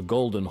tributes to the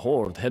Golden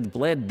Horde had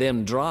bled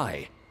them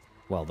dry,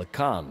 while the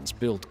Khans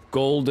built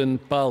golden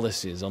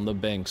palaces on the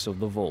banks of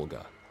the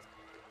Volga.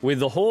 With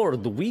the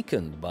Horde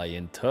weakened by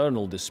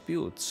internal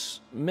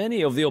disputes,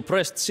 many of the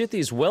oppressed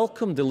cities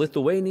welcomed the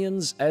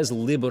Lithuanians as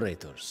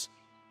liberators.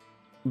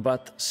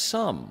 But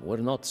some were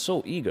not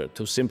so eager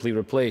to simply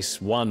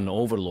replace one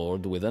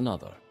overlord with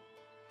another.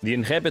 The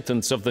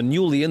inhabitants of the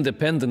newly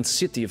independent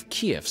city of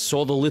Kiev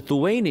saw the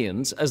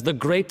Lithuanians as the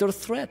greater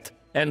threat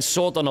and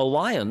sought an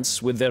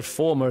alliance with their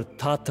former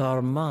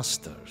Tatar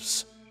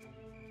masters.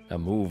 A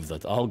move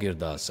that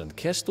Algirdas and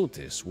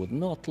Kestutis would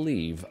not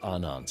leave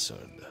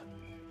unanswered.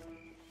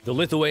 The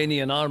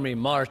Lithuanian army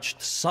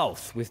marched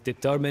south with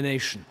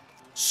determination,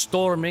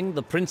 storming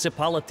the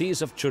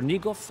principalities of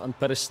Chernigov and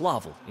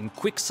Pereslavl in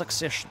quick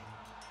succession.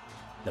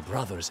 The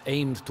brothers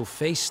aimed to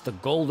face the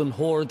Golden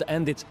Horde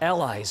and its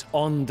allies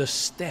on the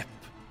steppe.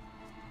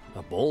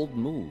 A bold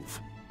move,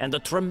 and a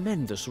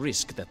tremendous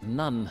risk that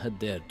none had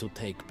dared to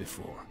take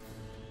before.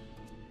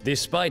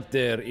 Despite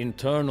their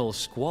internal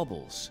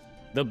squabbles,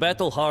 the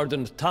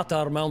battle-hardened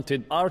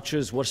Tatar-mounted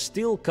archers were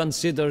still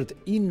considered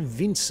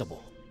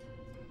invincible.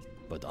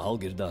 But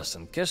Algirdas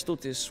and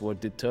Kestutis were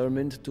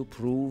determined to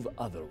prove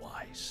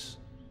otherwise.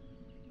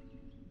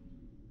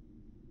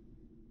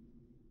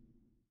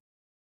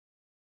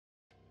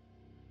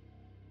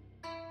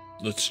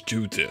 Let's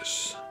do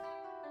this.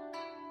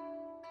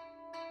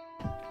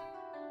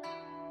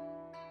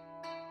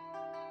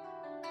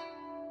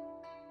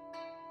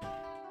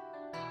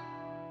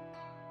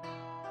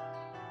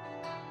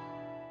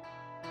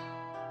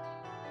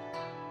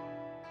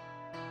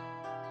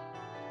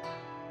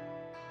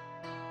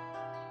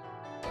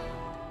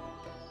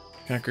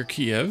 Conquer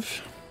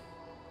Kiev.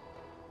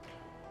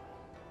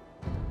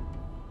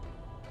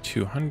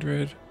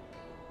 200.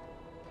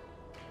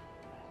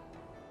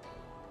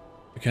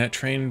 We cannot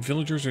train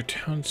villagers or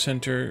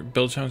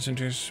build town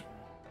centers,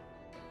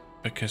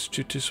 but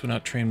Kestutis will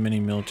not train many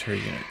military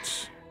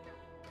units.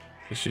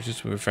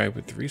 Kestutis will provide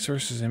with the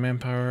resources and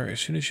manpower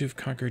as soon as you have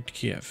conquered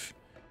Kiev.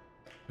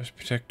 You must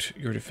protect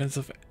your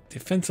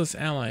defenseless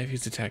ally if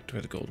he's attacked by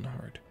the Golden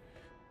Horde.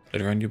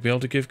 Later on, you'll be able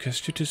to give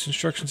Kestutis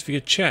instructions via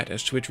chat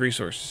as to which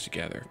resources to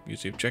gather.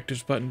 Use the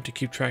Objectives button to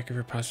keep track of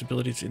your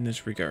possibilities in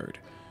this regard.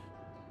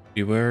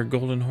 Beware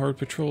Golden Horde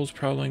patrols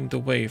prowling the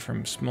way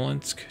from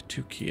Smolensk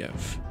to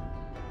Kiev.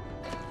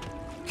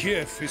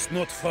 Kiev is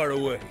not far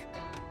away,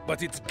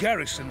 but its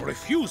garrison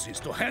refuses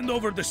to hand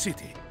over the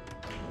city.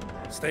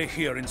 Stay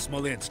here in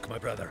Smolensk, my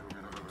brother,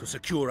 to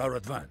secure our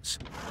advance.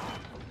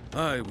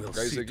 I will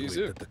see to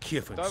it that the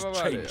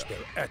Kievans change their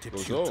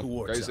attitude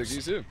towards us.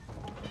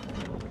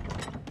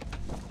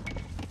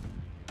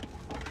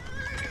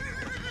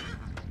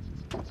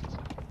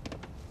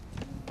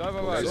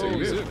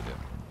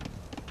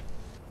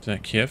 Is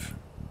that Kiev?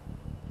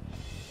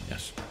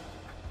 Yes.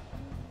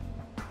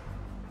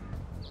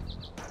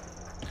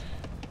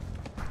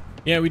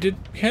 Yeah, we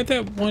had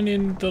that one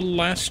in the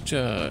last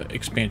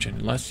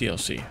expansion, last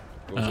DLC.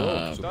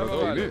 I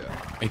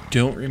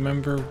don't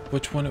remember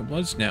which one it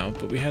was now,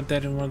 but we had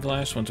that in one of the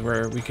last ones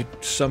where we could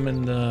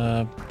summon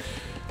the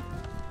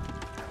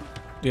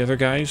other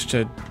guys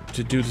to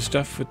do the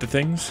stuff with the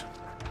things.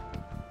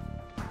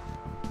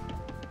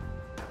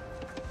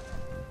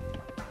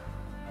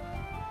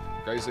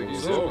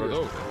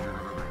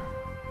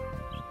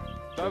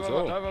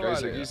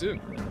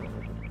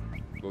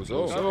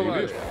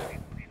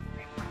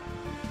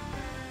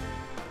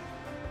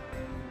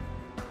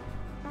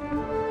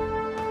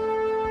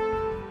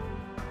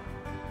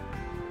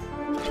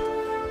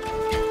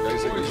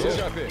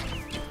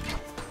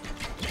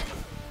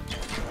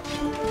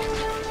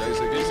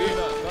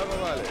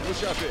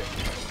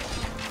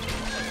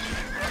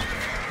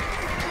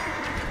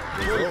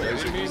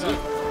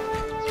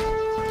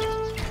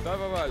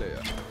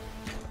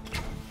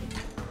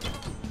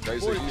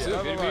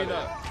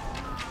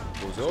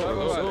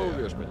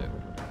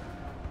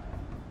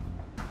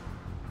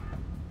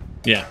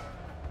 Yeah.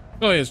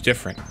 Well, it's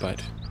different,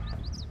 but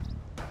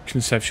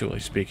conceptually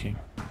speaking,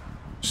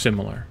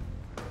 similar.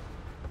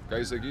 I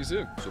haven't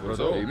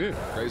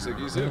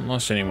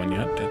lost anyone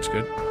yet, that's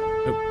good.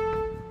 Nope.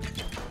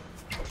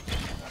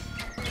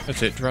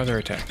 That's it, draw their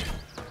attack.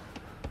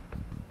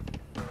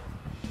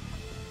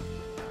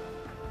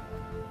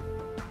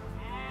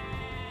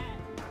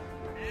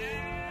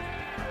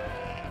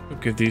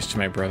 give these to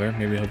my brother.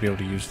 Maybe he'll be able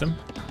to use them.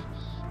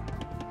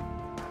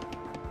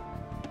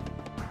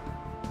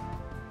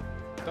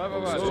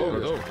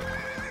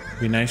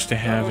 Be nice to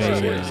have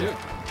a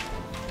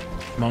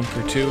monk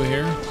or two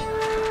here.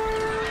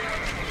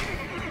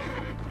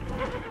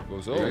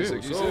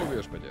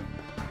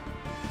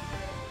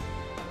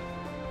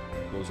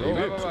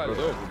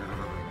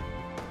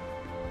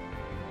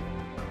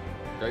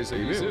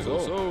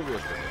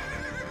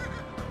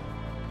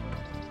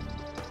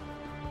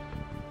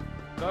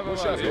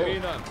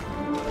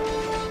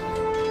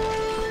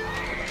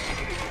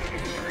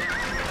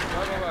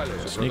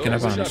 Sneaking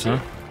up on us, huh?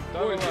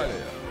 Now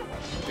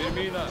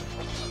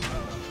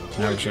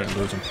we're starting to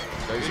lose them.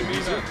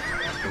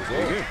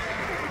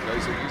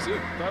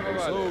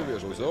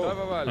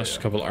 Lost a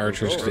couple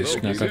archers because they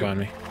snuck up on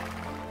me.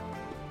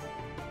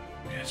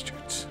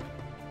 Bastards.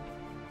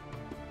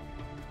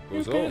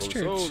 You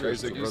bastards.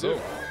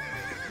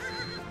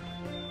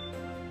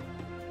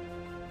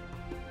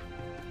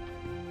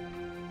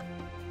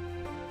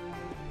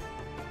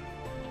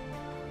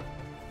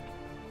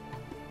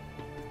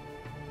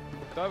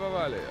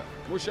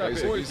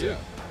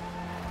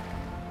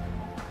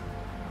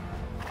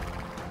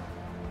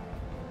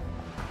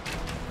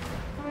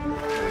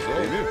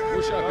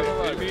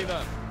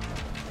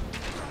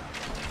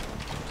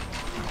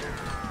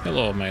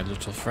 Hello, my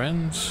little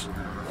friends.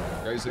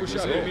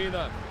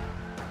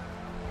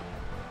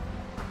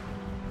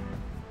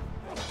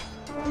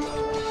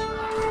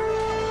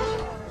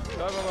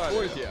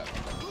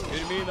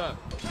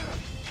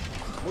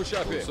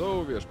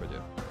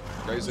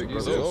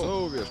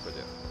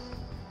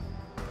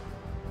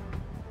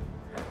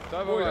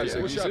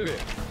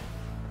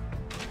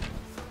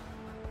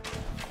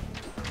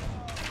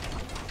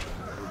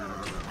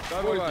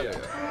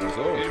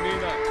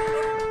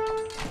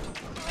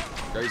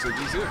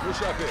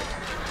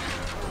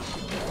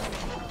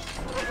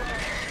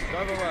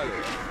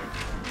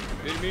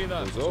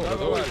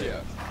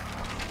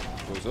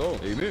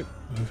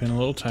 Move in a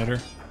little tighter.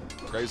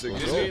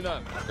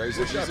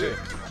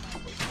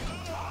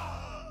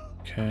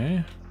 Okay. I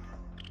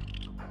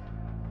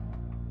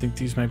think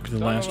these might be the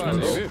last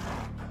ones.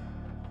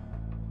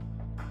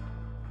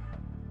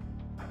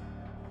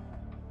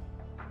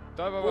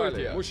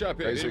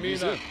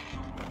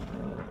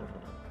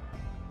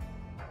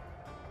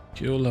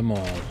 Kill them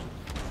all.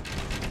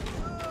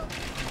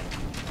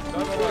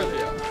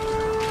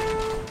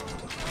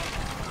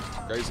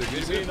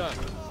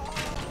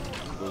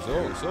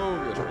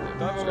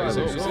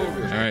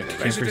 Alright,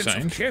 Residents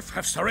of Kiev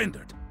have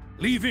surrendered,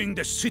 leaving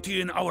the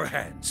city in our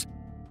hands.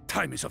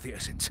 Time is of the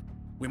essence.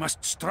 We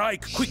must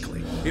strike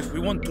quickly if we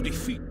want to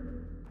defeat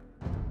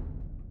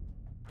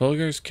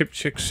Bulgars,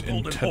 Kipchiks,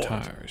 and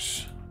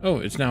Tatars. Oh,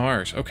 it's now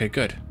ours. Okay,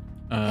 good.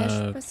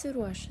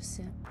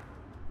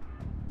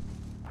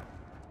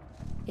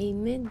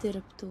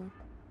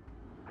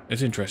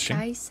 It's interesting.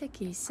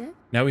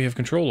 Now we have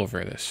control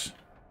over this.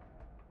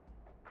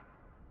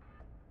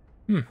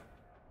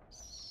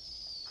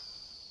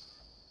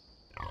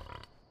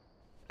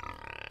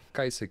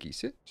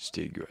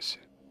 Steiguosi.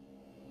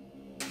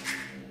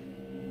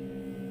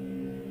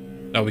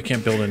 Oh, we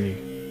can't build any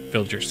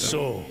villagers, though.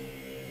 So,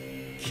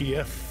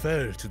 Kiev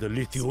fell to the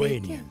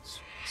Lithuanians.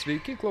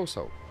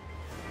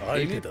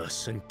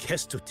 Algirdas and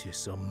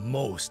Kestutis are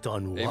most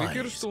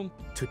unwise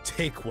to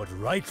take what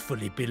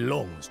rightfully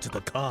belongs to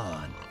the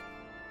Khan.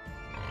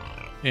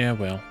 Yeah,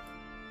 well.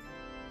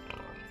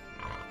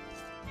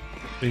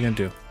 What are you gonna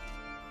do?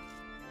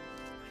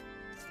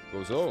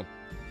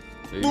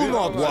 Do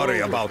not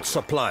worry about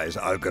supplies,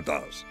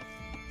 Algirdas.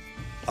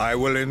 I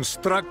will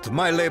instruct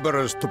my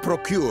laborers to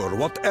procure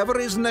whatever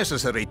is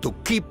necessary to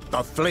keep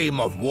the flame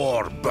of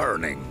war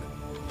burning.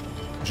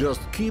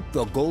 Just keep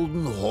the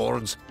Golden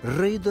Horde's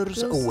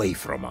raiders away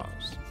from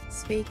us.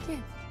 I'd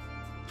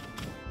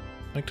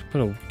like to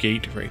put a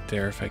gate right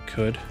there if I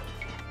could.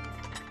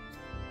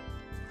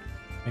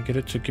 I get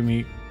it to give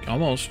me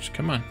almost.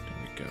 Come on.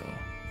 There we go.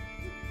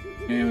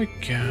 There we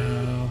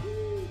go.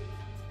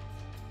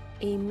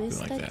 Do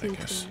like that, I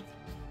guess.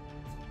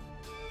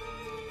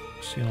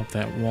 Seal up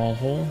that wall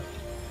hole.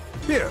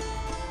 Here,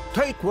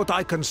 take what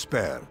I can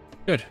spare.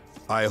 Good.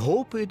 I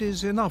hope it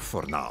is enough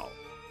for now.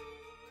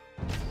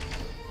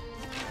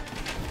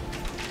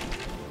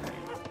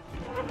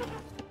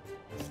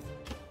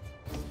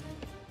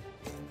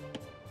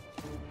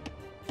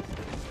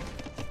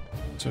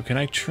 So can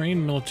I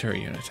train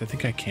military units? I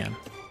think I can.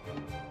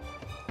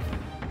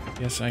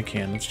 Yes, I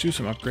can. Let's do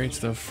some upgrades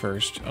though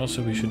first.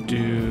 Also, we should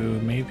do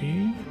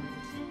maybe...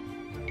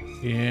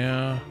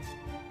 Yeah.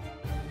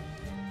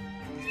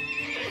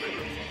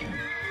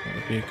 That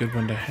would be a good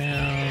one to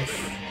have.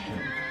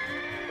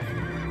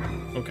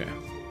 Okay.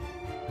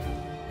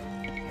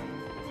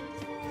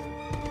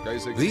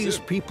 These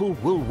people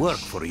will work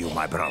for you,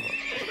 my brother.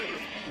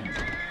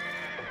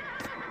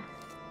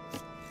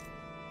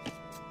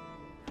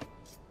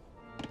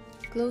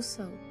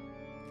 Klausau.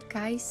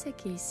 Ką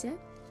įsakysi?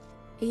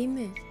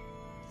 Eimi.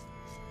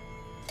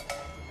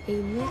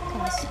 Eimi,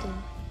 Kastu.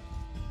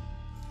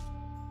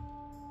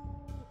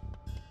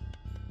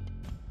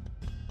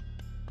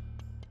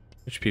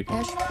 Which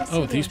people?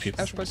 Oh, these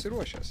people. Aš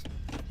pasiruošęs.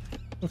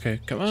 Okay,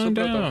 come on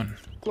down.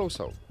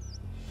 Klausau.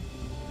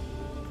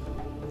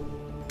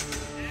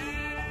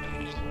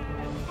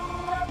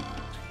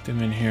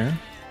 Them in here.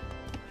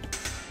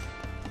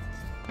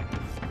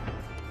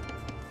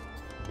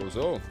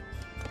 Klausau.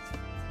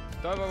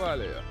 Tavo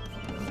valioje.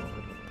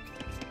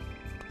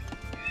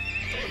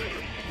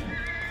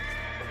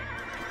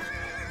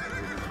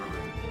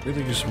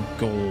 Really get some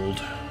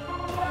gold.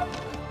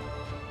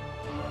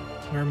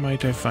 Where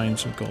might I find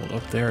some gold?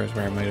 Up there is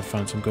where I might have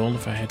found some gold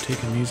if I had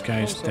taken these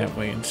guys that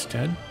way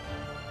instead.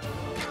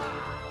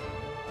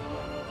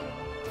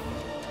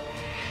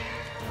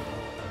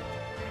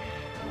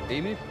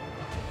 Amy?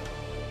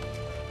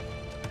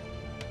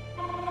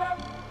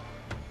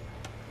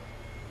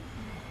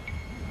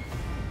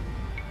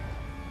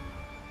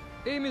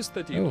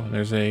 Oh,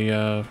 there's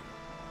a,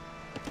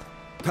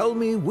 Tell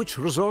me which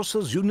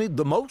resources you need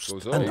the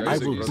most, and I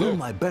will do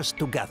my best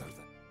to gather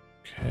them.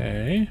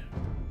 Okay.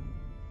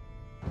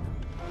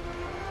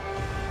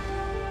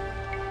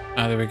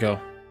 Ah, there we go.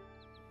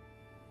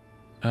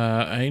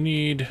 I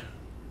need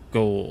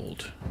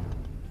gold.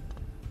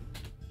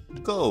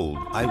 Gold.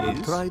 I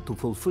will try to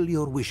fulfill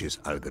your wishes,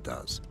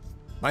 Algirdas.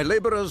 My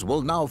laborers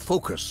will now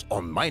focus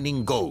on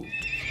mining gold.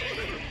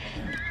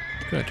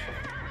 Good.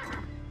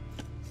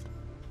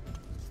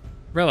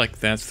 Relic,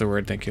 that's the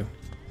word, thank you.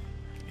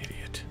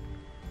 Idiot.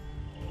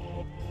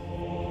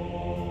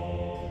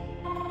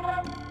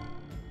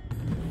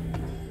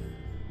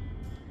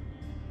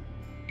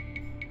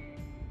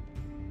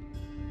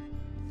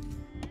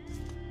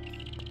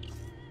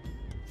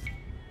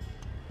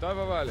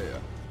 Tavo valioje.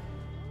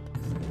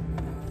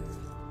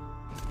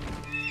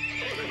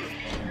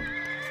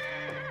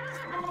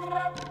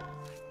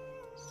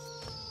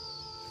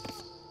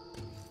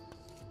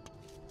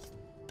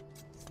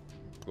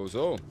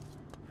 Klausau.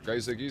 Ką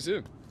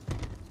įsakysi?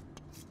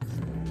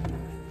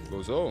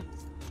 Klausau.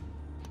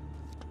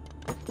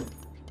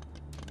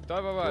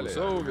 Tavo valioje.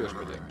 Klausau,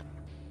 viešpatie.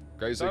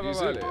 Ką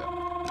įsakysi?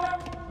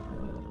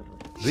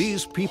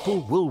 These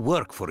people will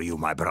work for you,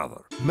 my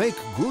brother. Make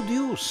good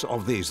use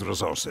of these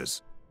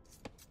resources.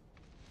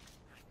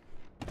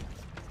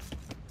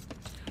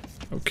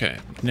 Okay,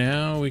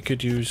 now we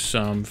could use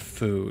some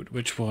food,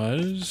 which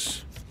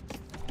was...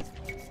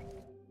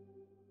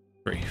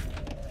 free.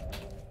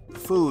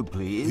 Food,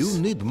 please. You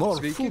need more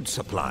food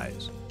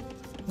supplies.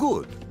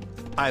 Good.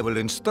 I will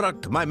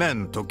instruct my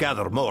men to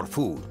gather more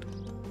food.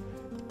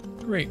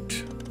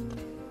 Great.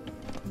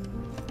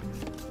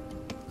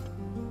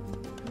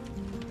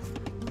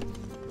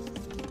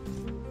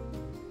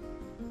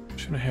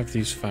 Should I have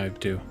these 5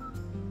 do?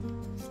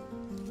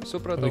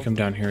 Let me come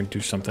down here and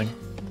do something.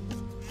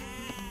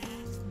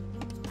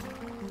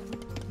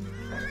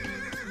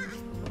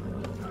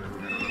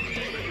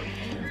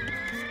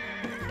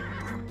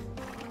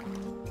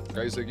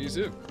 Ką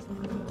įsakysi?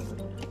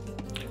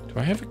 Do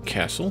I have a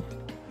castle?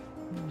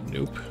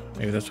 Nope.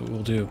 Maybe that's what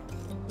we'll do.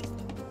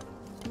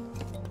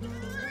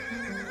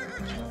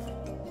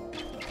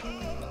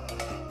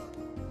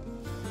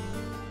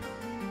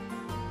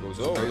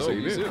 Klausau, ką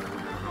įsakysi?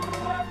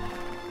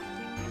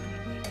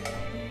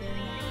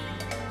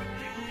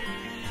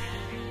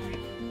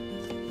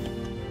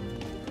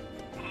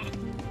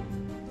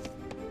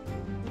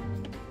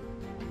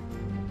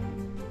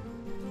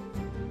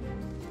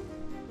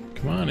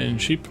 Come on in,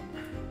 sheep.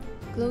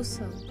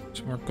 Klausau.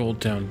 Some more gold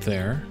down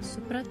there.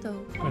 Supratau.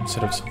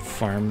 Instead of some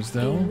farms,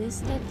 though. Eini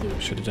statyti.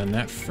 Should have done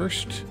that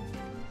first.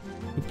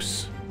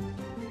 Oops.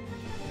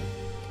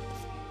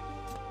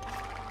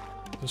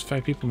 Those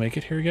 5 people make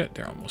it here yet?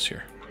 They're almost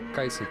here.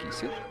 Ką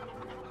įsakysi?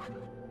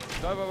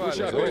 Tavo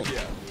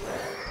valioje.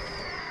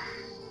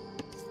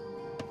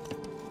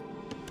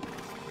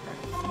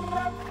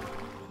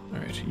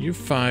 Alright, you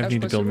 5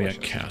 need to build me a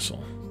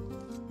castle.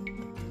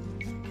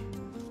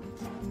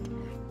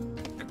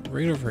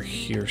 Right over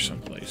here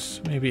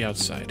someplace. Maybe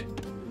outside.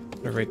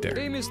 Or right there.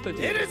 It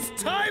is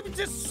time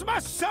to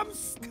smash some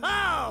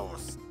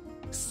skulls!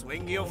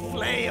 Swing your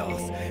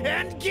flails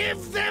and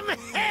give them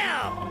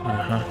hell!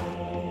 Uh-huh.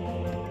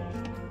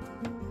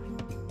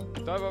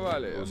 Tavo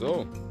valioje.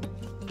 Klausau.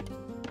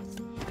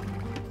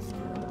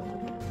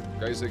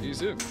 Ką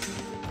įsakysi?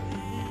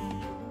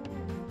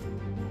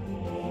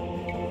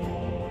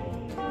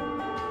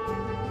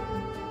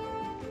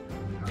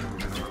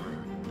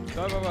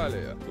 Tavo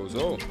valioje.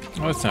 Klausau.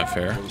 Oh, that's not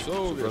fair.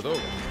 Klausau, supratau.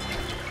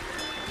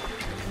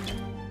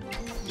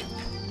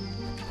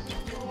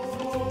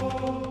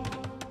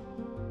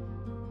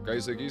 Ką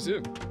įsakysi?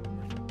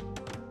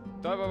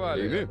 Tavo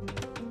valioje.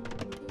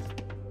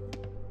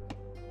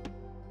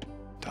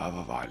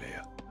 Tavo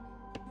valioje.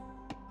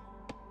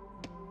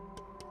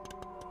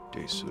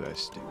 Teisų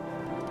esti.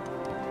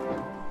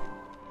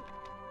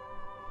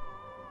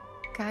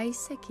 Ką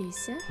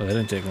įsakysi? Well, that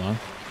didn't take long.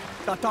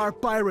 Tatar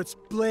pirates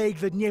plague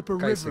the Dnieper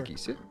Ką River.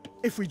 įsakysi?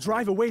 If we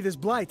drive away this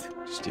blight,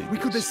 we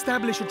could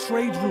establish a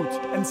trade route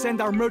and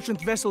send our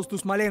merchant vessels to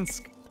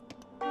Smolensk.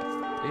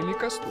 Eini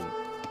kastų.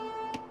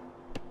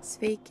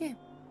 Sveiki.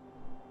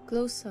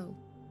 Klausau.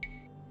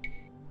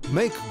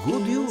 Make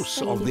good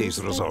use of these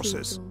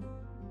resources.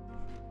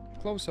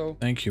 Close-o.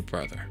 Thank you,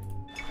 brother.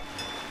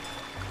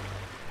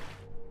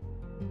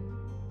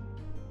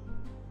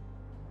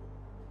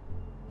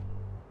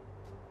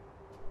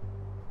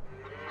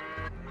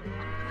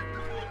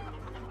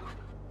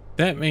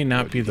 That may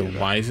not be the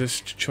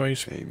wisest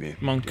choice,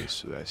 monk.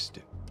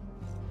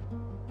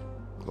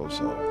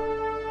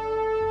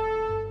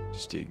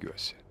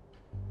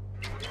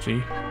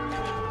 See?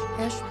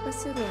 Aš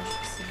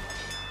pasiruošusi.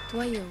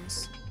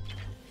 Tuojaus.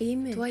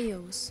 Eimi.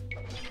 Tuojaus.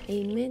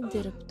 Eimi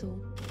dirbtų.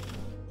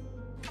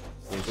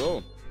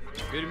 Close-o.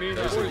 Pirmyn,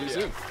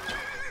 sakysi.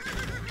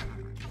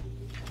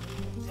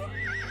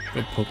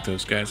 Go poke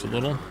those guys a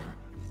little.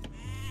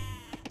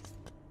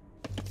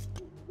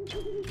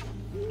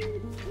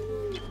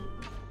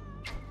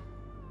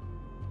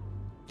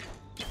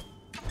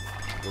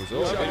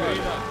 Close-o.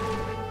 Pirmyn.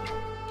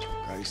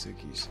 Ką jis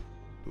sakys?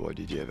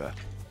 Duodi Dieve.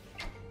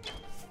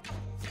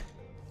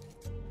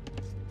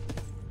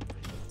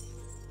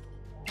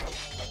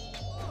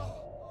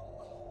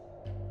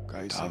 Ką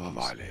jis tavo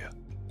valioje?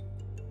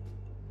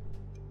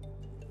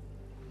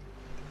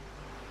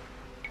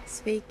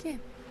 Sveiki.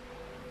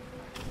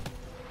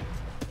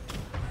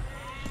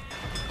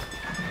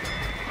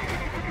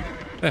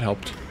 That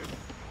helped.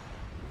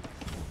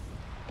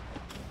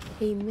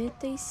 Eimi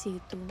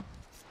taisytų.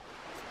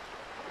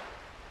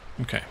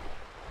 Okay.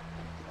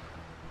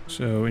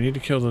 So we need to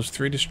kill those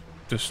three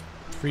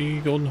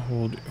golden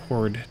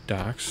horde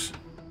docs.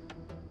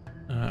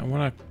 I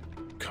want to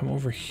come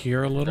over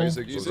here a little.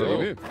 See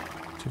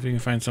if we can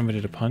find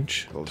somebody to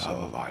punch. Do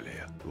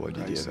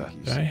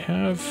I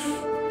have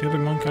the other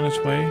monk on its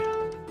way?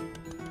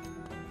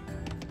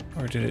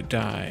 Or did it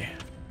die?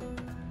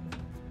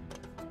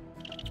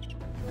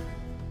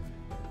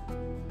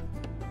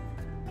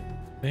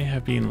 They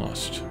have been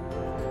lost.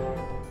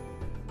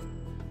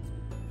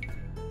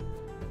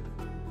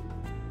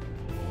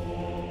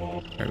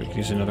 Alright, we can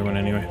use another one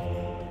anyway.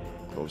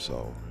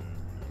 Close-o.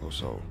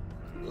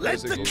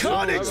 Let the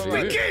carnage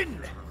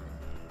begin!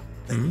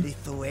 The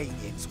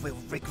Lithuanians will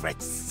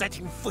regret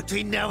setting foot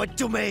in our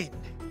domain.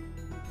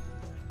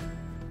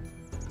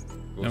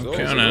 Don't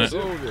count on it.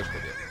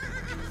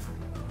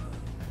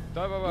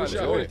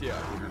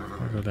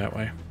 I'll go that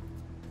way.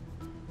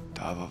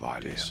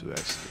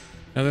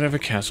 Now that I have a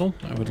castle,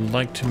 I would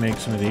like to make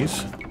some of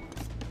these.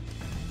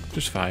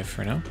 Just 5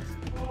 for now.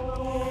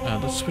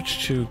 Let's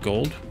switch to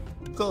gold.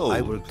 Gold,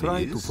 I will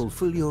try to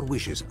fulfill your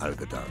wishes,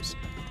 Algirdas.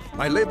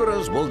 My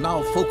laborers will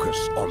now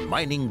focus on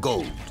mining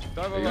gold.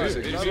 Oh,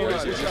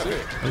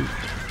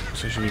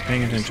 so I should be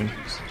paying attention.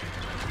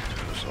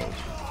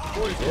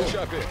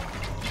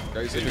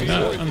 They're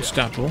not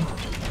unstoppable.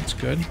 That's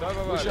good.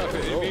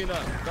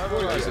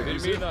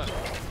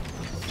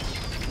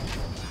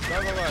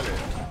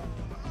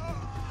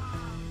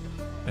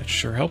 That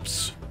sure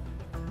helps.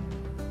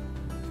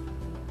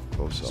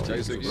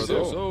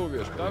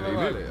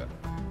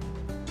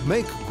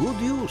 Make good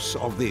use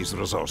of these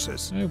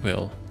resources. I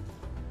will.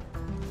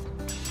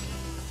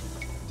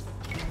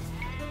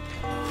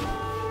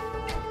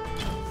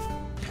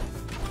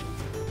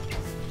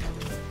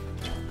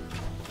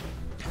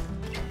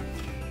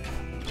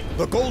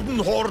 The Golden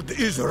Horde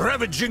is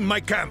ravaging my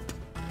camp.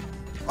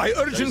 I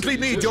urgently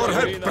need your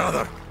help,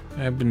 brother.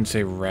 I wouldn't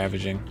say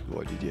ravaging.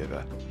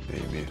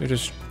 They're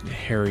just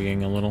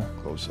harrying a little.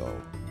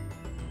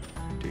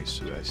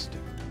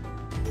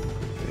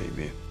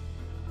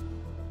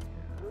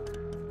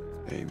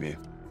 Amen.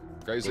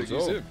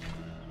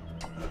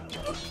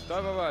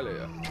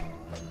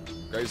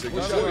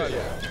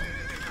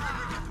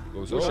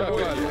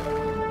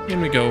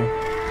 In we go.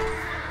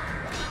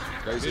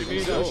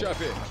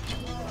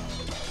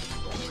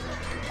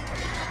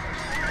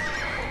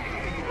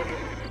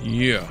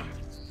 Yeah.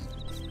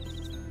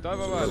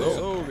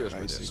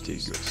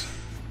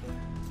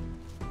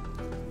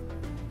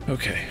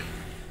 Okay.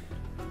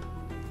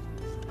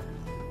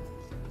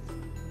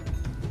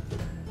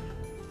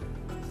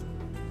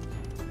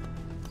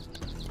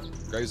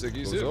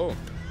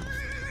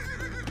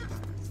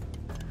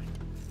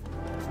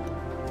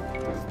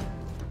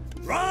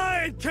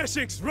 Ride,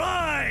 Keshiks,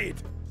 ride!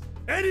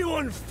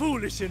 Anyone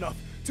foolish enough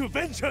to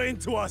venture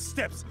into our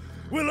steppes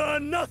will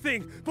earn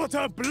nothing but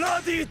a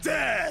bloody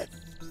death!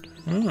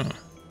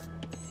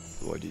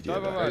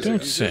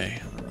 Don't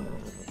say.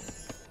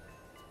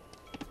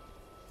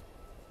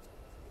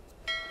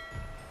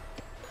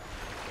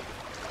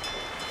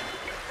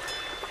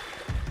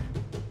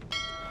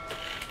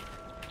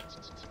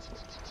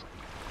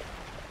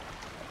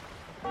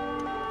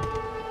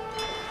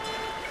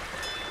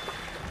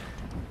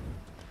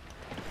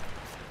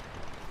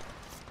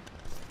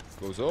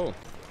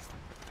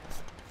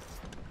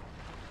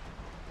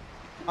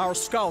 Our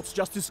scouts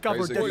just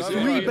discovered that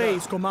 3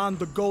 bays command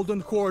the Golden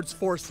Horde's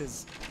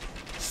forces.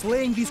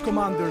 Slaying these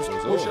commanders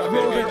will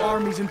throw their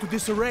armies into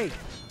disarray.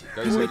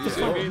 To make the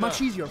fight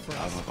much easier for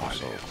us.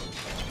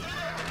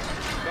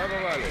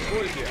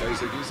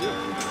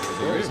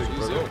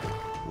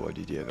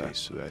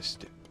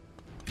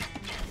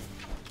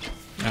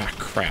 Ah,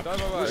 crap.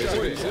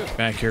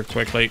 Back here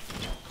quickly.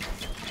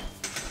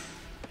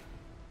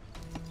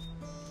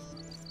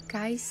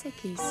 Ką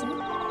įsakysi?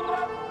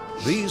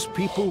 These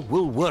people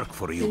will work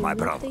for you, my Eimi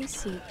brother.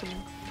 taisyklių.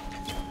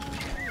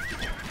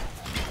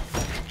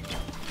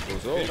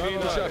 Klausau.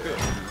 Šefė.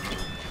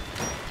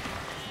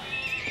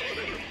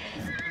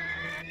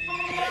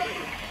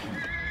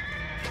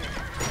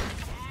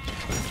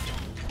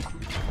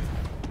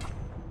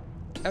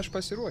 Aš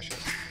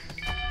pasiruošęs.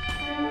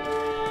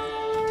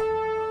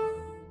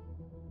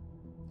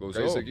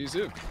 Klausau. Ką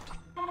sakysi?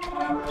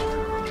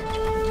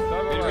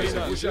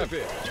 Pirmyną,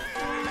 šefė.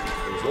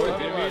 Klausau,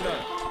 pirmyną.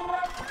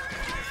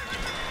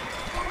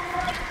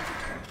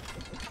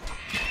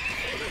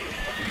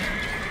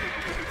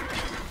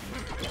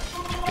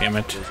 Damn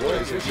it.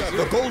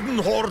 The Golden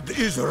Horde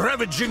is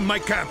ravaging my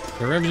camp.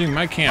 They're ravaging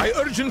my camp. I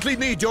urgently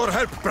need your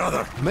help,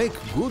 brother. Make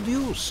good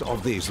use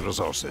of these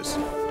resources.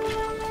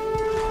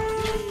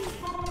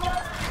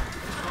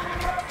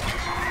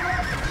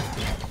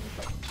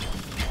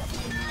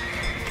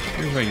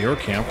 Here's about your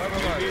camp.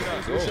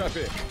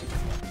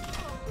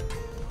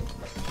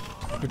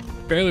 We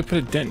barely put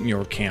a dent in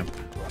your camp.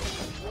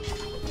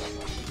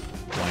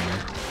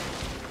 Whiner.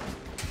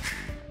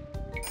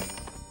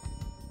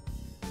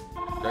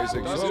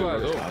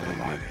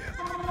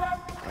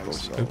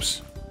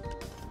 Oops.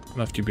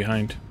 Left you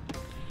behind.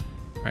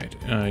 Right,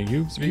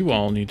 you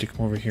all need to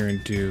come over here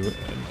and do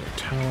a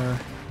tower.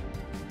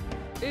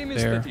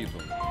 There.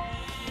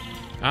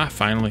 Ah,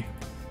 finally.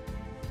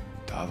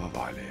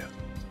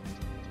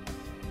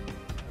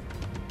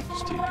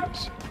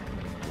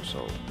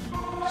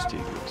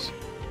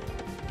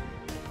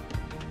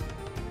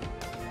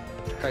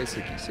 Ką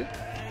sakysi?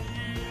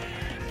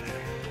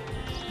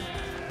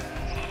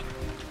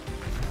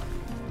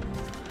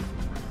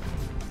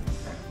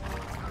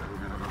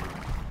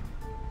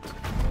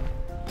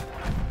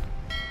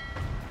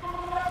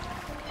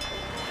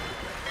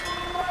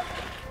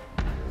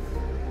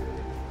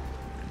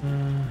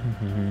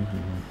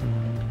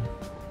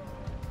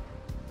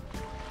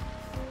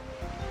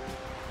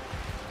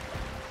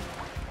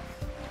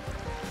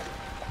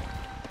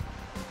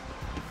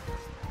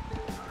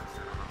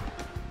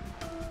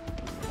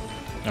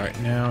 Alright,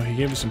 now he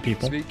gave us some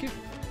people. Sveiki.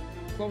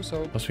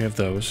 Klausau. Plus we have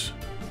those.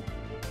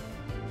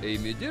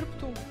 Eimi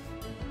dirbtų.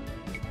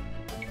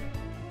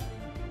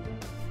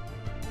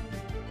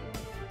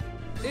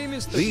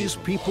 These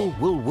people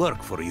will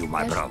work for you,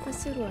 my Aš brother.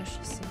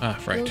 pasiruošusi. Ah,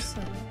 right.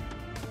 Klausau.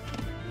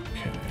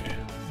 Okay.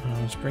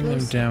 Let's bring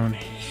them down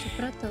here.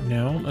 Supratau.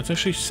 No, let's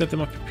actually set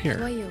them up here.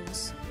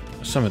 Tuojaus.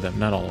 Some of them,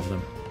 not all of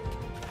them.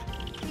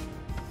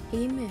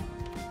 Eimi.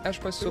 Aš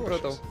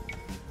pasiruošęs.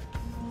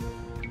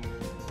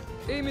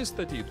 Eimi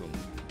statytum.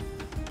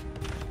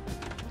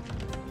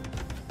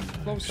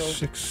 Klausau.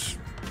 6.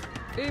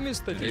 Eimi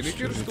statytum. Eimi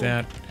Do kirstum.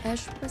 that.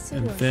 Aš And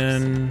pasiruošusi.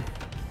 then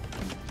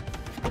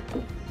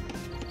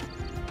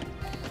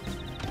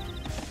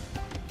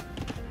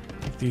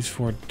these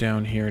 4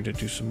 down here to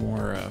do some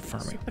more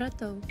farming.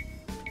 Supratau.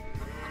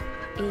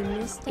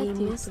 Eimi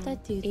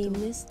statytų.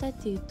 Eimi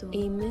statytų.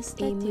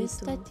 Eimi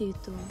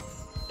statytų.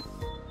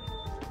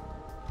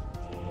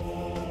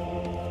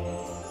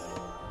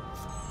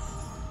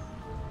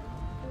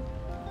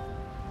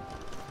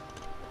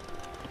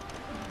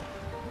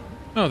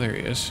 Oh, there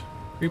he is.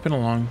 Creeping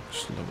along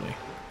slowly.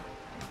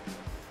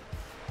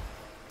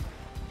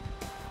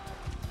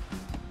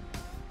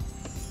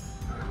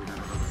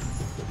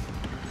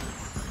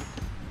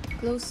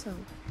 Klausau.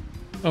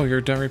 Oh,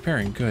 you're done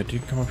repairing. Good. You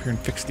can come up here and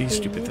fix these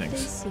stupid Eimi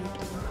things.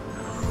 taisyklių.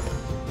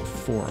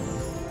 4 of them.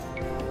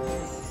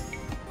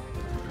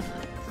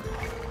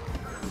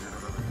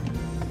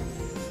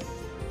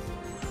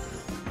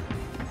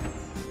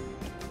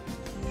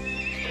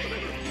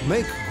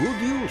 Make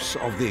good use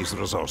of these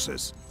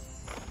resources.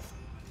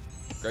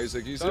 Ką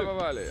sakysi? Savo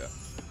valėje.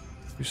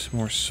 Do some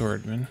more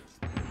swordmen.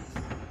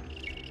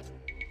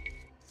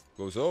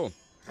 Klausau.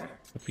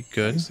 That'd be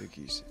good.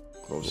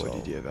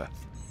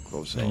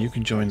 And you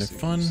can join the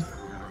fun.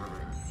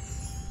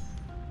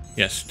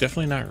 Yes,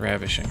 definitely not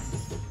ravishing.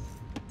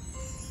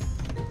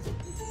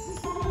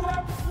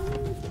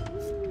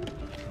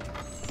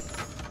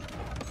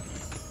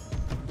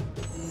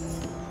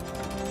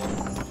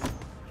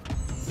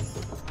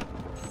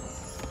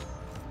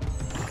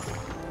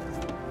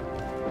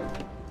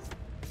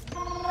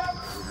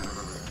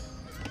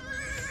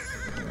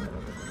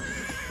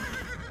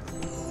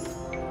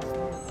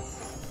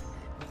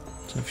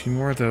 So a few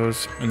more of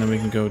those, and then we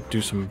can go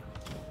do some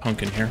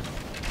punk in here.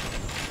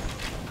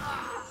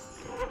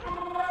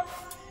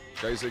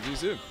 Ką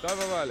sakysi?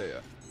 Tavo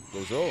valėje.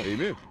 Klausau.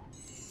 Eimi.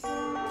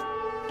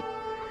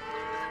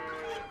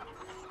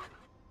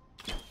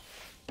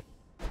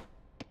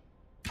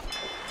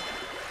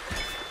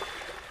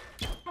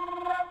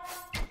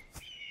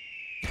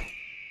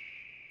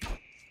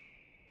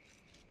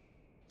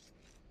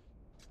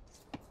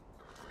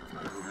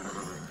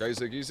 Ką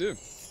sakysi?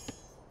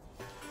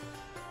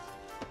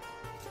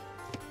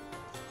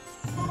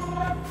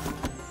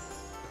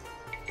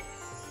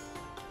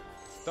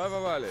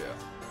 Tavo valėje.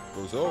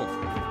 Klausau.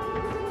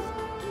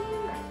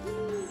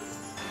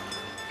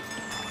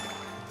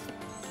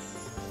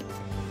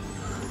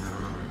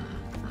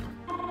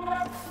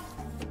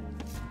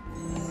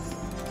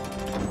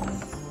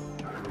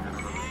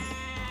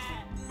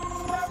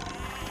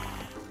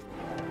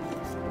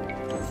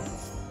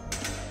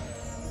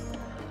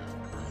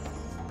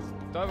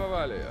 Tavo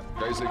valioje.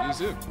 Ką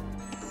įsakysi?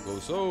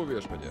 Klausau,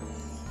 viešpatie.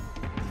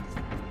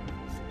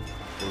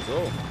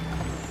 Klausau.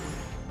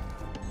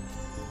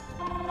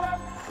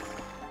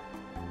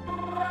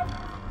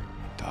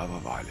 Tavo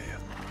valioje.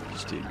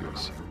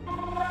 Steigiuosi.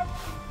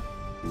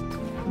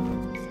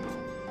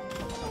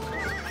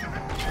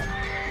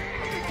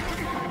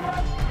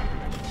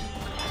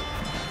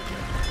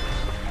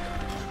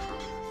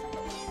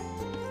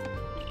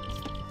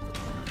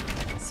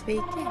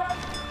 Sveiki.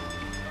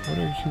 What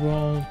are you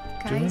all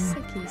Ką doing?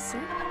 įsakysi?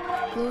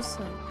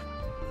 Klausau.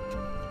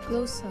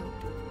 Klausau.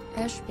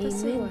 Aš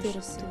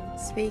pasiruošusiu.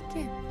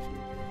 Sveiki.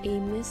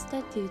 Eimi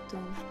statytų.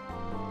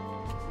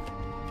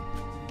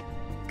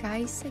 Ką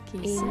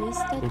įsakysi? Eimi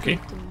Okay.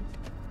 statytų.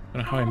 I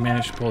don't know how I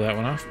managed to pull that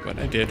one off, but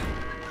I did.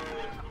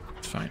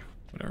 It's fine.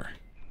 Whatever.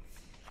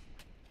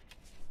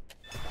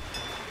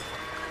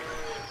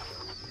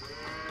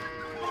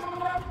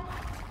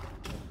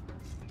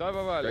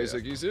 Tavo valioje. Ką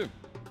įsakysi?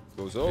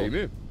 Klausau.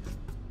 Eimi.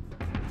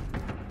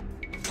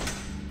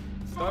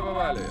 Tavo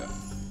valioje.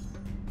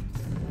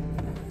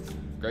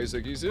 Ką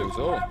įsakysi?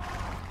 Klausau.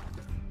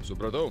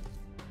 Supratau.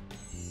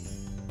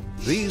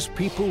 These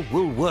people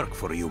will work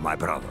for you, my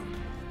brother.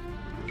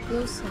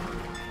 Klausau.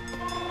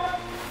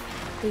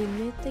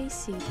 Eimi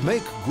taisyti.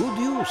 Make good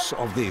use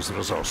of these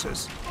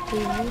resources.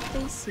 Eimi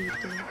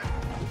taisyti.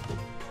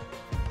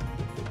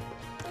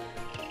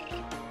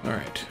 All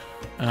right.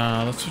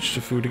 Let's switch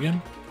to food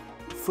again.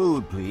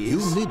 Food, please.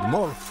 You need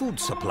more food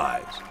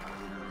supplies.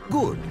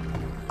 Good.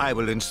 I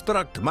will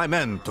instruct my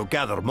men to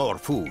gather more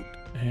food.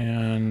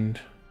 And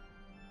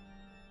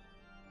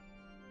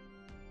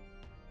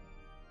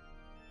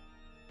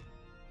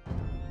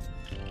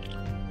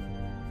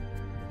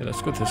yeah,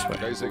 let's go this way.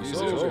 Ką įsakysi?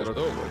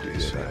 Supratau.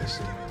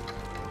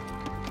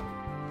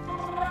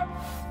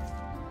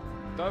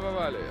 Tavo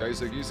valioje. Ką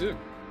įsakysi?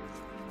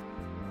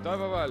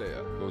 Tavo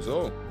valioje.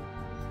 Klausau.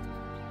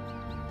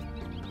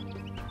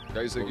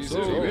 Ką įsakysi?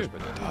 Eimi.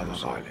 Tavo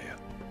valioje.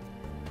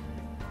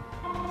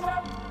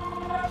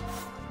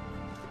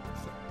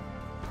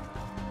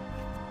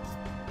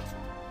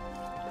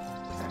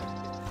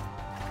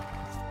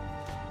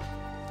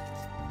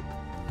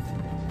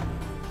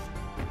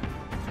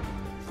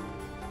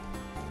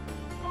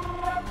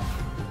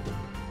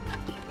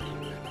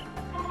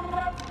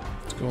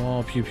 Let's go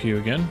all pew pew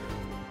again.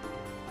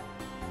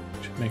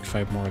 Should make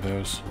 5 more of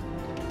those.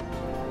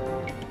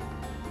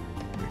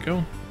 There we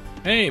go.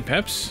 Hey,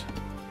 Peps.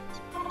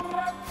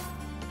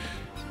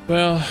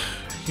 Well,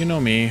 you know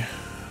me.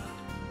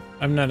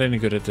 I'm not any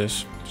good at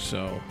this,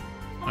 so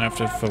I have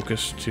to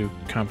focus to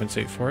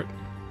compensate for it.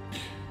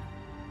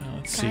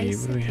 Let's see,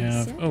 what do we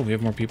have? Oh, we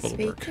have more people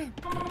to work. Sveiki.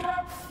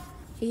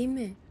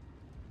 Eimi.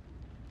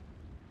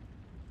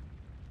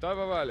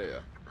 Tavo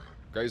valioje.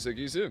 Ką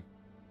įsakysi?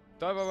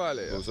 Tavo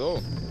valioje.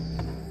 Klausau.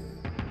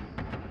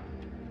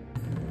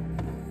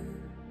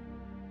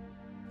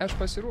 Aš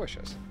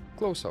pasiruošęs.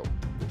 Klausau.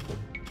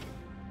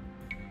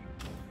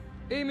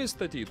 Eimi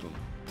statytum.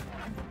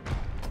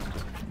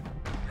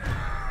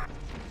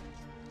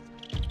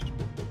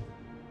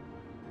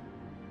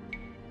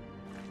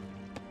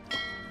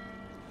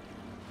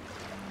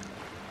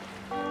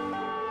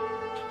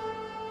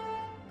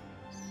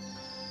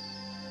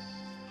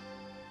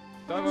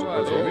 Tavo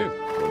valioje.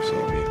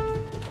 Klausau.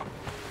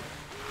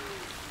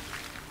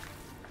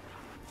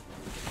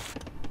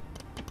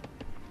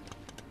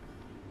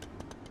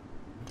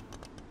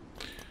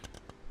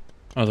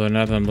 Although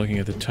now that I'm looking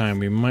at the time,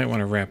 we might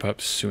want to wrap up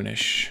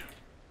soonish.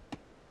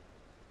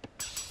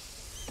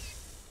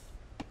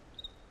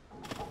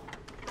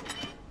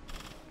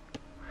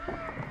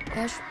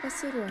 Aš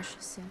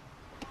pasiruošusi.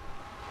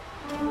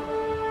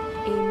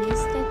 Eimi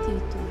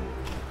statytų.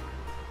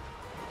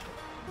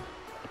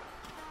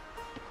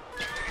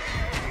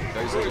 Ką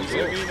įsakysi?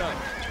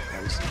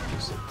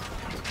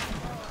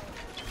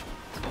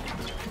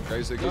 Ką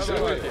įsakysi?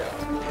 Tavo valioje.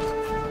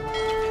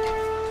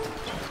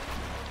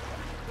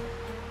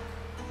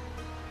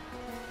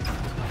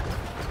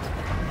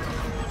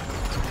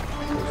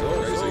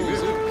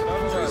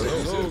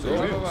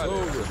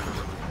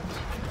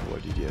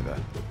 Duodi Dieve.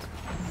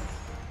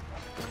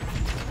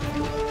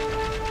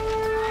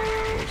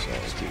 Klausau.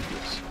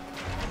 Steigiuosi.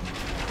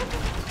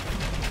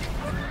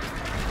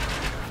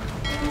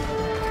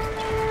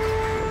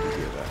 Duodi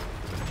Dieve.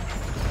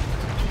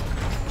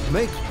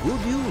 Make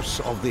good use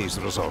of these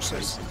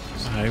resources.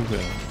 I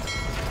will.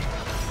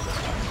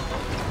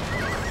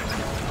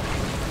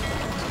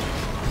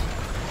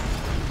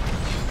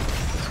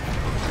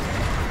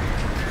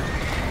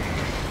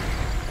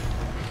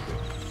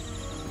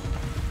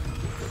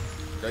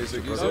 Ką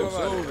įsakysi?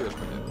 Klausau,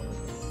 viešpatie.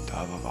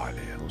 Tavo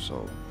valioje.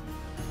 Klausau.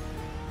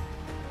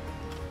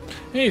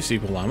 Hey,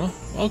 Sequel Llama.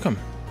 Welcome.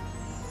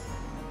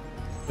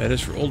 That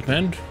is for old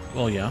men?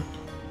 Well, yeah.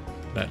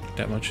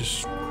 That much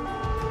is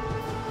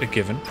a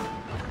given.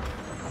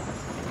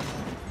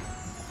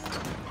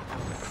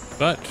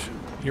 But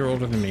you're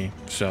older than me,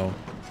 so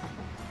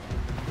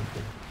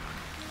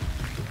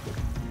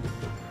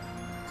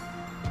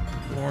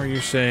the more you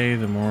say,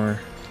 the more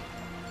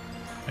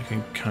I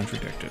can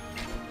contradict it.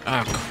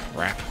 Ah,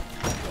 crap.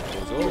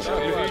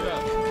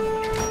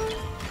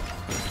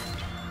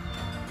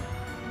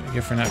 Thank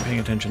you for not paying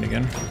attention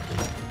again.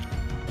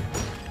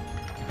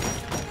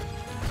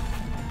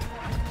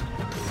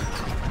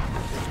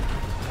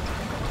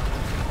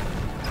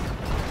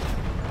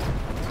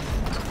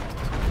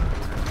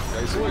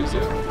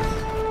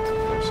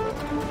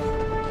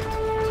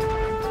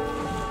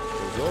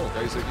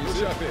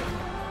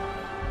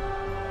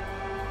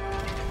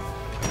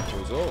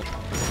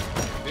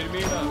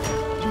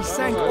 We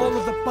sank all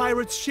of the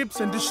pirates' ships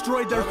and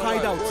destroyed their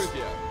hideouts.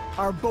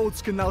 Our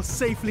boats can now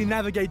safely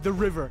navigate the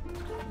river.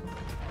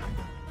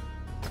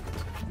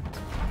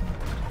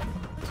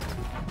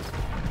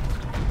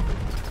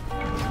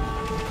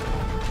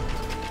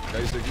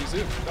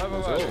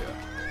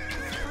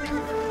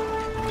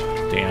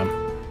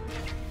 Damn.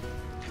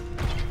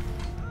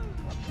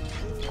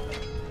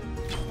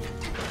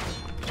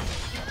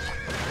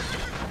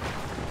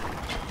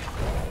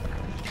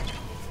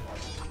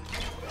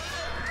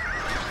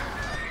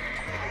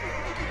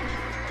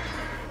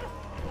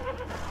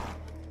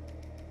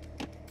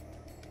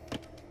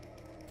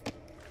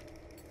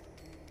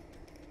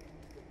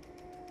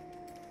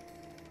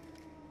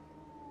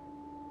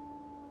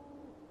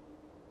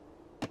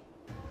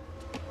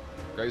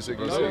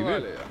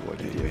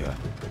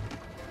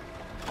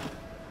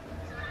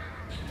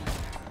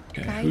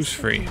 Okay, who's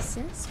free?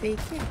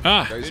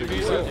 Ah!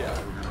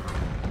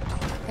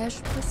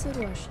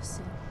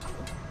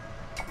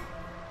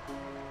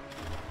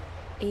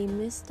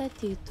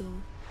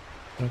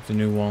 Up the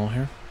new wall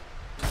here.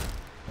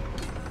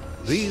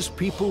 These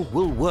people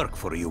will work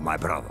for you, my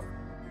brother.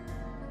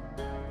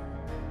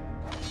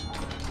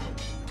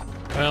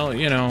 Well,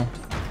 you know,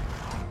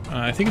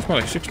 I think it's more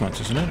like 6 months,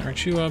 isn't it?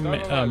 Aren't you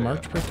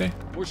Mark's birthday?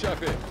 Just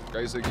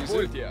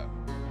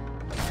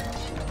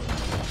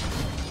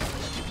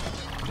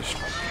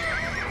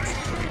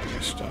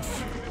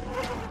stuff.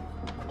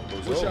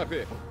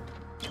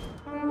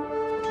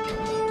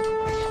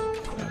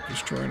 Not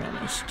destroying all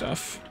my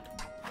stuff.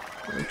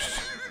 Works.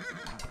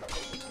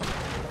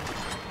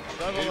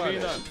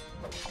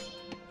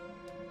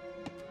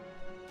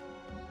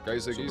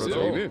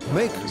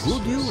 Make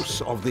good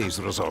use of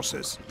these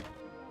resources.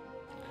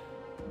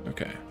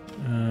 Okay.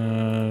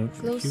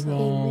 You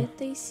all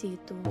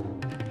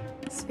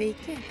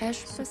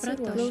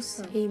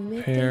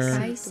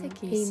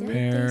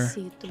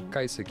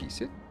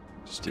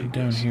stay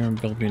down here and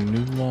build me a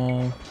new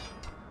wall.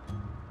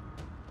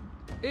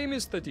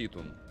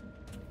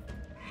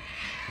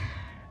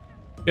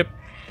 Yep.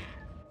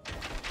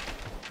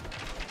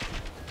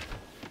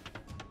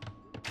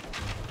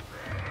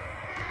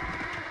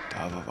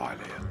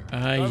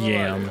 I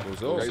am.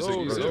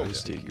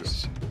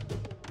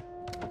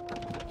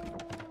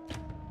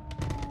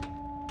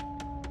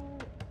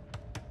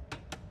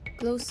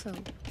 Klausau.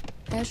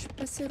 Aš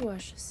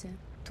pasiruošusi.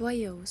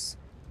 Tuojaus.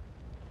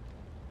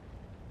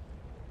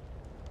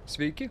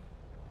 Sveiki.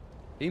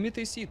 Eimi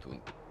taisytų.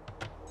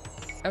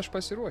 Aš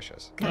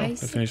pasiruošęs. Oh, I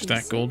finished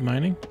that gold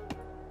mining.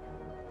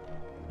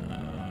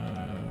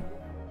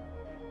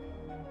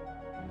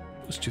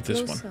 Let's do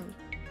this one.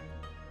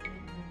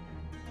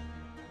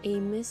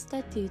 Eimi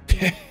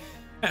statytų.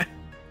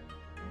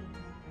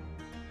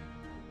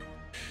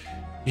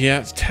 Yeah,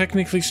 it's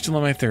technically still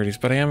in my 30s,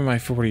 but I am in my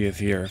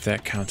 40th year, if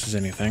that counts as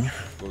anything.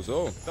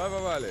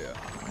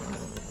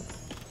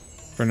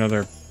 For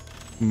another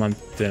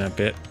month and a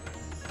bit.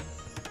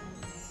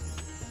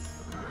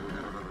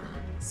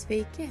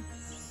 Sveiki.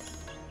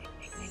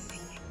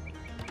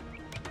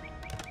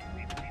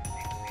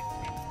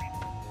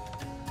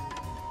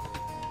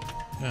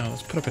 Now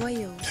let's put up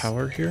a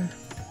tower here.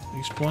 At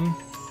least one.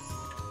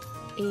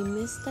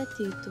 Eimi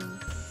statytų.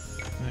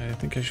 I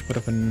think I should put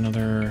up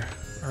another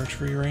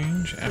archery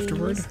range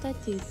afterward.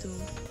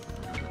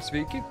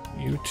 Sveiki.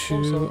 You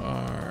two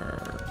are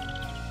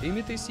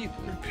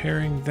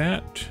repairing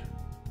that.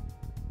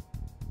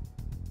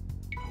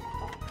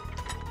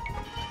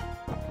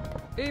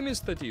 Eimi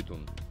statytų.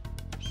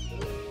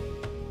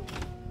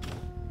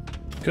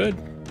 Good.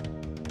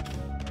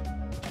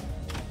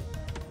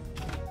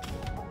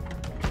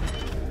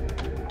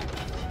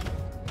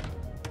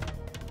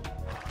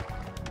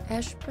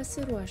 Aš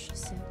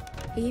pasiruošusi.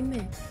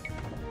 Eimi.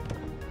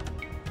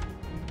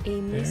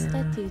 Eimi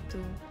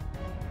statytų.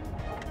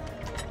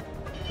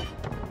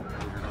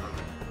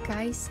 Ką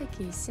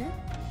įsakysi?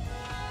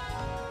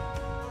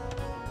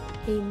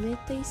 Eimi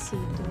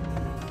taisytų.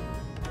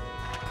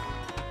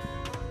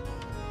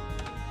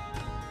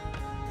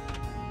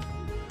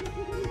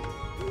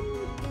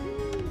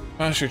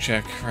 Posture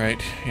check,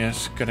 right.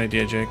 Yes, good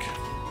idea, Jake.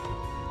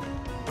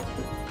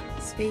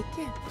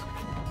 Sveiki.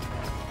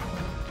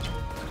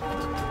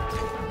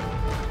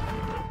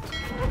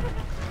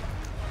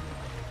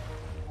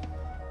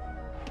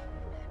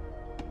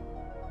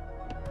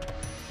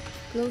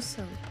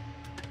 Klausau.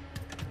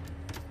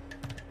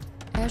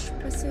 Aš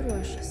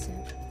pasiruošusi.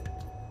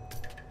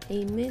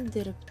 Eimi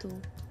dirbtų.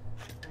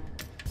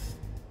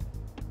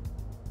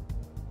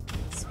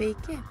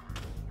 Sveiki.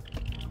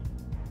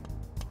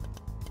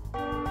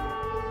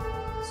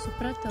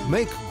 Supratau.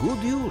 Make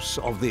good use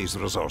of these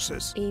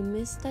resources.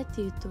 Eimi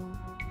statytų.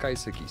 Ką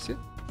įsakysi?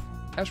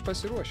 Aš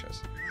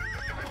pasiruošęs.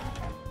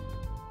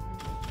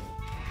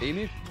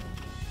 Eimi.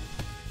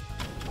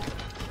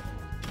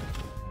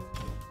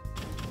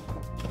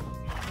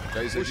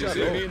 Ką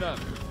įsakysi?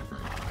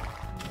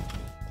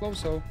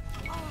 Klausau.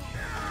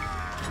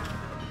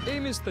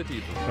 Eimi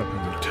statytų. Up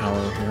in the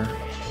tower here.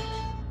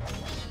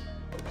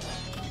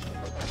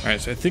 Alright,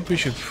 so I think we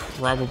should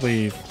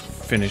probably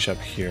finish up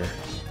here.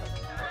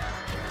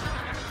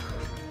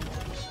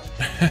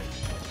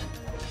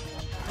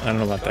 I don't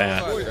know about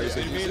that. Ką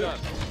įsakysi?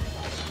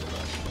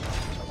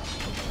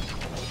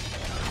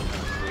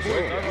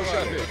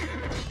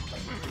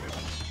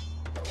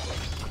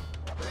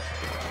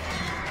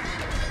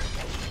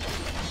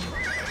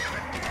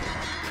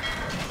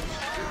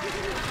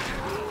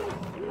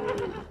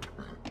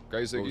 Ką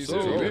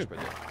įsakysi?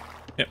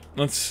 Yep,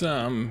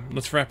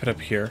 let's wrap it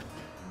up here.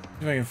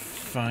 See if I can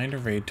find a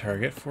raid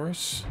target for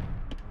us.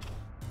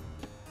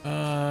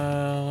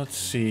 Let's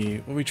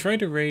see. Well, we tried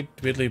to raid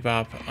Biddly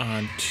Bop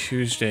on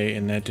Tuesday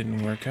and that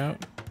didn't work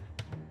out.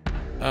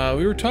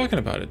 We were talking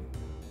about it.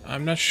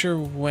 I'm not sure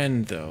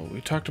when though. We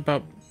were talking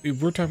about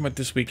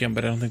this weekend,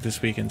 but I don't think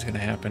this weekend's gonna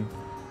happen.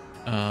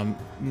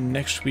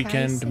 Next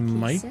weekend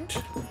might.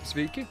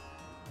 Sveiki.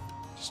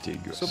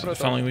 The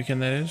following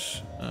weekend, that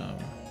is.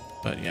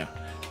 But yeah.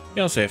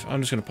 Yeah, I'll save. I'm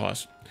just gonna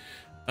pause.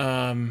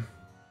 Yeah,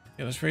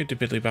 let's raid to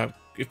Biddly Bop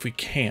if we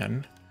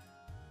can.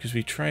 Because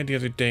we tried the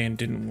other day and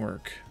didn't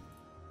work.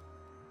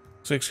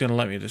 Looks like it's gonna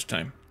let me this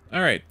time.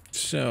 Alright,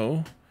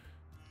 so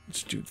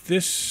let's do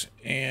this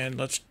and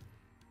let's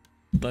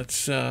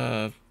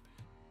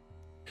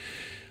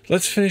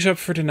finish up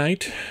for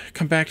tonight.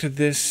 Come back to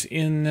this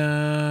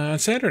on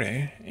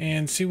Saturday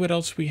and see what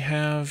else we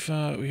have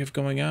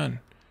going on.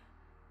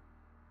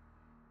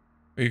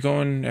 Are you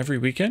going every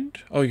weekend?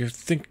 Oh, you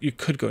think you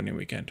could go any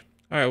weekend.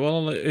 Alright,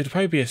 well, it'd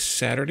probably be a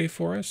Saturday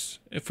for us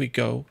if we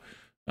go,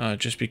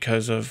 just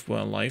because of,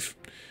 well, life.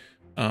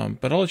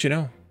 But I'll let you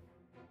know.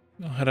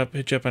 I'll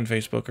hit you up on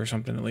Facebook or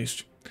something at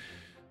least.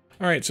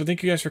 Alright, so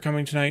thank you guys for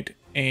coming tonight,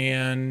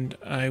 and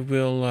I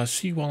will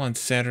see you all on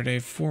Saturday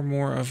for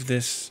more of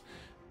this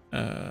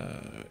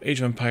Age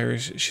of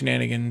Empires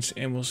shenanigans,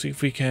 and we'll see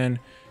if we can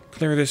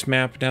clear this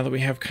map now that we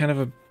have kind of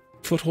a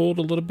foothold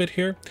a little bit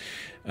here.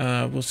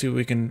 We'll see what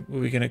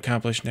we can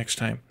accomplish next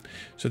time.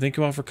 So thank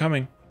you all for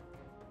coming,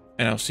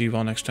 and I'll see you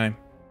all next time.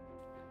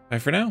 Bye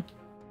for now.